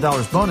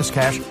 $2,000 bonus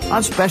cash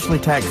on specially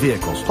tagged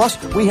vehicles.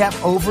 Plus, we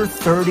have over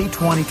 30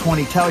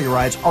 2020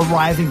 Tellurides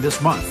arriving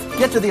this month.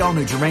 Get to the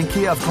all-new Germain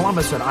Kia of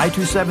Columbus at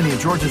I-270 and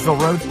Georgesville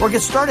Road, or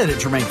get started at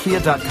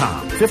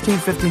GermainKia.com.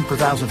 $15.15 per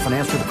thousand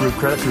financed with approved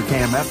credit through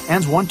KMF.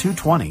 Ends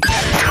 1/2/20.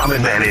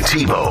 Common Man and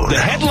T-Bone. The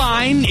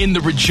headline in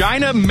the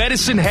Regina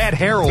Medicine Hat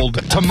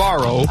Herald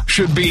tomorrow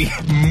should be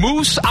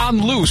Moose on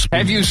Loose.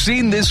 Have you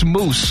seen this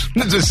moose?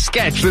 There's a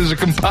sketch. There's a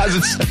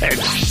composite sketch.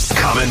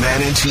 Common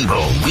Man and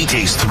T-Bone.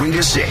 Weekdays 3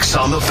 to 6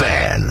 on The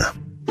Fan.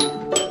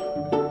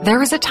 There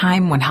was a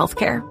time when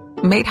healthcare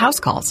made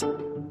house calls.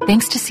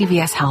 Thanks to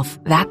CVS Health,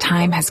 that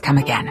time has come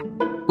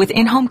again. With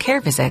in-home care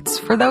visits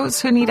for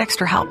those who need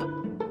extra help,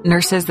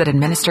 nurses that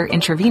administer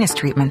intravenous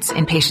treatments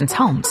in patients'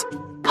 homes,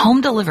 home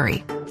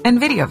delivery,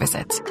 and video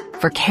visits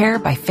for care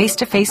by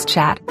face-to-face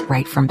chat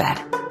right from bed.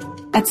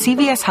 At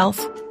CVS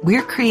Health,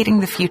 we're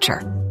creating the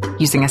future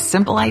using a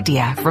simple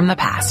idea from the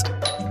past.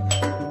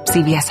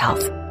 CVS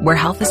Health, where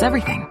health is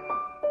everything.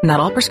 Not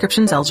all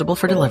prescriptions eligible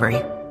for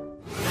delivery.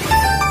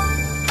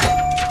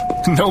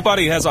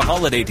 Nobody has a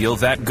holiday deal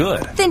that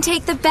good. Then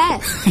take the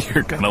bet.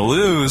 You're gonna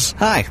lose.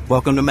 Hi,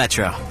 welcome to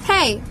Metro.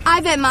 Hey, I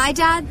bet my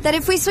dad that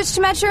if we switch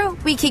to Metro,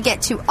 we could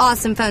get 2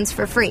 awesome phones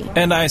for free.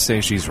 And I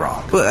say she's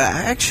wrong. Well,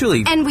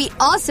 actually... And we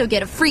also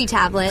get a free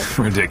tablet.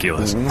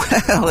 Ridiculous.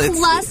 Well, it's...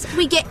 Plus,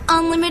 we get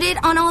unlimited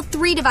on all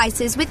 3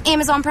 devices with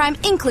Amazon Prime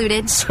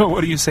included. So what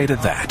do you say to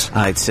that?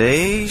 I'd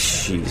say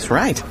she's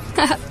right.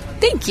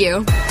 Thank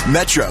you.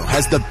 Metro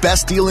has the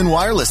best deal in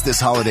wireless this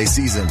holiday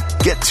season.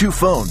 Get 2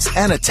 phones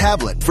and a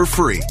tablet for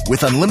free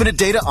with unlimited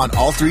data on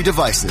all 3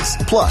 devices.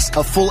 Plus,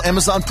 a full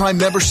Amazon Prime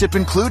membership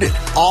included.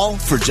 All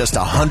for just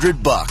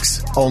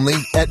 $100. Only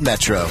at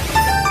Metro.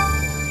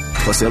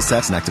 Plus sales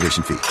tax and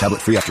activation fee.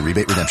 Tablet free after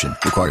rebate redemption.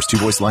 Requires 2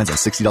 voice lines and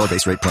 $60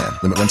 base rate plan.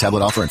 Limit 1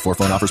 tablet offer and 4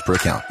 phone offers per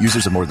account.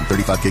 Users of more than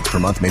 35 gigs per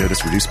month may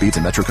notice reduced speeds,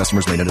 and Metro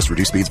customers may notice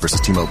reduced speeds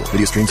versus T-Mobile.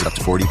 Video streams at up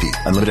to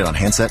 480p. Unlimited on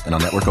handset and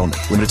on network only.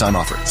 Limited time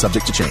offer.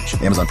 Subject to change.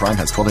 Amazon Prime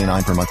has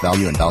 $12.89 per month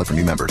value and valid for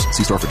new members.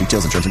 See store for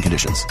details and terms and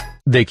conditions.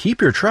 They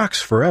keep your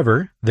trucks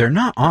forever, they're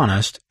not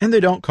honest, and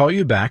they don't call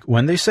you back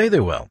when they say they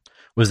will.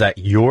 Was that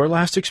your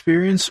last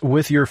experience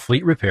with your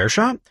fleet repair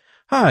shop?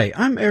 Hi,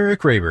 I'm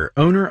Eric Raber,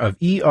 owner of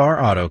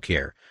ER Auto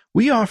Care.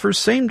 We offer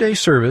same-day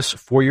service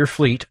for your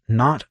fleet,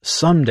 not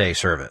someday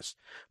service.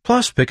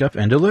 Plus pickup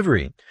and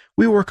delivery.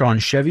 We work on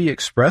Chevy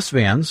Express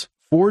vans,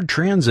 Ford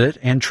Transit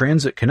and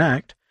Transit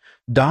Connect,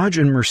 Dodge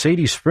and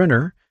Mercedes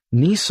Sprinter,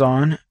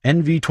 Nissan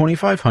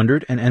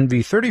NV2500 and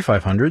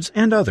NV3500s,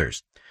 and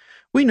others.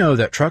 We know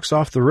that trucks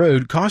off the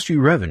road cost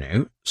you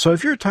revenue, so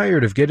if you're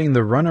tired of getting the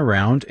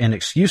runaround and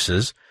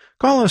excuses,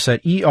 call us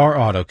at ER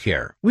Auto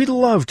Care. We'd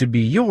love to be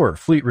your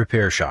fleet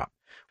repair shop.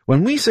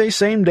 When we say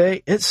same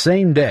day, it's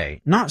same day,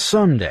 not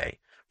someday.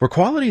 For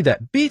quality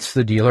that beats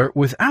the dealer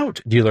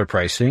without dealer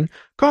pricing,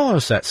 call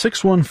us at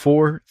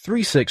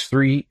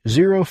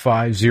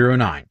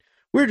 614-363-0509.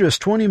 We're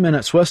just 20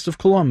 minutes west of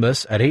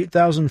Columbus at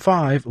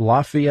 8005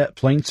 Lafayette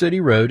Plain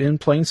City Road in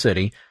Plain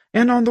City,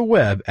 and on the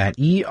web at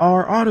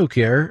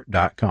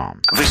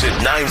erautocare.com. Visit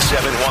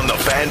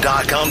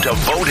 971thefan.com to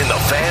vote in the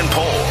Fan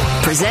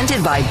Poll.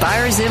 Presented by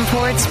Buyers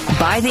Imports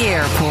by the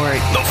airport.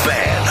 The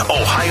Fan,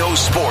 Ohio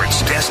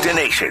sports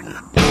destination.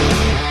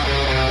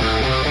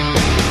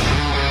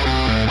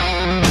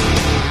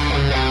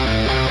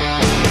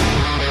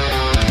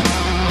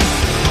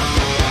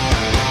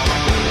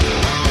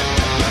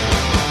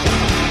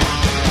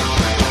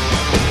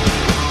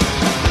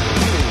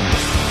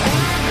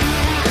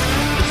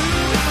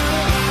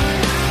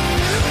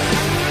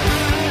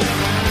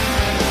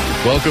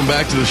 Welcome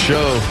back to the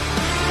show.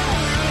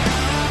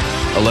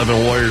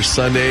 11 Warriors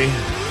Sunday,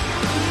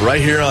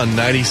 right here on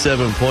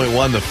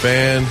 97.1 The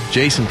Fan.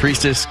 Jason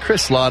Priestis,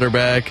 Chris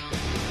Lauderback,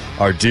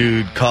 our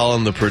dude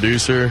Colin, the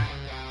producer.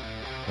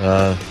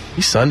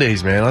 These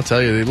Sundays, man, I'll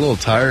tell you, they're a little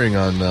tiring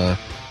on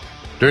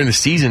during the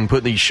season.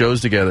 Putting these shows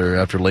together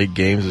after late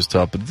games is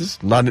tough, but this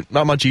is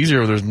not much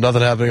easier. There's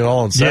nothing happening at all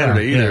on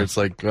Saturday either. Yeah. It's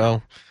like,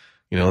 well,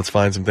 let's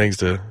find some things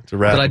to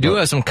wrap up. But I do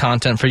have some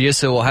content for you.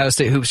 So Ohio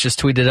State Hoops just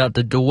tweeted out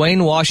that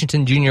Dwayne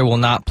Washington Jr. will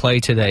not play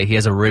today. He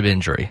has a rib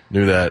injury.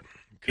 Knew that.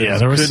 Yeah,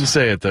 couldn't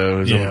say it though.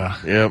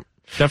 Yep.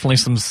 Definitely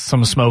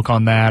some smoke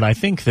on that. I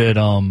think that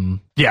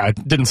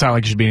it didn't sound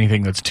like it should be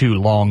anything that's too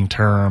long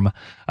term.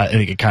 I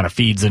think it kind of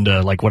feeds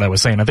into like what I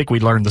was saying. I think we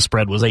learned the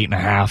spread was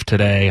 8.5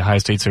 today. Ohio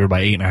State's favored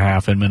by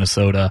 8.5 in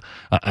Minnesota.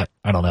 I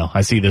don't know.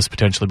 I see this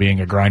potentially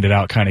being a grinded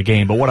out kind of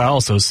game. But what I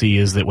also see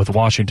is that with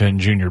Washington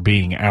Jr.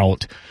 being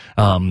out,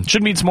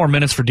 should need some more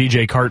minutes for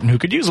DJ Carton, who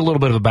could use a little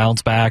bit of a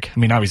bounce back. I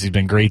mean, obviously he's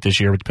been great this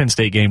year, but the Penn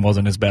State game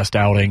wasn't his best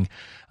outing.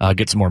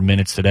 Get some more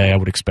minutes today. I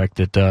would expect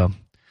that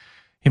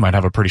he might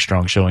have a pretty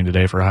strong showing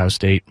today for Ohio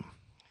State.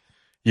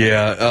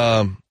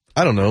 Yeah,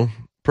 I don't know.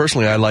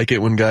 Personally, I like it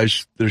when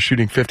guys that are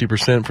shooting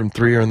 50% from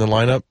three are in the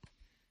lineup.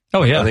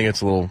 Oh, yeah. I think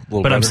it's a little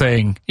But better. I'm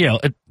saying,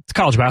 it's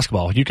college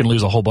basketball. You can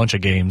lose a whole bunch of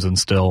games and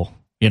still,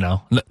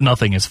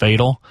 nothing is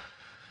fatal.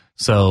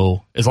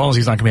 So as long as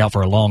he's not going to be out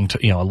for a long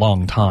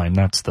time,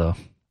 that's the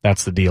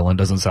deal. And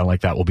it doesn't sound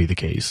like that will be the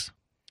case.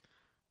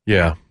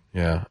 Yeah.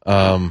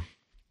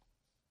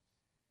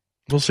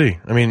 We'll see.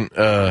 I mean,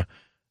 I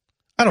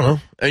don't know.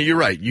 You're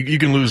right. You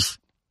can lose.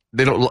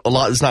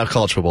 It's not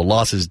college football.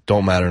 Losses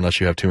don't matter unless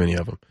you have too many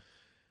of them.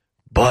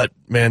 But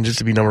man, just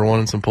to be number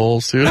one in some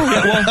polls too.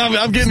 I'm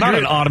getting it's not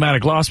an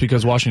automatic loss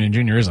because Washington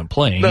Jr. isn't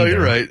playing. No, either.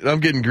 You're right. I'm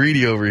getting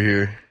greedy over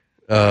here.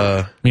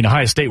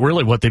 Ohio State,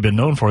 really what they've been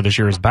known for this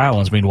year is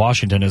balance. I mean,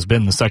 Washington has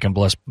been the second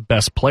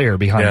best player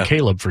behind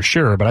Caleb for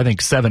sure, but I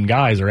think 7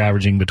 guys are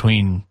averaging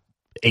between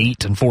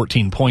 8 and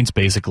 14 points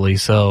basically.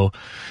 So,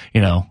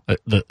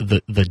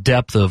 the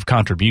depth of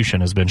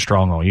contribution has been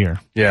strong all year.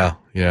 Yeah.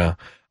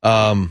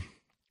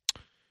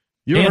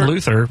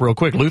 Luther, real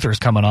quick, Luther's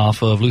coming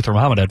off of Luther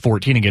Muhammad had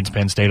 14 against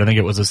Penn State. I think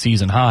it was a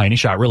season high, and he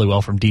shot really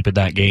well from deep in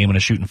that game and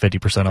is shooting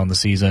 50% on the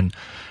season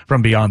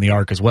from beyond the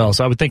arc as well.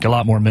 So I would think a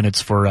lot more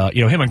minutes for,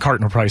 him and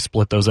Carton will probably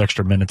split those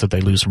extra minutes that they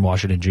lose from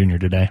Washington Jr.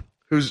 today.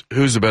 Who's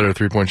the better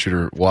 3-point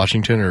shooter,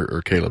 Washington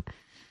or Caleb?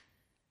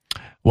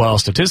 Well,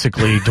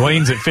 statistically,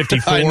 Dwayne's at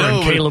 54 I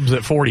know, and Caleb's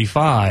at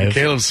 45.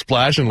 Caleb's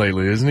splashing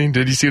lately, isn't he?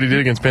 Did you see what he did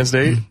against Penn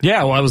State?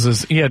 Yeah, well,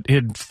 he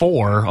had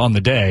 4 on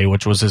the day,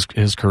 which was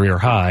his career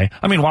high.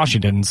 I mean,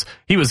 Washington's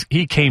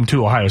he came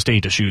to Ohio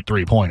State to shoot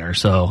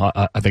 3-pointers, so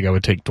I think I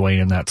would take Dwayne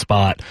in that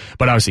spot.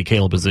 But obviously,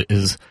 Caleb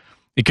is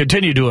he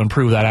continued to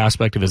improve that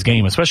aspect of his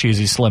game, especially as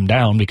he slimmed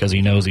down because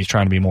he knows he's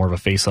trying to be more of a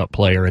face-up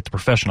player at the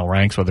professional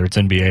ranks, whether it's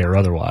NBA or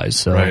otherwise.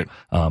 So, right.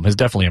 Has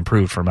definitely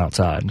improved from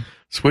outside.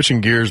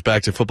 Switching gears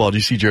back to football, do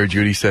you see Jerry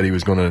Jeudy said he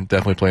was going to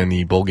definitely play in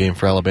the bowl game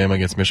for Alabama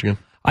against Michigan?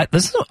 I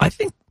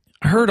think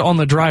I heard on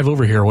the drive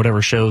over here,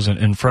 whatever shows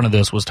in front of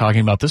this was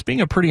talking about this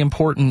being a pretty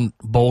important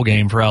bowl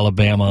game for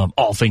Alabama,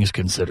 all things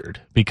considered,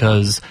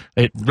 because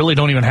they really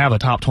don't even have a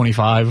top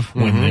 25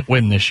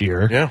 win this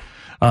year. Yeah.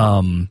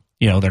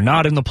 They're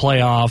not in the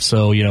playoffs,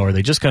 so, are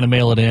they just going to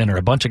mail it in, or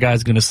a bunch of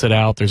guys going to sit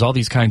out? There's all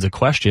these kinds of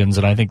questions,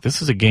 and I think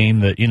this is a game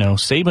that,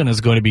 Saban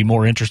is going to be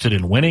more interested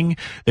in winning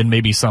than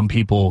maybe some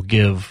people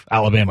give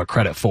Alabama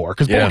credit for.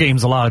 Because bowl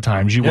games, a lot of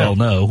times, well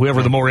know,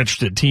 whoever the more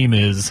interested team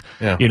is,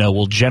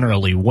 will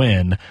generally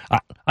win.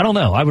 I don't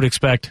know. I would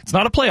expect, it's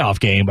not a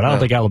playoff game, but I don't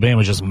think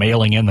Alabama's just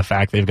mailing in the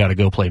fact they've got to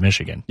go play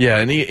Michigan. Yeah,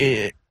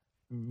 and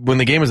when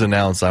the game was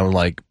announced, I was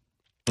like,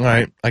 all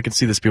right, I can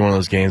see this being one of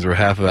those games where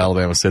half of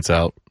Alabama sits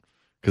out.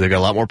 Because they've got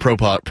a lot more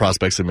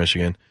prospects in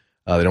Michigan.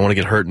 They don't want to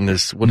get hurt in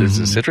this. What is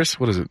it? Citrus?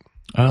 What is it?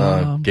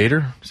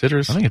 Gator?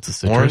 Citrus? I think it's a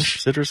citrus.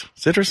 Orange?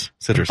 Citrus.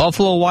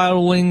 Buffalo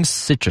Wild Wings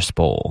Citrus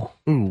Bowl.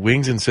 Ooh,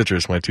 wings and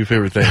citrus, my two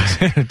favorite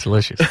things.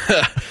 Delicious.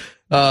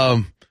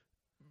 And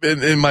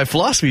my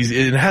philosophy,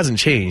 it hasn't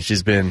changed,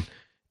 has been,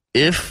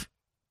 if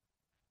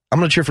I'm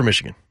going to cheer for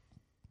Michigan.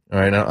 All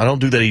right, I don't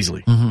do that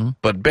easily.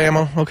 But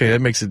Bama, okay,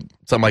 that makes it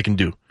something I can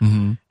do.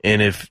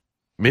 And if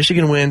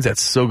Michigan wins,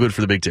 that's so good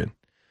for the Big Ten.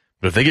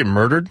 But if they get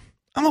murdered,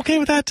 I'm okay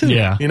with that too.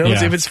 Yeah.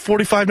 If it's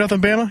 45-0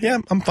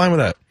 Bama, I'm fine with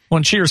that. Well,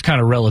 cheer's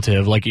kind of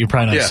relative. Like, you're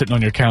probably not sitting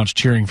on your couch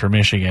cheering for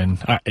Michigan.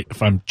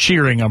 If I'm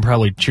cheering, I'm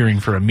probably cheering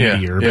for a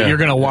meteor. But you're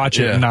going to watch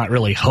it and not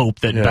really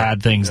hope that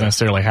bad things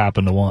necessarily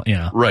happen to one.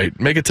 Right.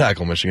 Make a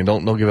tackle, Michigan.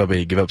 Don't give up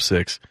 8. Give up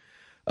 6.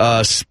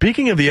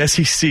 Speaking of the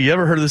SEC, you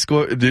ever heard of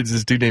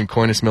this dude named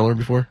Coinus Miller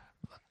before?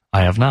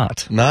 I have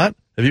not. Not?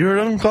 Have you heard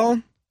of him,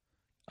 Colin?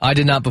 I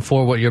did not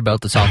before what you're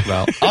about to talk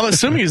about. I'm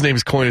assuming his name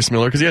is Coinus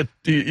Miller because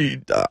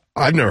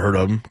I've never heard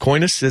of him.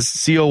 Coinus is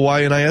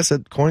Coynis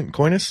at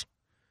Coinus.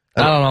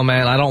 I don't know,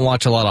 man. I don't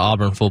watch a lot of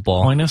Auburn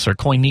football. Coinus or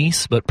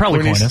Coinise, but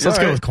probably Coinus. Let's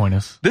go with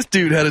Coinus. This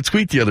dude had a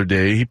tweet the other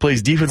day. He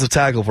plays defensive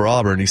tackle for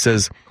Auburn. He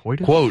says,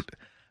 quote,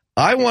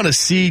 "I want to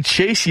see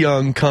Chase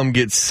Young come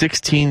get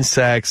 16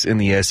 sacks in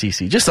the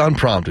SEC." Just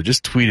unprompted.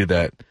 Just tweeted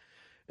that.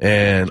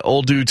 And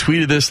old dude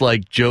tweeted this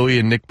like Joey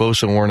and Nick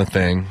Bosa weren't a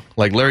thing.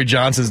 Like, Larry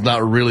Johnson's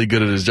not really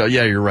good at his job.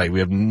 Yeah, you're right.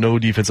 We have no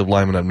defensive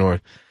linemen up north.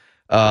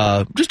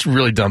 Just a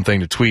really dumb thing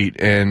to tweet.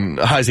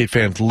 And Ohio State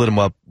fans lit him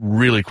up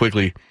really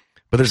quickly.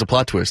 But there's a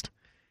plot twist.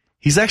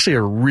 He's actually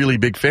a really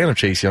big fan of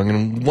Chase Young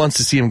and wants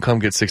to see him come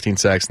get 16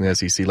 sacks in the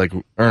SEC, like,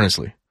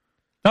 earnestly.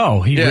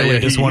 Oh, he really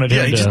just wanted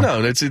him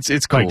to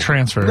it's cool. Like,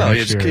 transfer. No,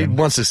 he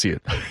wants to see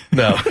it.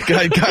 No,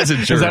 guy's a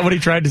jerk. Is that what he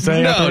tried to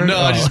say? No,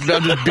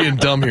 I'm just being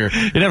dumb here.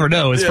 You never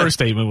know. His first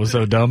statement was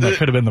so dumb that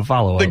could have been the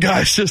follow-up. The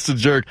guy's just a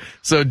jerk.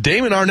 So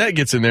Damon Arnett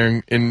gets in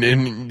there,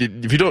 and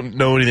if you don't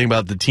know anything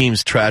about the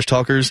team's trash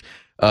talkers,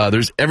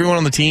 there's everyone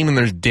on the team, and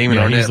there's Damon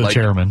Arnett, he's the like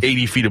chairman.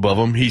 80 feet above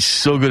him. He's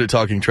so good at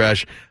talking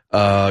trash.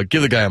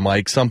 Give the guy a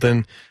mic,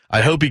 something. I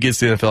hope he gets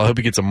to the NFL. I hope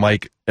he gets a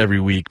mic every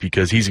week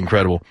because he's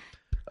incredible.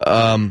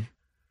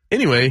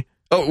 Anyway,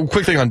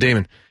 quick thing on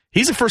Damon.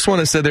 He's the first one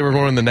that said they were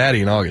going in the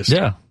Natty in August.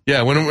 Yeah.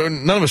 Yeah,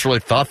 when none of us really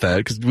thought that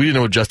because we didn't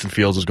know what Justin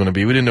Fields was going to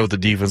be. We didn't know what the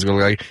defense was going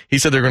to look like. He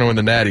said they're going to win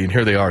the Natty, and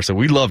here they are. So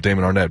we love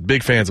Damon Arnett.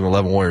 Big fans of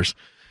 11 Warriors.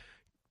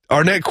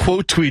 Arnett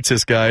quote tweets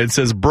this guy and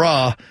says,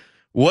 "Brah,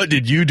 what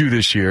did you do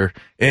this year?"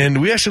 And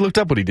we actually looked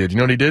up what he did. You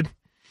know what he did?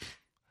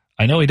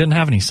 I know he didn't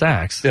have any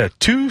sacks. Yeah,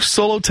 2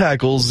 solo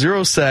tackles,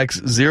 0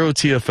 sacks, 0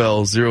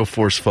 TFL, 0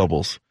 forced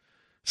fumbles.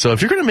 So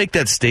if you're going to make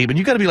that statement,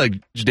 you got to be like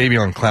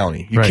Jadeveon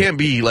Clowney. You can't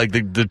be like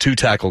the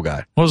 2-tackle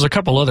guy. Well, there's a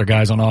couple other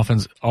guys on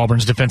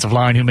Auburn's defensive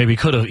line who maybe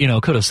could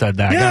have said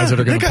that. Guys that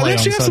are going to play on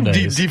Sundays.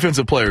 They have some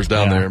defensive players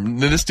down there.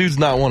 This dude's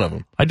not one of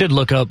them. I did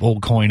look up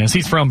old Coinus.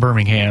 He's from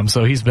Birmingham,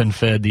 so he's been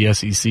fed the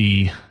SEC.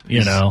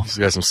 He's got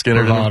some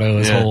Skinner. Bravado,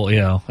 his whole,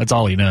 that's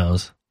all he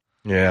knows.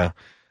 Yeah.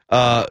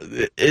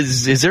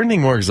 Is there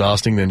anything more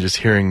exhausting than just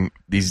hearing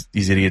these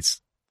idiots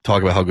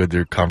talk about how good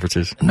their conference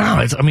is?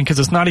 No, because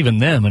it's not even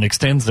them. It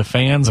extends to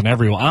fans and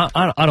everyone.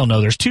 I don't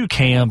know. There's 2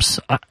 camps.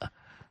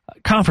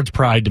 Conference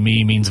pride to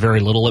me means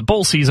very little. At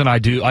bowl season, I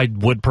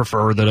would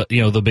prefer that,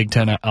 the Big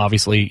Ten,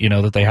 obviously,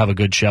 that they have a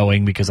good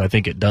showing because I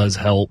think it does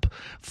help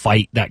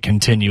fight that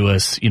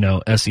continuous,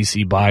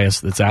 SEC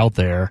bias that's out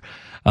there.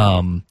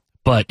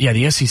 But yeah,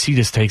 the SEC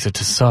just takes it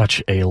to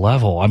such a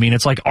level. I mean,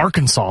 it's like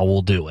Arkansas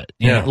will do it.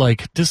 You know,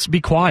 like, just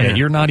be quiet. Yeah.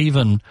 You're not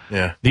even.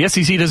 Yeah. The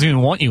SEC doesn't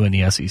even want you in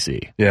the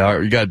SEC.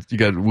 Yeah, you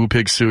got Woo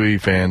Pig Sooie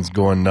fans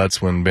going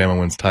nuts when Bama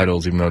wins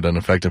titles, even though it doesn't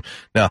affect them.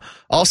 Now,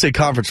 I'll say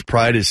conference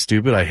pride is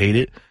stupid. I hate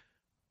it.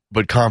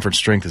 but conference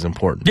strength is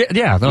important.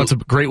 Yeah, that's a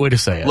great way to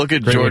say it. Look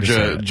at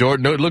Georgia.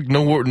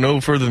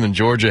 No further than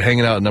Georgia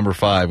hanging out at number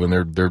 5 when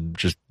they're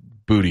just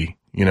booty.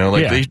 You know,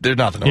 they're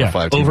not the number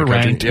 5 team.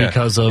 Overranked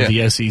because of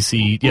the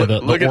SEC,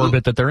 the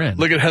orbit that they're in.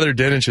 Look at Heather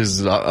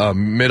Denich's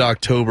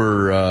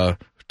mid-October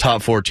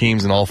top 4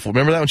 teams and all 4.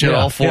 Remember that when she had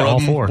all 4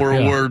 of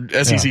them were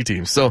SEC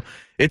teams. So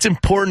it's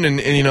important,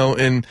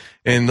 and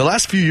in the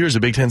last few years, the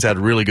Big Ten's had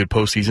really good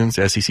postseasons.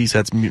 The SEC's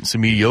had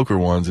some mediocre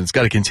ones, and it's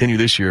got to continue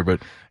this year, but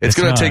it's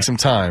going to take some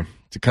time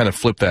to kind of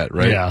flip that,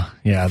 right? Yeah.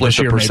 Flip this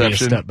the year perception. maybe a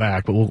step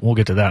back, but we'll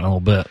get to that in a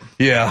little bit.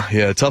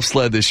 Yeah, tough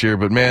sled this year,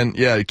 but man,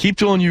 keep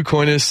doing you,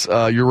 Coinus.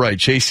 You're right.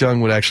 Chase Young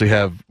would actually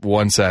have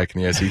 1 sack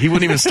in the SEC. He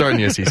wouldn't even start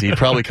in the SEC. He'd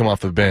probably come off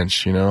the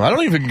bench. You know, I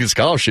don't even get a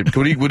scholarship.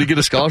 Would he get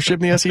a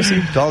scholarship in the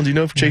SEC? Colin, do you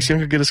know if Chase Young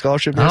could get a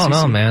scholarship in the I SEC?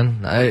 don't know, man.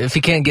 If he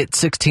can't get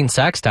 16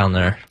 sacks down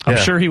there, I'm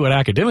sure he would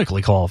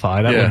academically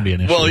qualify. That wouldn't be an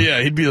issue. Well,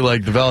 he'd be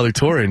like the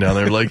valedictorian down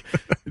there, like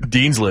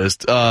Dean's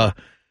List.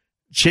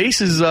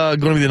 Chase is going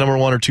to be the number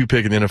 1 or 2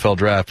 pick in the NFL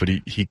draft, but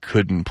he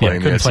couldn't play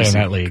in the SEC. Play in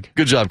that league.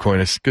 Good job,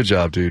 Coinus. Good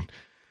job, dude.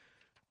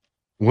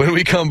 When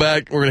we come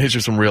back, we're going to hit you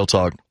with some real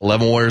talk.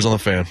 11 Warriors on the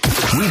Fan.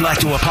 We'd like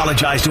to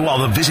apologize to all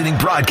the visiting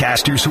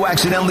broadcasters who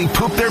accidentally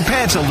pooped their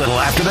pants a little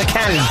after the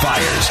cannon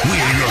fires.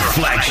 We're your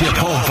flagship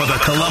home for the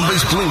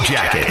Columbus Blue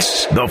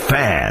Jackets. The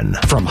Fan.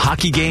 From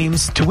hockey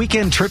games to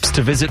weekend trips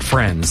to visit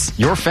friends,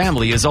 your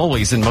family is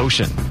always in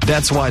motion.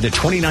 That's why the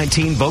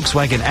 2019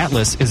 Volkswagen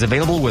Atlas is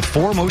available with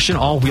 4Motion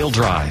all-wheel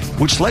drive,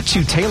 which lets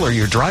you tailor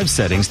your drive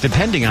settings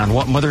depending on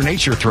what Mother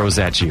Nature throws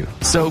at you.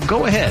 So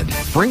go ahead,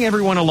 bring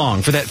everyone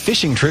along for that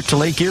fishing trip to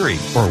Lake Erie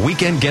or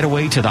weekend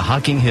getaway to the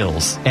Hocking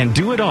Hills, and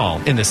do it all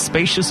in the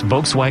spacious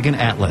Volkswagen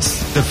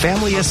Atlas, the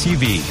family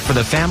SUV for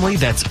the family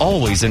that's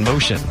always in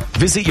motion.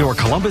 Visit your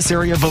Columbus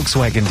area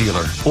Volkswagen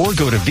dealer or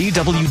go to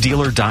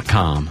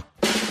VWDealer.com.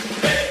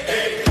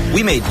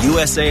 We made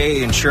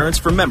USAA insurance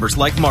for members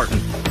like Martin,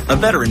 a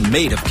veteran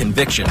made of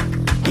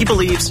conviction. He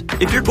believes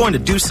if you're going to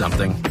do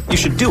something, you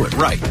should do it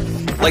right,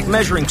 like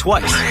measuring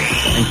twice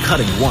and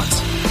cutting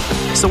once.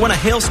 So when a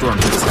hailstorm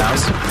hit his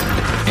house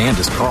and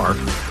his car,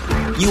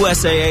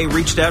 USAA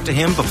reached out to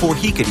him before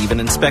he could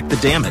even inspect the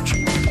damage.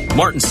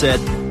 Martin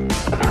said,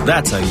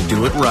 "That's how you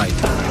do it right."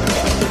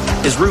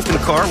 His roof and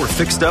car were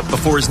fixed up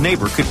before his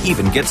neighbor could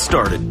even get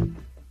started.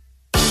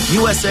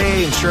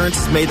 USAA Insurance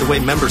is made the way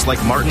members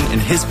like Martin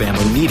and his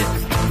family need it,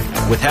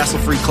 with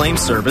hassle-free claim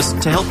service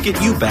to help get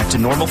you back to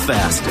normal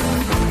fast.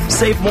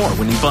 Save more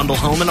when you bundle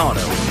home and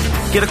auto.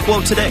 Get a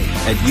quote today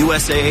at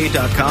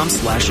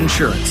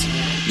USAA.com/insurance.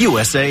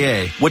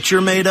 USAA. What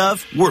you're made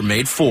of, we're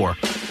made for.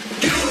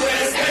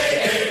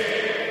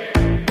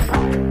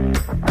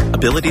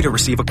 Ability to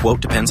receive a quote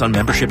depends on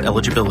membership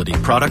eligibility.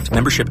 Product,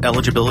 membership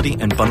eligibility,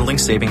 and bundling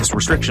savings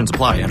restrictions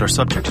apply and are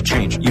subject to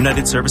change.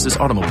 United Services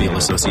Automobile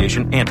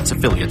Association and its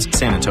affiliates,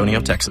 San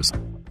Antonio, Texas.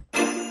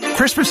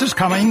 Christmas is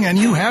coming and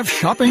you have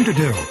shopping to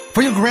do.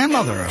 For your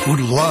grandmother,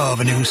 who'd love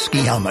a new ski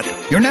helmet.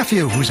 Your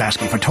nephew, who's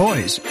asking for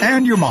toys.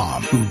 And your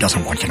mom, who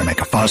doesn't want you to make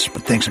a fuss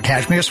but thinks a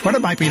cashmere sweater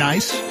might be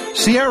nice.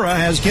 Sierra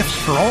has gifts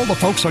for all the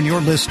folks on your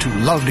list who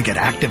love to get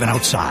active and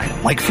outside.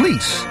 Like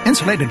fleece,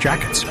 insulated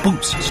jackets,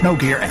 boots, snow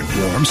gear, and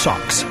warm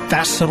socks.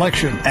 Vast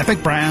selection,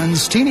 epic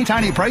brands, teeny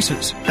tiny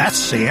prices. That's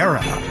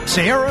Sierra.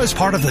 Sierra is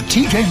part of the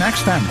TJ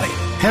Maxx family.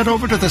 Head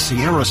over to the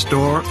Sierra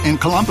store in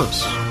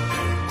Columbus.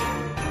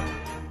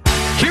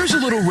 Here's a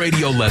little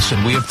radio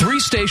lesson. We have 3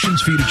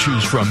 stations for you to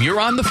choose from. You're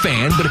on the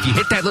Fan, but if you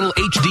hit that little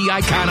HD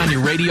icon on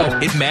your radio,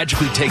 it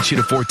magically takes you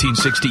to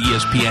 1460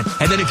 ESPN.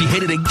 And then if you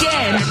hit it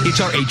again,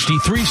 it's our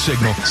HD3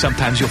 signal.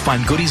 Sometimes you'll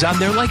find goodies on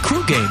there like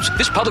crew games.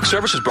 This public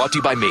service is brought to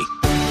you by me.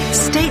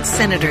 State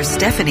Senator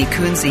Stephanie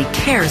Kunze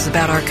cares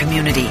about our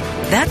community.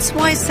 That's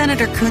why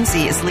Senator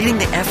Kunze is leading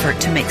the effort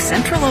to make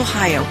Central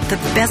Ohio the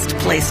best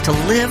place to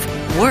live,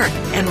 work,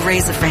 and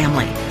raise a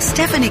family.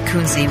 Stephanie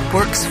Kunze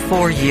works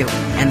for you,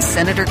 and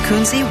Senator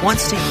Kunze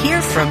wants to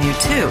hear from you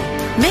too.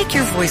 Make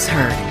your voice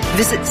heard.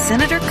 Visit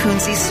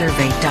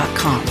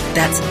SenatorKunzeSurvey.com.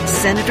 That's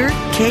Senator,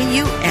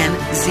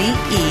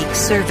 Kunze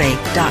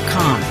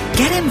survey.com.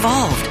 Get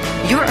involved.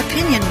 Your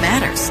opinion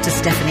matters to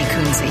Stephanie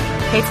Kunze.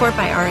 Paid for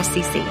by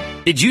RSCC.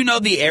 Did you know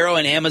the arrow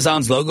in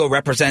Amazon's logo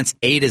represents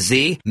A to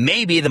Z?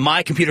 Maybe the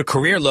My Computer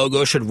Career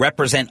logo should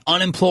represent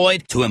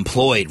unemployed to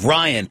employed.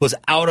 Ryan was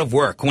out of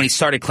work when he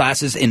started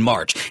classes in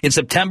March. In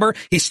September,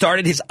 he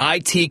started his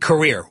IT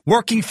career,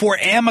 working for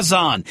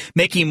Amazon,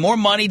 making more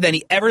money than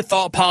he ever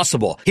thought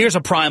possible. Here's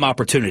a prime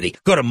opportunity.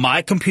 Go to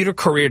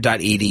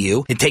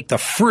mycomputercareer.edu and take the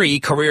free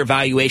career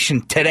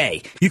evaluation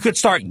today. You could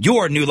start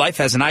your new life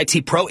as an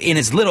IT pro in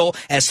as little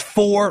as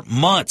 4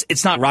 months.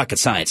 It's not rocket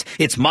science.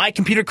 It's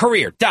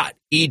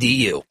mycomputercareer.edu.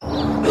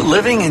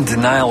 Living in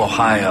Denial,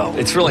 Ohio,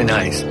 it's really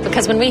nice.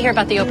 Because when we hear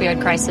about the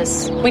opioid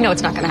crisis, we know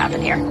it's not going to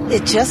happen here.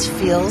 It just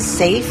feels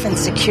safe and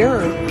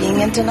secure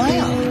being in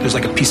denial. There's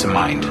like a peace of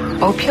mind.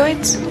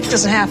 Opioids? It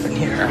doesn't happen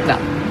here. No.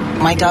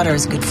 My daughter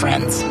has good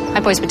friends. My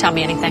boys would tell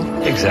me anything.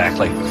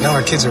 Exactly. No,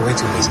 our kids are way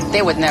too busy.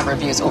 They would never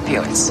abuse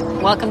opioids.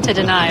 Welcome to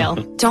Denial.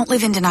 Don't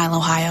live in Denial,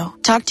 Ohio.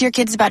 Talk to your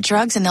kids about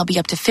drugs and they'll be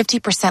up to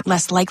 50%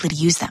 less likely to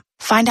use them.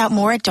 Find out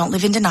more at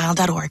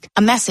don'tliveindenial.org.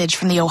 A message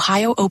from the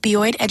Ohio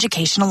Opioid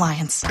Education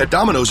Alliance. At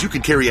Domino's, you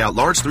can carry out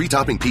large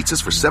 3-topping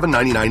pizzas for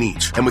 $7.99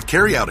 each. And with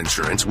carry-out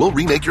insurance, we'll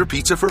remake your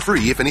pizza for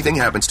free if anything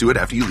happens to it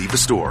after you leave the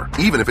store.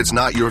 Even if it's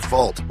not your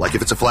fault. Like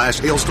if it's a flash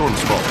hailstorm's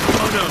fault.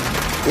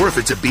 Oh, no. Or if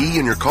it's a bee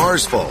in your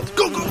car's fault.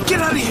 Go, get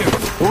out of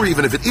here. Or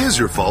even if it is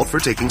your fault for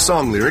taking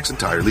song lyrics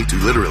entirely too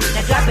literally.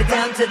 Now drop it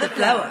down to the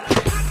floor.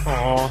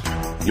 Aww.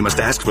 You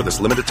must ask for this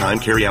limited-time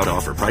carry-out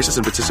offer. Prices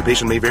and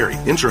participation may vary.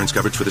 Insurance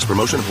coverage for this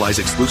promotion applies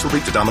exclusively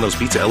to Domino's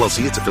Pizza,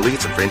 LLC, its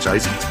affiliates, and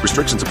franchisees.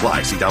 Restrictions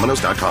apply. See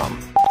Domino's.com.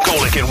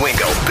 Golick and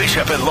Wingo,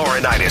 Bishop and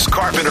Laurinaitis,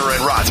 Carpenter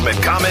and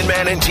Rodsman, Common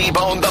Man and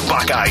T-Bone, The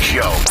Buckeye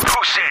Show.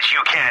 Who says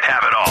you can't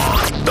have it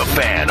all? The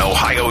Fan,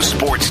 Ohio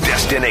sports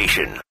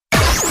destination.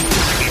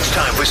 It's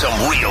time for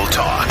some real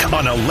talk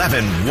on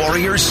 11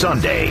 Warriors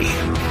Sunday.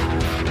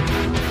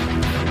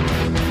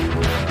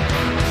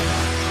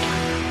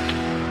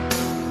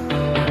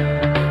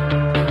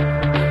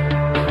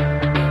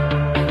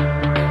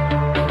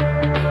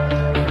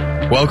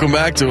 Welcome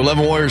back to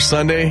 11 Warriors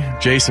Sunday.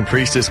 Jason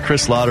Priestis,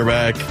 Chris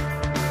Lauderback.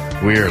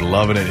 We are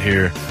loving it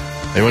here.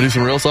 Hey, want to do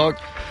some real talk?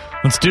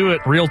 Let's do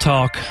it. Real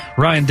talk.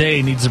 Ryan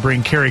Day needs to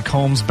bring Kerry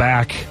Combs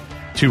back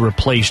to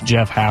replace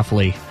Jeff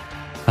Hafley.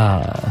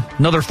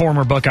 Another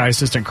former Buckeye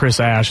assistant,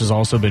 Chris Ash, has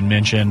also been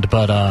mentioned,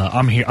 but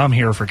I'm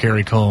here for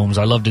Kerry Combs.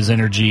 I loved his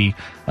energy,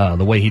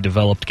 the way he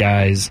developed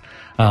guys.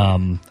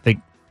 I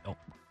think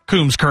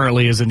Coombs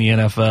currently is in the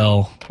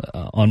NFL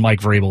on Mike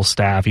Vrabel's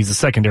staff. He's a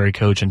secondary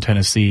coach in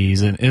Tennessee.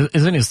 He's in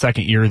his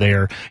second year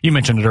there. You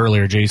mentioned it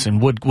earlier, Jason.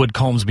 Would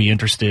Combs be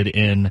interested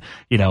in,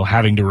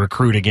 having to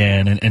recruit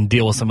again and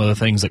deal with some of the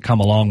things that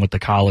come along with the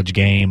college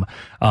game,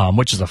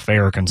 which is a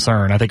fair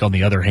concern. I think on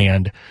the other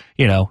hand,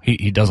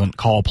 he doesn't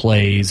call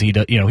plays. He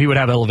would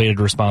have elevated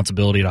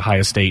responsibility at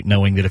Ohio State,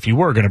 knowing that if you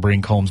were going to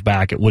bring Combs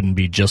back, it wouldn't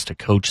be just to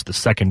coach the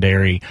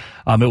secondary.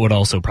 It would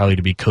also probably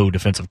to be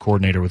co-defensive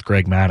coordinator with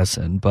Greg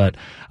Madison. But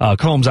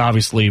Combs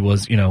obviously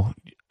was,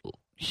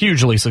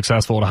 hugely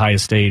successful at Ohio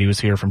State. He was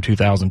here from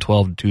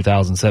 2012 to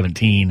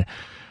 2017.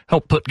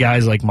 Helped put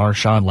guys like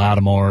Marshawn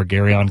Lattimore,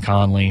 Garyon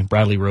Conley,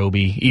 Bradley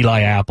Roby,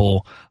 Eli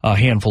Apple, a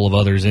handful of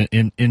others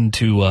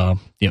into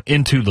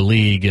the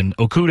league. And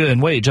Jeff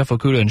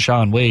Okudah and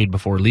Sean Wade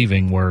before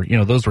leaving were,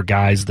 those were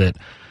guys that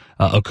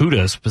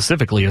Okudah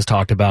specifically has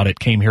talked about it,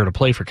 came here to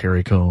play for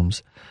Kerry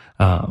Combs.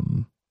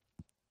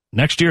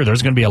 Next year,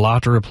 there's going to be a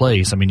lot to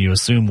replace. I mean, you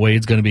assume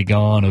Wade's going to be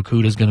gone,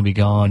 Okudah's going to be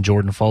gone,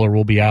 Jordan Fuller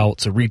will be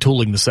out. So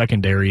retooling the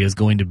secondary is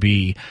going to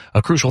be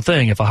a crucial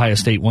thing if Ohio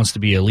State wants to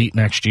be elite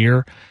next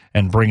year,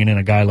 and bringing in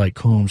a guy like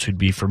Coombs who'd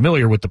be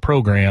familiar with the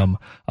program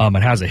and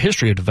has a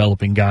history of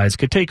developing guys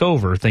could take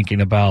over,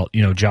 thinking about,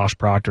 Josh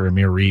Proctor,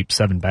 Amir Reep,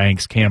 Seven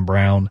Banks, Cam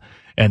Brown,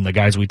 and the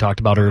guys we talked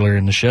about earlier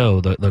in the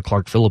show, the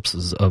Clark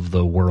Phillipses of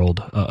the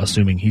world,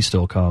 assuming he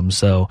still comes.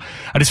 So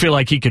I just feel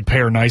like he could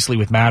pair nicely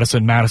with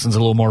Madison. Madison's a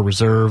little more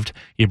reserved.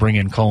 You bring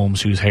in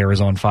Combs, whose hair is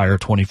on fire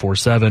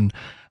 24/7.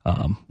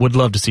 Would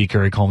love to see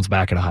Kerry Combs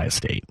back at Ohio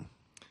State.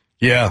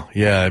 Yeah.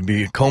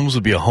 Combs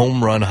would be a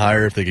home run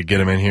hire if they could get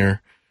him in here.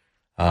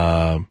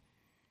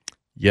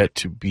 Yet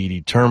to be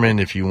determined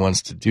if he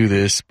wants to do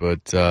this,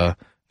 but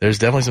there's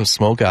definitely some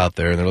smoke out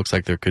there, and it looks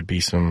like there could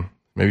be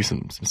maybe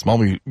some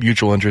small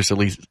mutual interest, at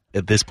least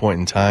at this point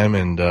in time.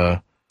 And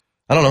I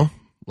don't know.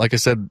 Like I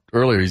said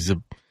earlier, he's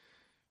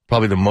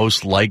probably the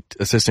most liked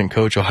assistant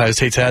coach Ohio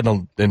State's had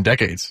in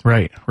decades.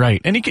 Right.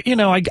 And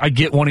I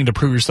get wanting to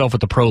prove yourself at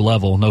the pro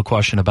level, no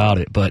question about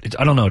it. But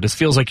I don't know. It just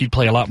feels like you'd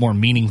play a lot more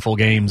meaningful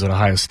games at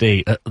Ohio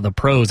State. The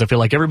pros, I feel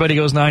like everybody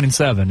goes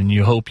 9-7, and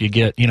you hope you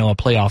get a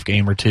playoff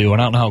game or two.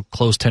 And I don't know how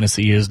close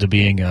Tennessee is to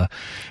being a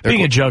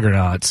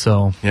juggernaut.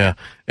 So yeah,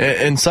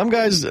 and some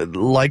guys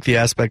like the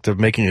aspect of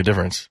making a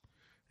difference.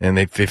 And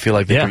they feel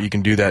like you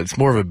can do that. It's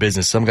more of a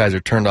business. Some guys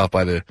are turned off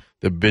by the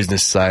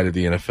business side of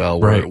the NFL,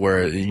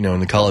 where in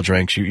the college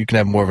ranks, you can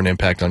have more of an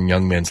impact on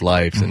young men's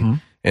lives. Mm-hmm.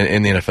 And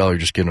in the NFL, you're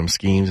just giving them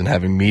schemes and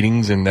having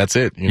meetings, and that's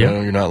it.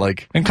 You're not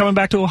like... And coming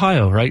back to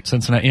Ohio, right?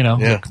 Cincinnati,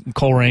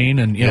 Coleraine,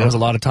 and, has a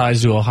lot of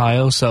ties to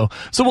Ohio. So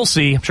we'll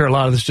see. I'm sure a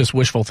lot of this is just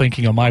wishful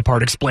thinking on my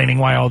part, explaining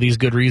why all these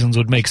good reasons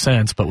would make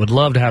sense, but would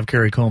love to have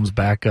Kerry Combs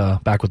back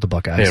with the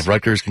Buckeyes. Hey, if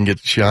Rutgers can get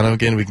Shiano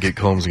again, we can get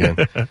Combs again.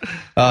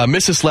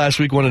 Missed this last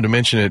week, wanted to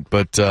mention it,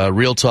 but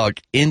real talk,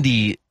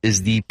 Indy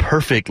is the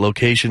perfect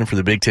location for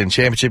the Big Ten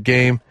championship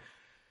game.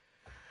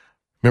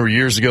 Remember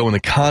years ago when the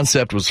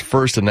concept was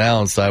first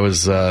announced, I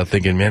was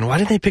thinking, man, why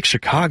didn't they pick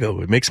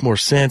Chicago? It makes more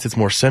sense. It's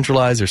more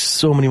centralized. There's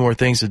so many more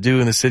things to do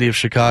in the city of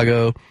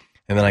Chicago.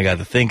 And then I got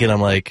to thinking,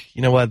 I'm like,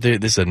 you know what?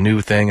 This is a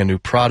new thing, a new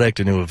product,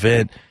 a new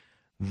event.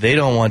 They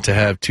don't want to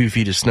have 2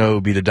 feet of snow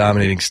be the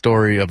dominating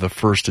story of the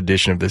first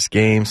edition of this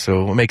game.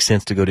 So it makes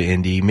sense to go to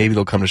Indy. Maybe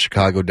they'll come to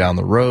Chicago down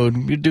the road.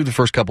 You do the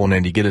first couple in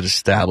Indy, get it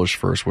established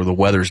first where the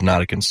weather's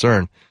not a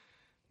concern.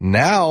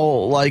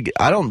 Now,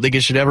 I don't think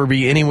it should ever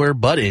be anywhere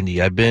but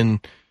Indy. I've been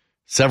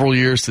several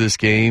years to this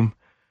game.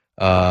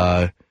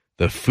 The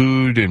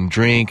food and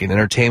drink and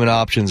entertainment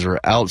options are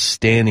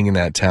outstanding in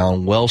that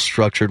town, well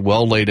structured,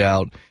 well laid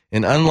out.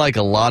 And unlike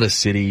a lot of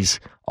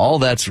cities, all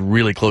that's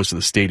really close to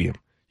the stadium.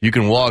 You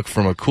can walk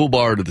from a cool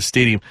bar to the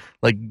stadium.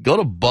 Like, go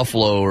to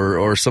Buffalo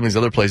or some of these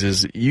other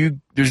places. The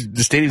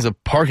stadium's a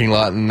parking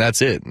lot, and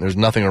that's it. There's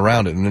nothing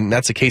around it. And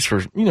that's the case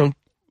for,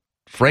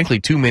 frankly,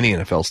 too many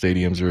NFL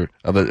stadiums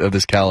of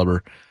this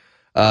caliber.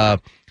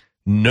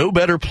 No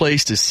better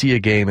place to see a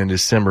game in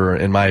December,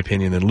 in my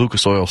opinion, than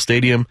Lucas Oil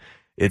Stadium.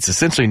 It's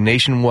essentially a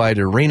nationwide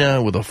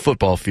arena with a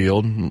football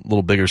field, a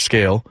little bigger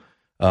scale.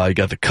 You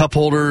got the cup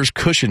holders,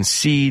 cushioned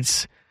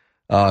seats,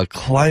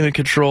 climate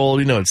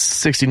controlled. It's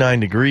 69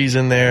 degrees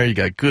in there. You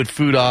got good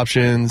food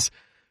options,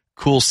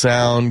 cool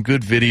sound,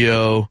 good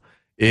video.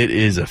 It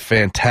is a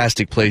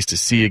fantastic place to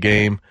see a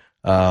game.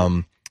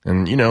 And,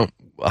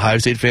 Ohio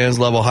State fans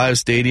love Ohio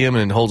Stadium,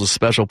 and it holds a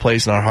special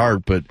place in our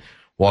heart, but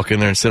walk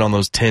in there and sit on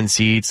those 10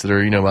 seats that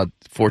are, about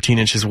 14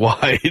 inches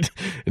wide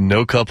and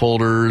no cup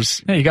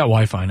holders. Yeah, you got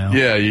Wi-Fi now.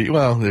 Yeah,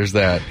 there's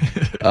that.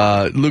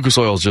 Lucas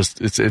Oil is just,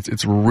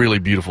 it's a really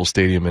beautiful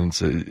stadium, and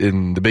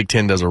the Big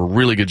Ten does a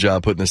really good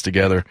job putting this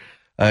together.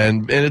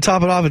 And to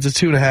top it off, it's a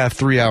 2.5,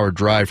 3-hour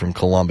drive from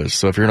Columbus.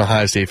 So if you're an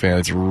Ohio State fan,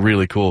 it's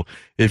really cool.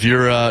 If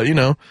you're,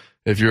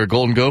 if you're a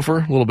Golden Gopher,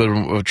 a little bit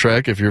of a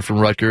trek. If you're from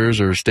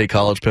Rutgers or State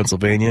College,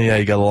 Pennsylvania,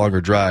 you got a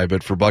longer drive.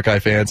 But for Buckeye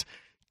fans,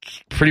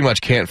 pretty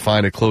much can't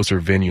find a closer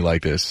venue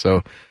like this.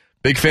 So,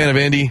 big fan of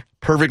Indy.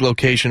 Perfect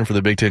location for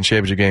the Big Ten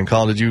championship game.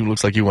 Colin,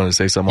 looks like you wanted to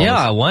say something on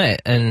this. I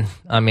went. And,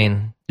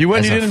 you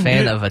went, as a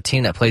fan of a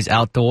team that plays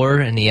outdoor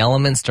in the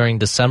elements during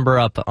December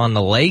up on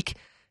the lake,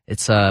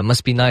 it's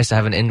must be nice to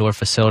have an indoor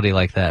facility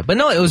like that. But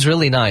no, it was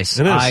really nice.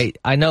 It is.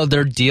 I know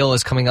their deal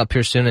is coming up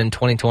here soon in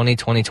 2020,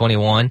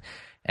 2021.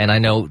 And I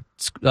know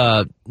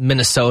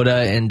Minnesota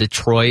and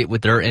Detroit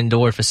with their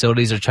indoor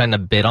facilities are trying to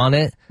bid on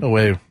it. No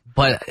way.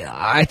 But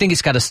I think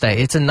it's got to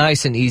stay. It's a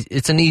nice and easy.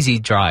 It's an easy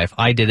drive.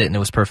 I did it and it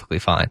was perfectly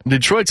fine.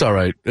 Detroit's all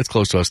right. It's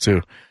close to us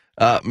too.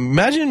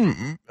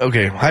 Imagine,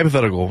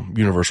 hypothetical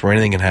universe where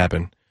anything can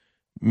happen.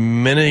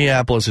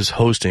 Minneapolis is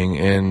hosting,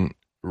 and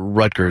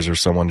Rutgers or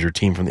someone's your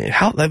team from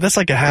that's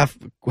like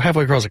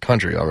halfway across the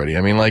country already.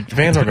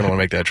 Fans aren't going to want to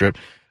make that trip.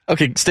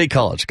 Okay, State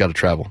College got to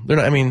travel. They're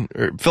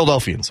not.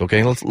 Philadelphians.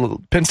 Okay,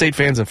 Penn State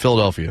fans in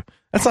Philadelphia.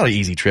 That's not an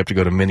easy trip to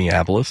go to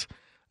Minneapolis.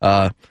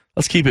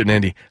 Let's keep it in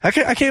Indy. I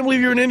can't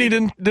believe you're in Indy.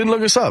 Didn't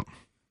look us up.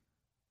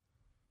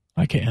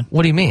 I can.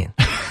 What do you mean?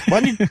 Why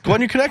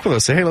don't you connect with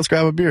us? Say, hey, let's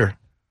grab a beer.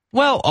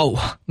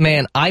 Well,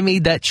 man, I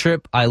made that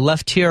trip. I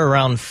left here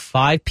around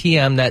 5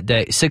 p.m. that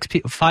day.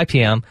 5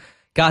 p.m.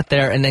 Got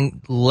there and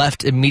then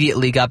left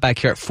immediately. Got back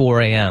here at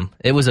 4 a.m.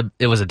 It was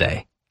a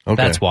day. Okay.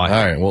 That's why.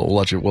 All right, we'll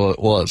let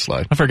it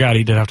slide. I forgot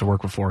he did have to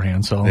work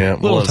beforehand, so yeah,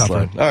 we'll let it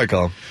slide. All right,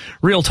 Colin.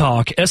 Real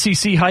talk.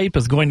 SEC hype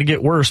is going to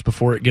get worse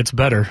before it gets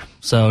better.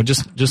 So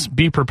just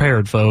be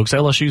prepared, folks.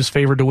 LSU's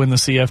favored to win the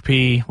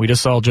CFP. We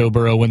just saw Joe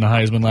Burrow win the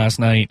Heisman last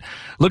night.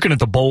 Looking at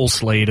the bowl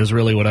slate is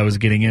really what I was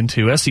getting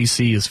into.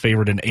 SEC is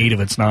favored in 8 of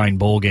its 9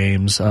 bowl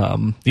games.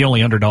 The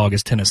only underdog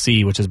is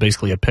Tennessee, which is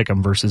basically a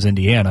pick'em versus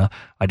Indiana.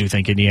 I do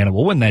think Indiana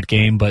will win that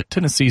game, but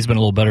Tennessee's been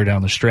a little better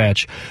down the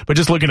stretch. But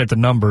just looking at the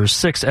numbers,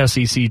 6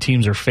 SEC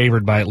teams are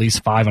favored by at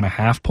least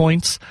 5.5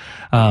 points.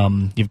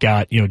 You've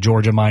got,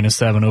 Georgia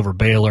 -7 over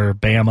Baylor,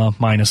 Bama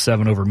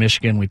 -7 over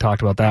Michigan. We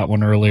talked about that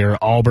one earlier.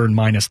 Auburn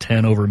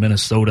 -10 over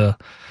Minnesota.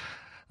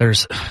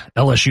 There's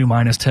LSU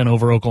 -10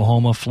 over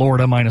Oklahoma,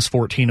 Florida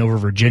 -14 over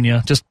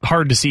Virginia. Just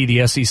hard to see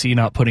the SEC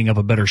not putting up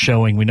a better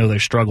showing. We know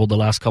they've struggled the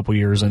last couple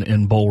years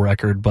in bowl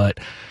record, but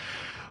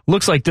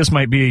looks like this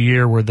might be a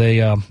year where they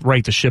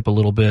right the ship a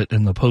little bit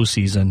in the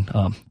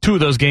postseason. 2 of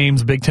those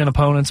games, Big Ten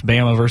opponents,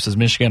 Bama versus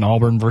Michigan,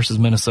 Auburn versus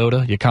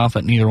Minnesota. You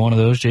confident in either one of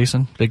those,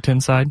 Jason? Big Ten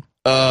side?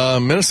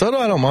 Minnesota,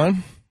 I don't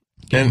mind.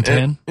 Getting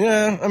 10?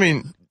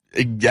 Yeah,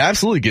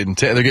 absolutely getting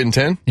 10. They're getting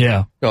 10?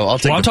 Yeah. Oh,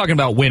 I'm talking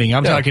about winning.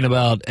 I'm talking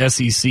about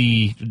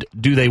SEC.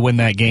 Do they win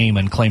that game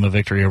and claim a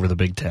victory over the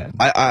Big Ten?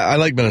 I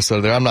like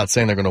Minnesota there. I'm not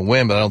saying they're going to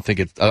win, but I don't think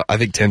I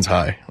think 10's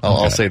high.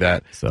 I'll say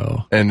that.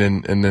 So and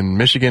then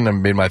Michigan, I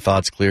made my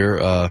thoughts clear.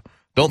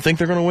 Don't think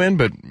they're going to win,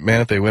 but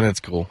man, if they win,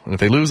 it's cool. And if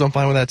they lose, I'm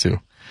fine with that too.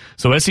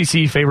 So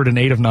SEC favored in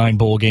 8 of 9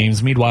 bowl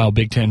games. Meanwhile,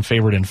 Big Ten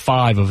favored in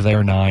 5 of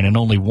their 9, and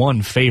only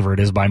one favorite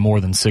is by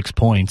more than 6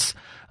 points.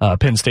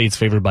 Penn State's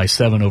favored by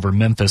 7 over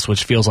Memphis,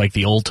 which feels like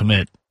the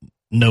ultimate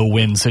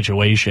no-win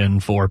situation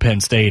for Penn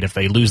State. If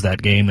they lose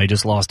that game, they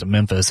just lost to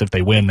Memphis. If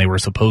they win, they were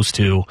supposed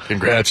to.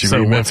 Congrats, you so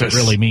beat what's Memphis. It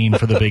really mean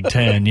for the Big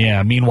Ten?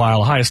 Yeah.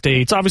 Meanwhile, Ohio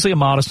State's obviously a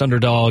modest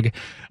underdog.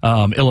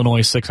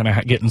 Illinois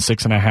getting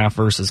 6.5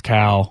 versus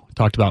Cal.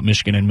 Talked about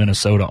Michigan and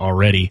Minnesota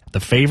already. The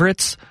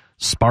favorites,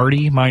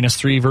 Sparty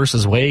 -3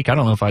 versus Wake. I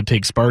don't know if I'd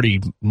take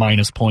Sparty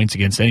minus points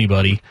against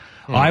anybody.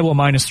 Iowa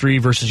 -3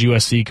 versus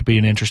USC could be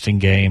an interesting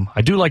game.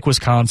 I do like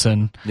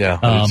Wisconsin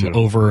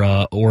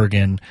over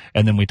Oregon,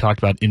 and then we talked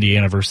about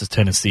Indiana versus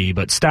Tennessee.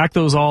 But stack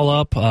those all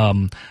up. I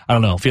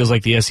don't know. Feels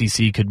like the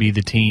SEC could be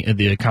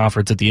the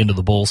conference at the end of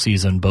the bowl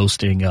season,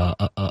 boasting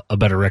a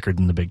better record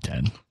than the Big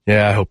Ten.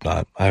 Yeah, I hope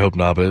not.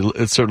 But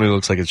it certainly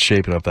looks like it's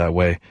shaping up that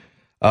way.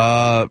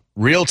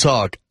 Real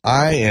talk.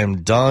 I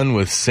am done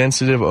with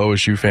sensitive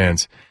OSU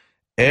fans.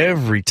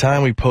 every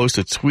time we post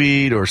a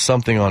tweet or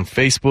something on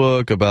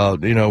Facebook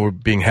about, we're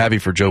being happy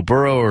for Joe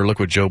Burrow or look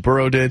what Joe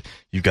Burrow did,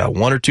 you've got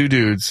one or two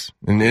dudes,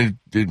 and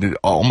it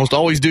almost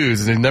always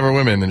dudes, and never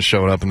women, then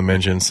showing up in the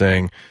mention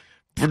saying,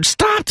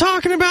 stop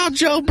talking about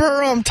Joe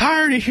Burrow. I'm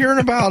tired of hearing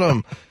about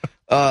him.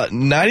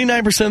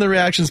 99% of the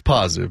reaction is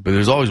positive, but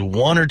there's always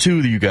one or two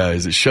of you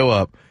guys that show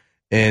up.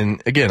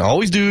 And again,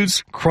 always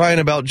dudes crying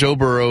about Joe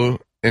Burrow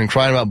and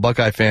crying about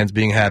Buckeye fans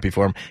being happy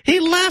for him.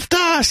 He left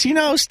us,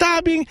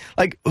 stop being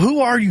like,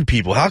 who are you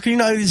people? How can you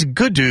not? He's a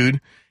good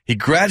dude. He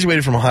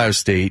graduated from Ohio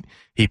State.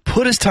 He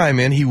put his time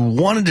in. He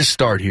wanted to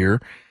start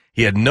here.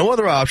 He had no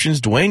other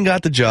options. Dwayne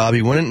got the job.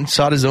 He went and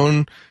sought his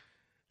own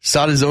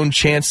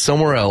chance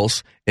somewhere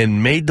else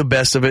and made the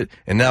best of it.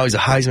 And now he's a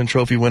Heisman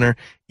Trophy winner.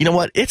 You know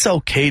what? It's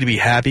okay to be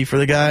happy for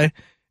the guy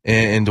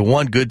and to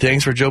want good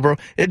things for Joe Burrow.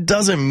 It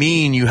doesn't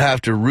mean you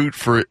have to root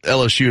for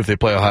LSU if they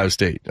play Ohio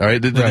State. All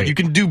right? Right. You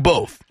can do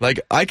both. Like,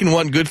 I can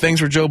want good things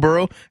for Joe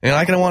Burrow, and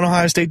I can want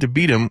Ohio State to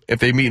beat him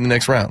if they meet in the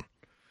next round.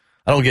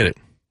 I don't get it.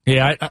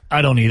 Yeah,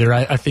 I don't either.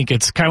 I think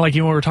it's kind of like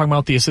when we were talking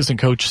about the assistant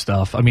coach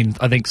stuff. I mean,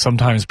 I think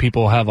sometimes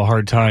people have a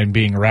hard time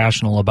being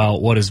rational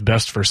about what is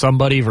best for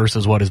somebody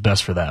versus what is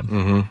best for them.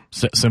 Mm-hmm.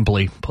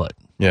 Simply put.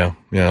 Yeah,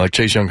 like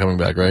Chase Young coming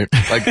back, right?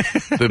 Like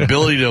the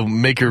ability to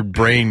make your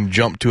brain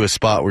jump to a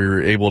spot where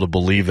you're able to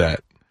believe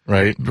that,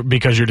 right?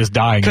 Because you're just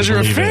dying. Because you're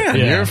a fan.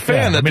 Yeah. You're a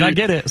fan. Yeah. I mean, I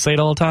get it. Say it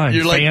all the time.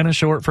 You're fan is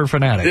short for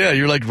fanatic. Yeah,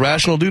 you're like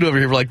rational dude over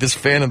here for like this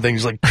fan and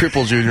things like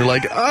crippled you. And you're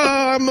like,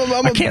 I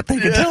can't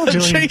think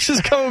intelligently. Chase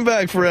is coming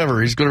back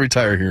forever. He's going to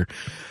retire here.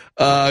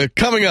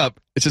 Coming up,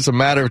 it's just a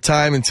matter of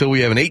time until we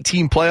have an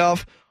 8-team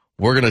playoff.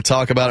 We're going to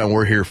talk about it, and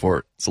we're here for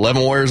it. It's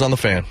 11 Warriors on the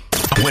Fan.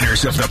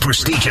 Winners of the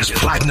prestigious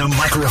Platinum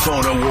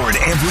Microphone Award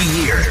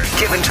every year,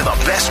 given to the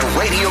best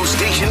radio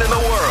station in the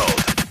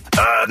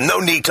world. No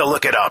need to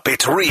look it up.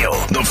 It's real.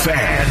 The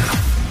Fan.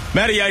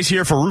 Matty Ice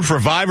here for Roof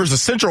Revivers, a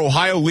Central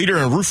Ohio leader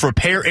in roof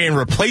repair and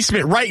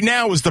replacement. Right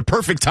now is the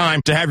perfect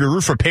time to have your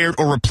roof repaired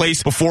or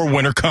replaced before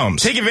winter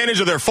comes. Take advantage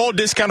of their fall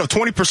discount of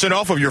 20%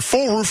 off of your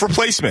full roof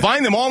replacement.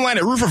 Find them online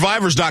at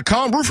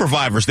roofrevivers.com. Roof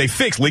Revivers, they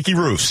fix leaky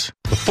roofs.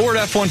 The Ford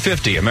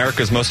F-150,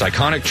 America's most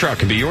iconic truck,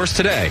 can be yours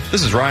today.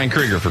 This is Ryan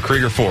Krieger for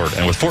Krieger Ford,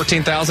 and with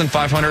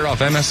 $14,500 off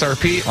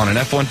MSRP on an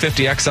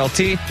F-150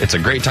 XLT, it's a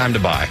great time to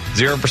buy.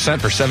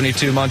 0% for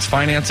 72 months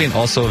financing,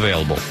 also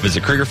available.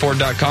 Visit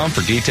KriegerFord.com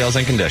for details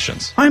and conditions.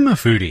 I'm a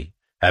foodie.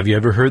 Have you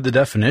ever heard the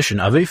definition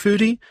of a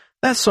foodie?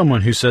 That's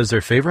someone who says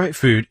their favorite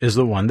food is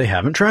the one they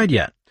haven't tried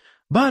yet.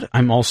 But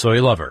I'm also a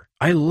lover.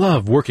 I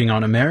love working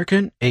on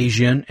American,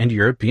 Asian, and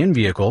European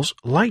vehicles,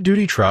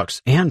 light-duty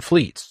trucks, and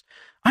fleets.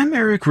 I'm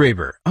Eric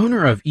Raber,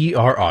 owner of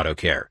ER Auto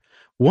Care.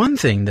 One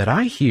thing that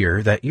I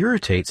hear that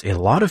irritates a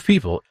lot of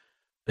people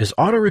is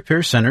auto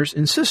repair centers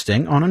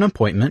insisting on an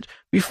appointment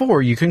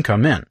before you can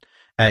come in.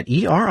 At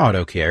ER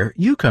Auto Care,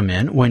 you come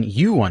in when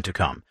you want to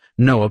come.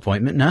 No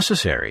appointment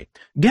necessary.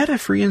 Get a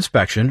free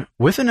inspection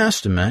with an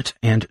estimate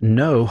and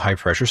no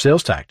high-pressure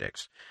sales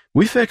tactics.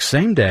 We fix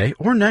same day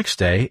or next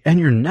day, and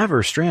you're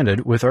never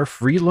stranded with our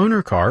free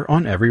loaner car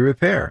on every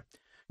repair.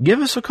 Give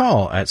us a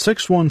call at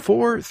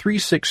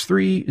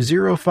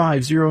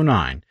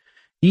 614-363-0509.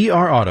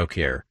 ER Auto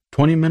Care,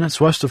 20 minutes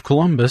west of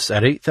Columbus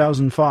at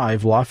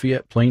 8005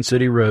 Lafayette Plain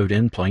City Road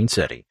in Plain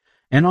City,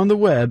 and on the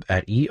web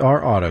at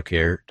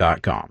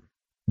erautocare.com.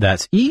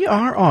 That's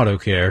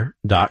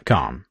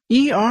erautocare.com.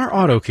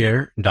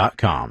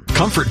 erautocare.com.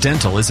 Comfort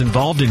Dental is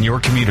involved in your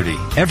community.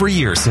 Every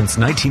year since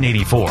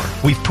 1984,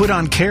 we've put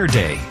on Care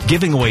Day,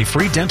 giving away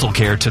free dental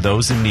care to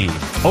those in need.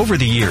 Over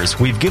the years,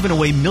 we've given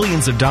away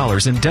millions of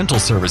dollars in dental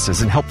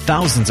services and helped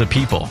thousands of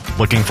people.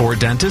 Looking for a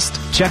dentist?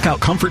 Check out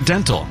Comfort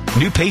Dental.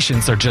 New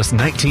patients are just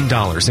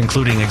 $19,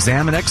 including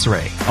exam and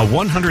x-ray, a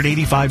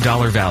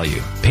 $185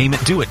 value.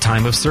 Payment due at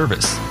time of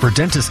service. For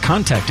dentist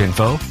contact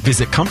info,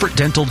 visit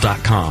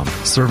comfortdental.com.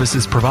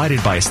 Services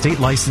provided by a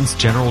state-licensed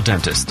general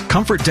dentist.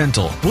 Comfort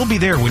Dental. We'll be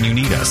there when you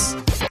need us.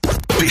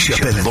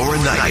 Bishop and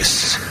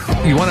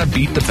Laurinaitis. You want to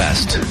beat the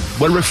best.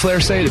 What did Ric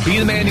Flair say? To be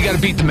the man, you got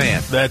to beat the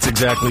man. That's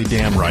exactly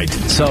damn right.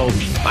 So,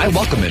 I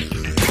welcome it.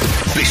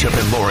 Bishop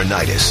and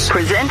Laurinaitis.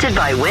 Presented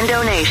by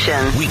Window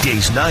Nation.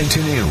 Weekdays 9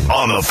 to noon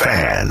on The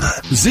Fan.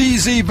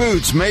 ZZ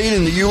Boots, made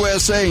in the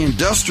USA.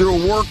 Industrial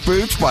work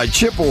boots by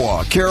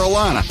Chippewa,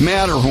 Carolina,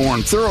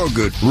 Matterhorn,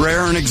 Thorogood.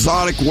 Rare and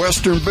exotic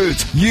Western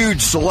boots.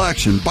 Huge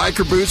selection.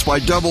 Biker boots by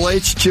Double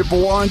H,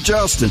 Chippewa, and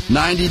Justin.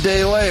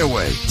 90-day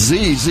layaway.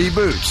 ZZ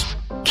Boots.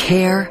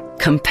 Care,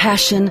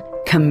 compassion,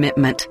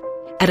 commitment.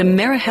 At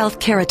AmeriHealth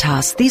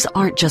Caritas, these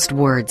aren't just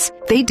words.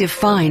 They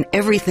define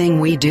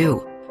everything we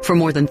do. For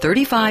more than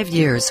 35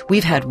 years,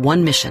 we've had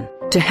one mission: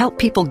 to help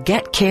people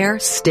get care,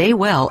 stay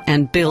well,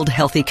 and build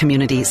healthy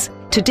communities.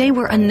 Today,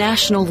 we're a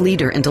national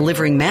leader in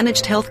delivering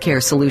managed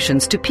healthcare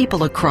solutions to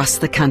people across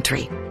the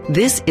country.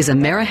 This is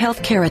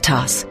AmeriHealth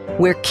Caritas,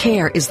 where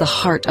care is the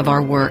heart of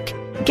our work.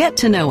 Get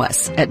to know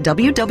us at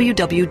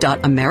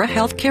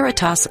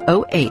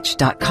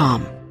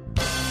www.amerihealthcaritasoh.com.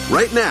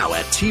 Right now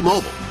at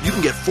T-Mobile, you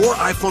can get 4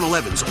 iPhone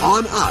 11s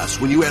on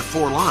us when you have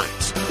 4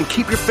 lines and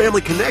keep your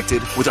family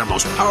connected with our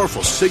most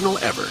powerful signal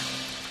ever.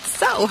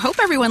 So, hope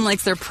everyone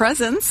likes their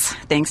presents.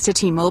 Thanks to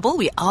T-Mobile,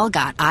 we all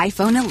got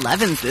iPhone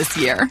 11s this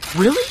year.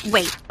 Really?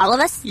 Wait, all of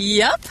us?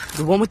 Yep.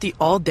 The one with the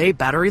all-day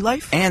battery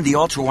life? And the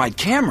ultra-wide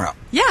camera.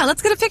 Yeah,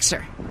 let's get a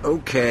picture.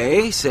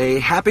 Okay, say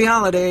happy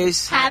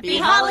holidays. Happy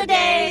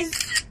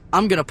holidays!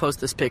 I'm gonna post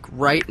this pic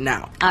right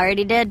now.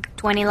 Already did.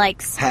 20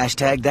 likes.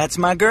 Hashtag that's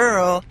my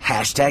girl.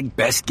 Hashtag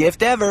best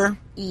gift ever.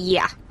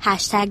 Yeah.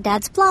 Hashtag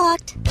dad's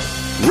blocked.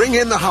 Ring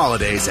in the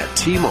holidays at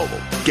T-Mobile.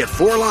 Get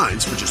 4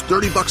 lines for just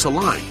 $30 a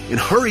line, and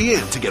hurry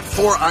in to get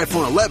 4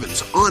 iPhone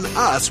 11s on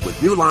us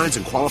with new lines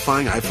and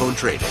qualifying iPhone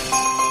trade-in.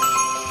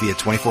 Via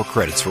 24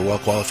 credits for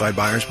well-qualified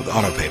buyers with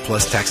AutoPay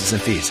plus taxes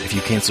and fees. If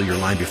you cancel your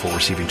line before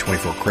receiving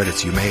 24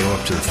 credits, you may owe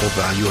up to the full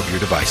value of your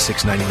device,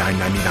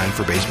 $699.99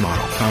 for base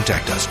model.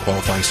 Contact us.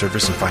 Qualifying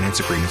service and finance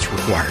agreements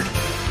required.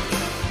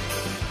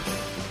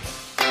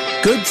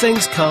 Good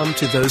things come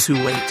to those who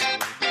wait.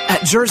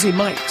 At Jersey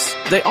Mike's,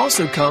 they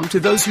also come to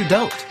those who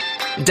don't.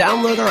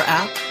 Download our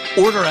app,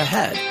 order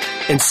ahead,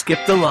 and skip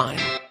the line.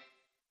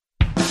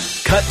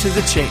 Cut to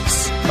the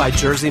Chase by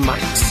Jersey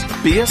Mike's.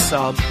 Be a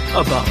sub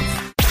above.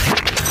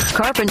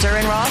 Carpenter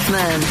and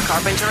Rothman.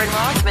 Carpenter and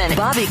Rothman.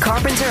 Bobby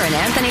Carpenter and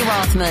Anthony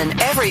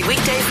Rothman. Every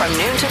weekday from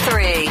noon to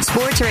 3.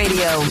 Sports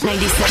Radio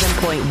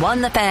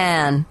 97.1 The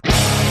Fan.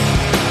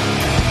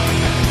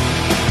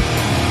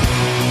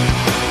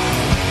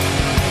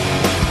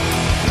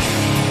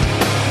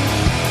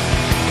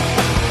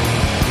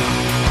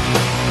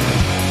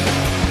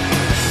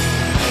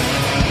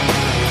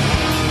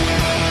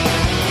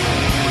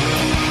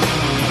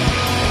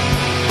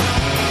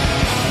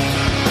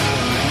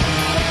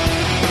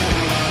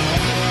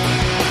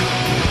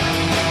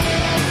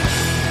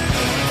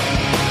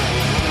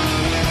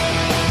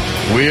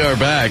 We are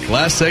back.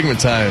 Last segment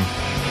time.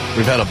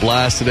 We've had a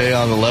blast today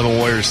on 11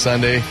 Warriors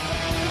Sunday.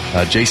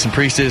 Jason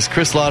Priestis,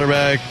 Chris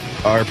Lauterbach,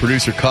 our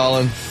producer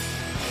Colin.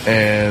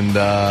 And,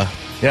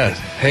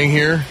 hang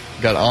here.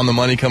 Got On the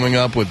Money coming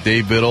up with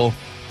Dave Biddle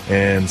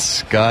and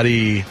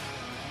Scotty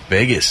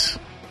Vegas.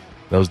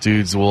 Those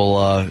dudes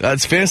will,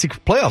 it's fantasy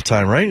playoff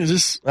time, right?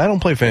 I don't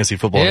play fantasy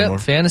football anymore.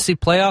 Fantasy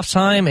playoff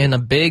time and a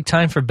big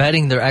time for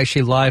betting. They're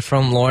actually live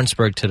from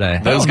Lawrenceburg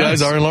today. Those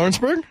guys are in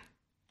Lawrenceburg?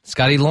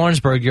 Scotty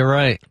Lawrenceburg, you're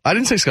right. I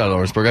didn't say Scotty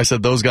Lawrenceburg. I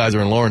said those guys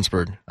are in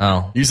Lawrenceburg.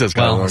 Oh. You said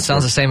Scotty Lawrenceburg. It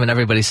sounds the same and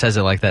everybody says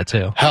it like that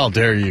too. How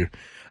dare you?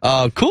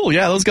 Cool.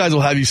 Yeah, those guys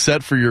will have you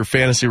set for your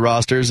fantasy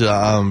rosters.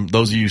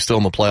 Those of you still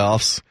in the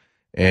playoffs.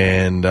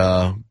 And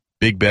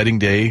big betting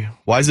day.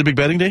 Why is it big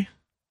betting day?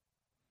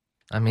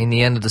 I mean,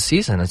 the end of the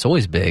season. It's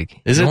always big.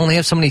 You only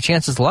have so many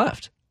chances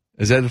left.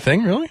 Is that the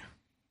thing, really?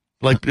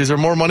 Like, is there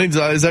more money?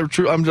 Is that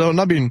true? I'm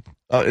not being...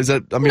 is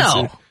that... I mean,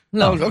 no.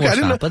 No, okay, I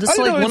didn't know. But it's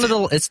like one of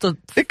the. It's the.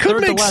 It could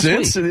make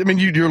sense. Week. I mean,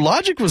 your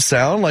logic was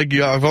sound. Like,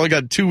 I've only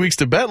got 2 weeks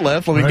to bet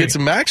left. Let me get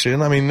some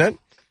action. I mean, that.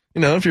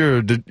 If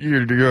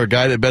you're a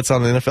guy that bets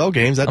on the NFL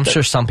games, I'm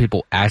sure some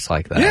people act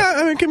like that. Yeah,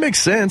 I mean, it can make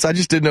sense. I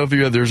just didn't know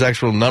if there's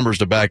actual numbers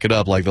to back it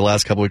up. Like the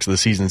last couple weeks of the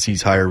season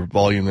sees higher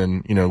volume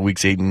than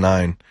weeks 8 and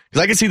 9.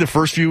 Because I can see the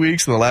first few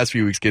weeks and the last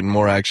few weeks getting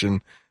more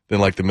action than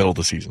like the middle of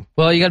the season.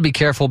 Well, you got to be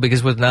careful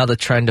because with now the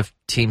trend of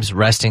teams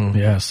resting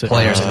players at the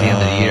end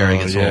of the year, it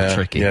gets a little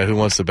tricky. Yeah, who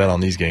wants to bet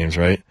on these games,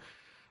 right?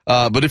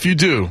 But if you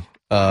do,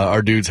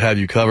 our dudes have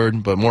you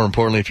covered. But more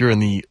importantly, if you're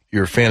in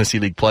your fantasy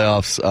league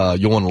playoffs,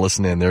 you'll want to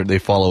listen in. They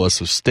follow us,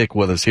 so stick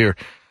with us here.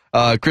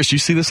 Chris, you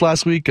see this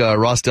last week?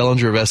 Ross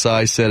Dellinger of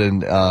SI said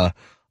an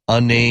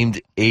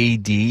unnamed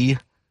AD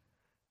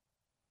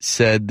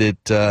said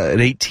that an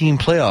 8-team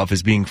playoff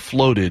is being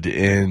floated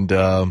and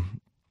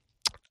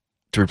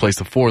to replace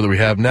the 4 that we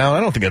have now.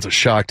 I don't think that's a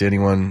shock to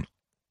anyone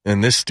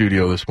in this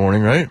studio this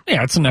morning, right?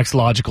 Yeah, it's the next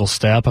logical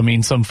step. I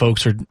mean, some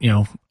folks are,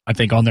 I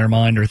think on their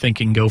mind are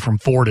thinking go from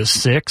 4 to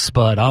 6,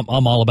 but I'm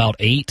all about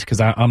 8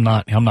 because I'm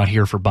not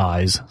here for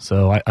buys.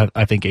 So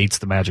I think 8's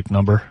the magic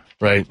number.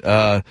 Right.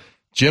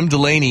 Jim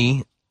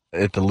Delaney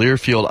at the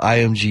Learfield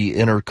IMG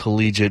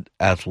Intercollegiate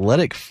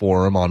Athletic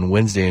Forum on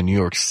Wednesday in New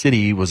York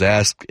City was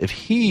asked if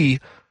he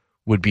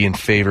would be in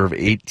favor of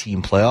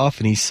 8-team playoff,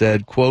 and he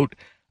said, quote,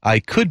 "I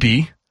could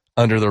be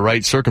under the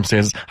right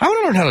circumstances." I want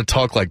to learn how to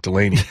talk like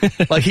Delaney.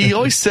 Like, he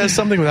always says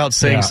something without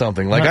saying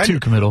something. Like, not too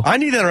committal. I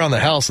need that around the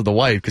house with the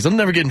wife because I'll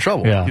never get in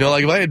trouble. Yeah.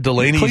 Like if I had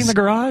Delaney's... Clean the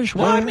garage?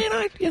 Well, I mean,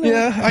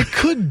 Yeah, I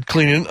could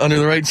clean it under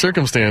the right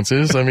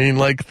circumstances. I mean,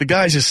 like, the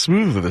guy's just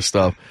smooth with this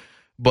stuff.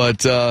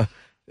 But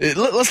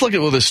let's look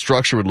at what this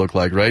structure would look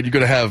like, right? You're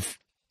going to have...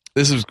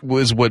 This is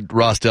what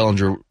Ross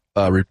Dellinger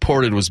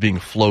reported was being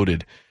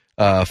floated.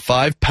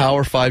 5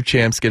 Power 5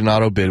 champs get an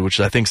auto bid, which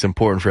I think is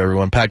important for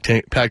everyone.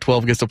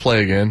 Pac-12 gets to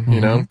play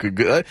again.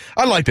 Good.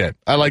 I like that.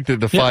 I like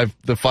the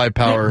 5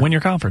 Power. Win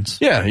your conference.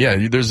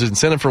 Yeah. There's an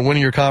incentive for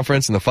winning your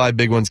conference, and the 5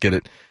 big ones get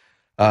it.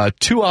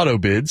 2 auto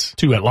bids.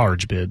 2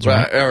 at-large bids,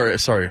 right?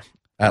 Sorry,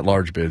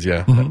 at-large bids,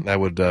 yeah. Mm-hmm. That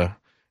would,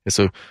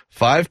 so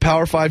 5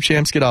 Power 5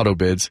 champs get auto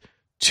bids,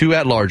 2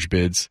 at-large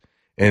bids,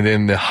 and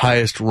then the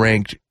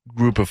highest-ranked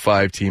group of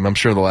 5 team, I'm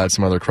sure they'll add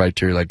some other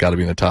criteria, like got to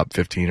be in the top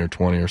 15 or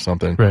 20 or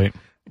something. Right.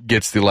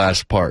 Gets the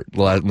last part,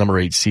 the number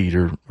 8 seed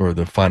or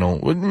the final.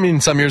 I mean,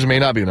 some years it may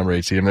not be the number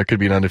 8 seed. I mean, there could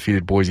be an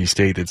undefeated Boise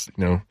State that's,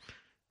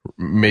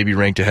 maybe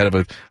ranked ahead of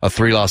a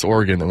 3-loss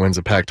Oregon that wins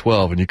a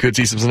Pac-12. And you could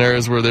see some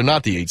scenarios where they're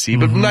not the 8 seed,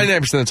 but 99%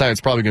 of the time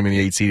it's probably going to be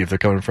the 8 seed if they're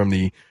coming from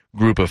the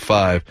group of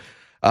 5.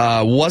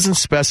 Wasn't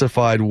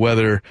specified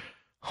whether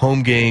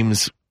home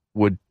games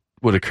would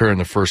occur in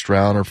the first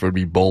round or if it would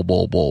be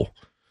bowl,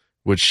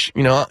 which,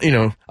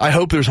 I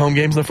hope there's home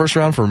games in the first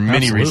round for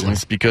many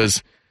reasons,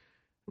 because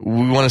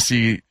we want to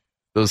see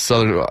those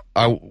Southern.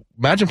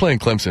 Imagine playing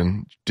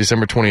Clemson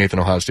December 28th in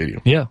Ohio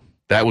Stadium. Yeah.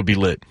 That would be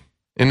lit.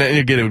 And then,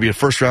 again, it would be a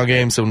first round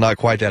game, so not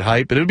quite that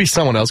hype, but it would be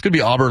someone else. It could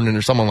be Auburn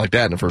or someone like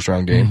that in the first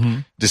round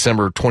game,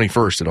 December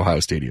 21st at Ohio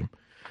Stadium.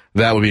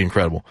 That would be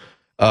incredible.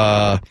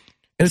 And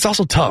it's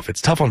also tough.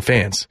 It's tough on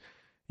fans.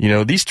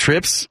 These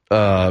trips,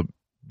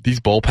 these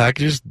bowl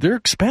packages, they're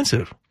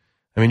expensive.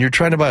 I mean, you're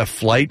trying to buy a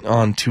flight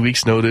on 2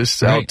 weeks'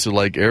 notice out to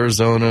like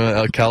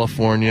Arizona,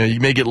 California. You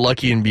may get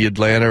lucky and be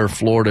Atlanta or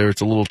Florida, or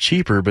it's a little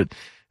cheaper, but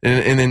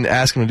and then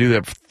ask them to do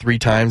that 3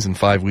 times in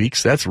 5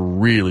 weeks. That's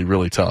really,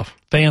 really tough.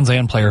 Fans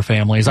and player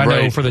families. I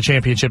know for the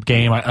championship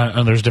game,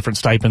 I there's different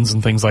stipends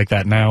and things like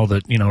that now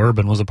that,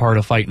 Urban was a part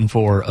of fighting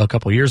for a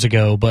couple years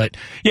ago. But,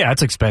 yeah,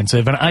 it's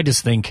expensive. And I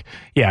just think,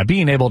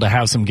 being able to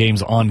have some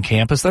games on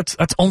campus, that's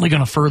only going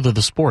to further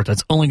the sport.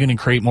 That's only going to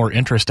create more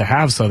interest to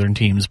have Southern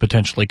teams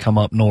potentially come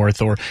up north.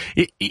 Or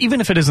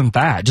even if it isn't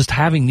that, just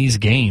having these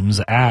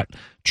games at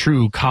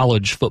true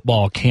college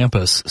football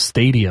campus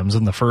stadiums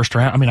in the first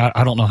round. I mean,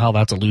 I don't know how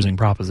that's a losing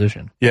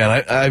proposition.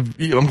 Yeah, and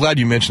I'm glad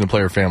you mentioned the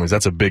player families.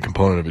 That's a big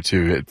component of it,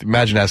 too.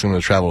 Imagine asking them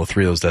to travel to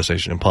 3 of those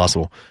destinations.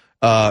 Impossible.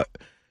 And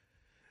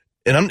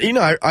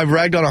I've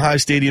ragged on Ohio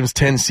Stadium's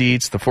 10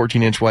 seats, the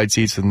 14-inch wide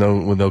seats with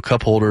no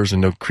cup holders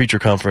and no creature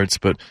comforts.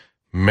 But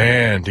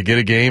man, to get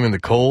a game in the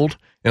cold,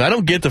 and I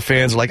don't get the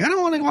fans like, I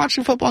don't want to watch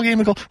a football game in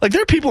the cold. Like,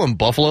 there are people in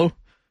Buffalo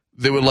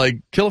that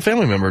would kill a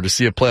family member to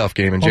see a playoff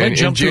game in January. They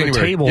jump to a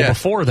table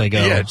before they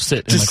go sit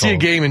in the cold. See a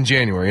game in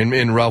January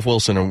in Ralph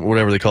Wilson or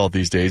whatever they call it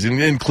these days.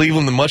 In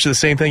Cleveland, much of the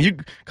same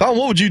thing. Colin,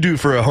 what would you do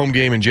for a home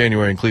game in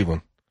January in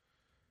Cleveland?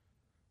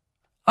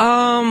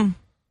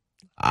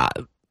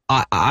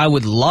 I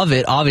would love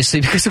it,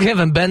 obviously, because we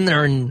haven't been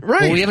there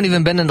we haven't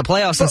even been in the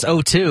playoffs since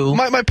 2002.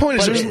 My point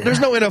is there's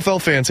no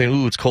NFL fan saying,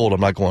 ooh, it's cold,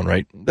 I'm not going,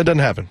 right? That doesn't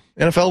happen.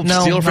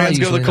 Steeler fans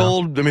go to the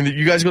cold. I mean,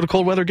 you guys go to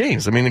cold weather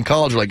games. I mean, in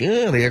college, like,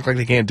 they act like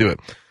they can't do it.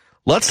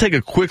 Let's take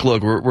a quick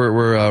look.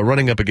 We're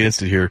running up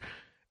against it here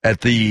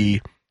at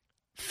the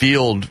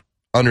field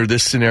under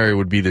this scenario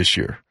would be this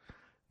year.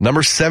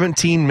 Number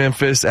 17,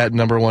 Memphis at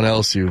number 1,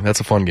 LSU.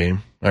 That's a fun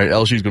game. All right,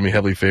 LSU's going to be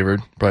heavily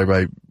favored,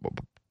 probably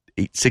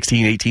by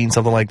 16, 18,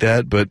 something like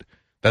that, but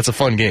that's a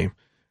fun game.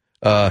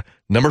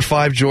 Number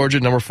 5, Georgia,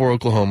 number 4,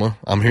 Oklahoma.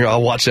 I'm here.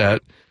 I'll watch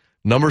that.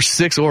 Number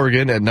 6,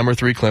 Oregon at number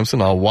 3,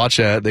 Clemson. I'll watch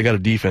that. They got a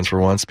defense for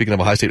once. Speaking of,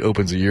 Ohio State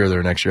opens a year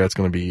there next year. That's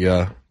going to be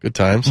good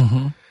times.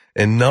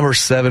 And number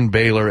 7,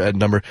 Baylor at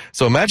number.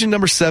 So imagine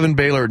number 7,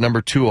 Baylor at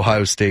number 2,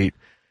 Ohio State,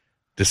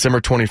 December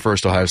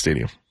 21st, Ohio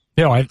Stadium.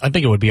 I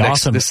think it would be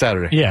awesome. This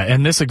Saturday. Yeah,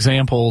 and this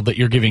example that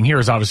you're giving here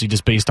is obviously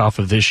just based off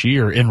of this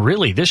year. And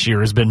really, this year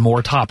has been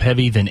more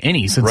top-heavy than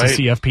any since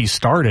the CFP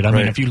started. I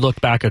mean, if you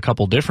look back a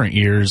couple different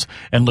years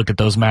and look at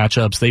those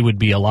matchups, they would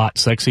be a lot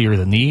sexier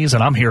than these.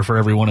 And I'm here for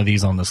every one of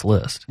these on this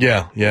list.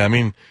 Yeah. I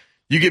mean,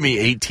 you give me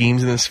 8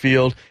 teams in this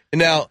field. And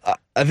now,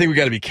 I think we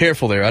got to be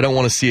careful there. I don't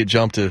want to see it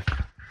jump to,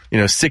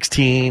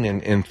 16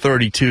 and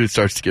 32. It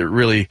starts to get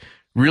really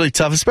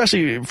tough,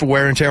 especially for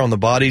wear and tear on the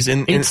bodies.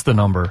 And it's the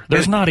number.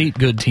 There's not 8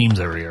 good teams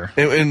every year.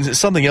 And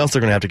something else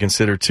they're going to have to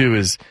consider, too,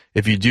 is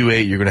if you do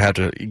 8, you're going to have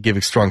to give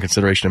a strong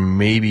consideration to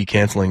maybe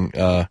canceling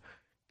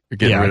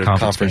getting rid of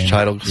conference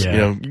titles.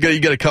 Yeah.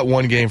 You got to cut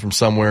one game from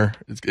somewhere.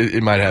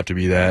 It might have to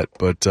be that.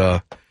 But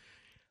I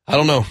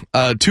don't know.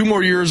 2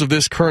 more years of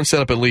this current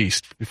setup at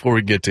least before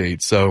we get to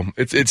 8. So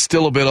it's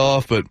still a bit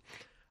off, but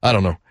I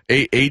don't know.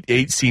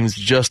 8 seems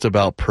just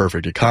about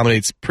perfect. It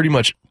accommodates pretty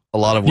much a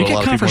lot of what you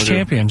get conference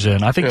champions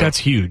in. I think that's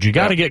huge. You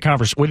got to get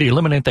conference, whether you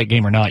eliminate that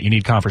game or not, you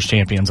need conference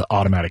champions,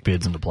 automatic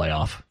bids into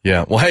playoff.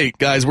 Yeah. Well, hey,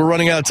 guys, we're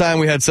running out of time.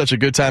 We had such a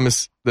good time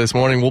this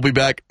morning. We'll be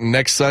back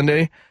next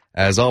Sunday.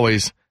 As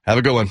always, have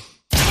a good one.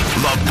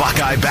 Love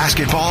Buckeye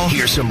basketball?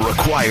 Here's some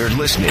required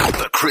listening.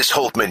 The Chris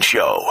Holtmann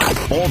Show.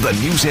 All the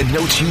news and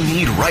notes you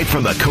need right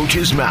from the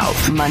coach's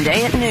mouth.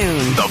 Monday at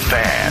noon. The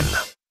Fan.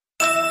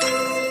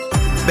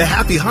 The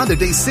Happy Honda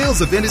Day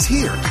sales event is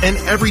here, and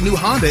every new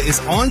Honda is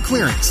on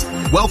clearance.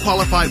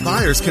 Well-qualified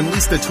buyers can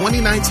lease the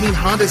 2019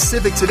 Honda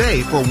Civic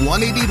today for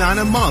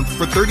 $189 a month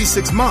for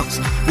 36 months,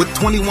 with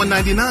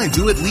 $21.99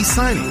 due at lease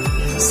signing.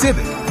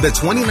 Civic, the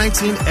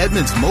 2019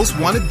 Edmunds Most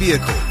Wanted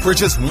vehicle, for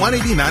just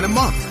 $189 a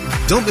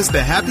month. Don't miss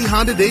the Happy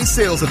Honda Day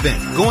sales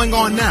event going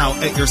on now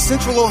at your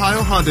Central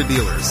Ohio Honda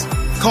dealers.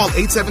 Call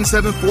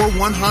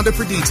 877-41-HONDA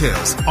for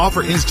details.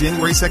 Offer ends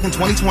January 2nd,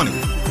 2020.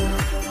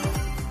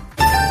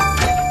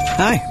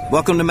 Hi,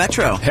 welcome to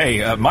Metro.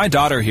 Hey, my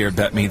daughter here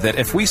bet me that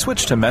if we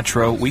switch to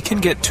Metro, we can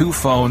get 2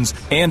 phones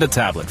and a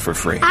tablet for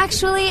free.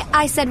 Actually,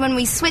 I said when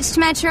we switch to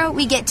Metro,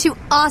 we get 2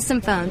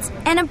 awesome phones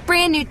and a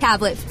brand new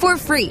tablet for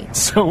free.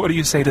 So what do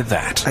you say to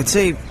that? I'd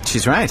say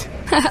she's right.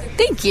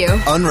 Thank you.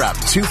 Unwrap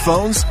 2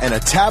 phones and a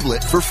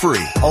tablet for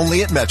free.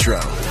 Only at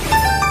Metro.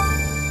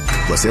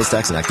 Plus sales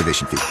tax and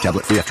activation fee.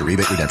 Tablet free after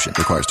rebate redemption.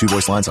 Requires 2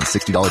 voice lines on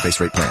 $60 base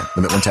rate plan.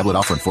 Limit 1 tablet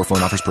offer and 4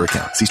 phone offers per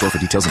account. See store for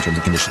details and terms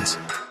and conditions.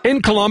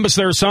 In Columbus,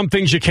 there are some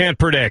things you can't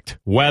predict.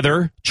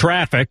 Weather,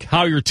 traffic,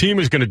 how your team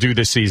is going to do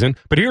this season.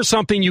 But here's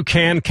something you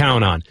can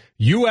count on.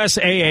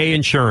 USAA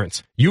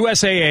Insurance.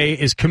 USAA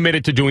is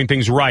committed to doing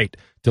things right,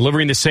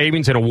 delivering the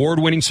savings and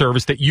award-winning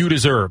service that you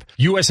deserve.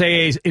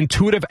 USAA's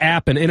intuitive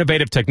app and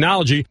innovative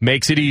technology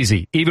makes it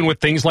easy, even with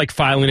things like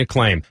filing a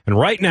claim. And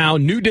right now,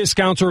 new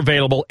discounts are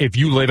available if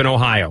you live in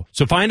Ohio.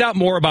 So find out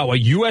more about what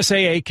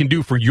USAA can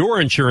do for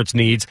your insurance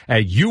needs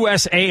at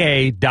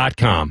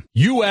USAA.com.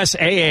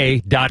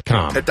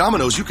 USAA.com. At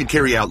Domino's, you can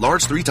carry out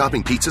large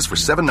 3-topping pizzas for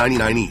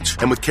 $7.99 each.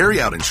 And with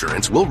carry-out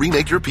insurance, we'll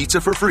remake your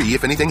pizza for free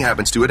if anything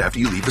happens to it after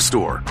you leave the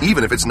store.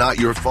 Even if it's not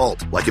your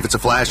fault. Like if it's a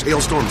flash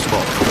hailstorm's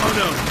fault.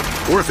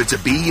 Oh, no. Or if it's a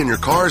bee in your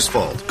car's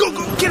fault. Go,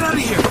 get out of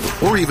here.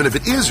 Or even if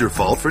it is your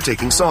fault for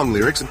taking song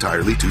lyrics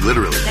entirely too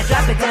literally. Now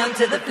drop it down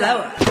to the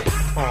floor.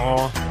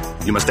 Aww.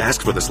 You must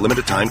ask for this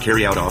limited time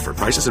carry-out offer.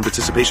 Prices and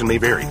participation may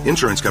vary.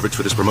 Insurance coverage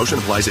for this promotion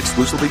applies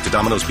exclusively to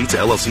Domino's Pizza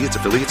LLC, its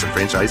affiliates, and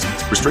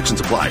franchisees.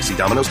 Restrictions apply. See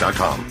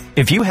Domino's.com.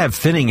 If you have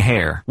thinning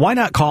hair, why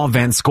not call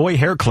Vanscoy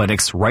Hair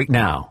Clinics right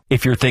now?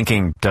 If you're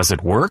thinking, does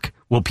it work?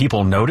 Will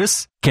people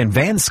notice? Can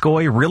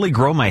Vanscoy really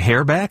grow my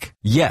hair back?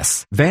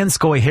 Yes,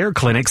 Vanscoy Hair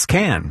Clinics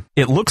can.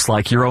 It looks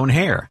like your own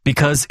hair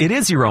because it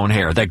is your own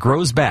hair that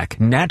grows back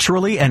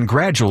naturally and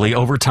gradually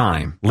over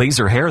time.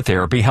 Laser hair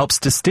therapy helps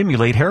to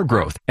stimulate hair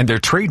growth, and their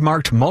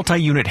trademarked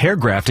multi-unit hair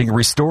grafting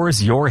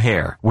restores your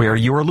hair where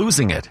you are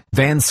losing it.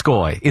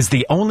 Vanscoy is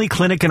the only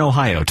clinic in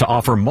Ohio to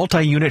offer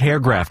multi-unit hair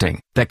grafting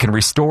that can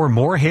restore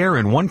more hair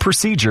in one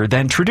procedure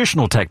than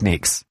traditional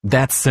techniques.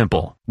 That's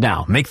simple.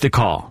 Now, make the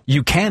call.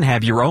 You can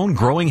have your own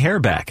growing hair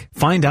back.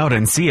 Find out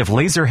and see if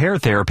laser hair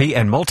therapy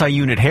and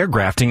multi-unit hair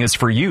grafting is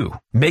for you.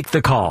 Make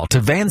the call to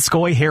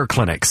Vanscoy Hair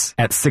Clinics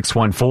at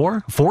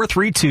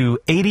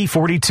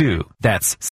 614-432-8042. That's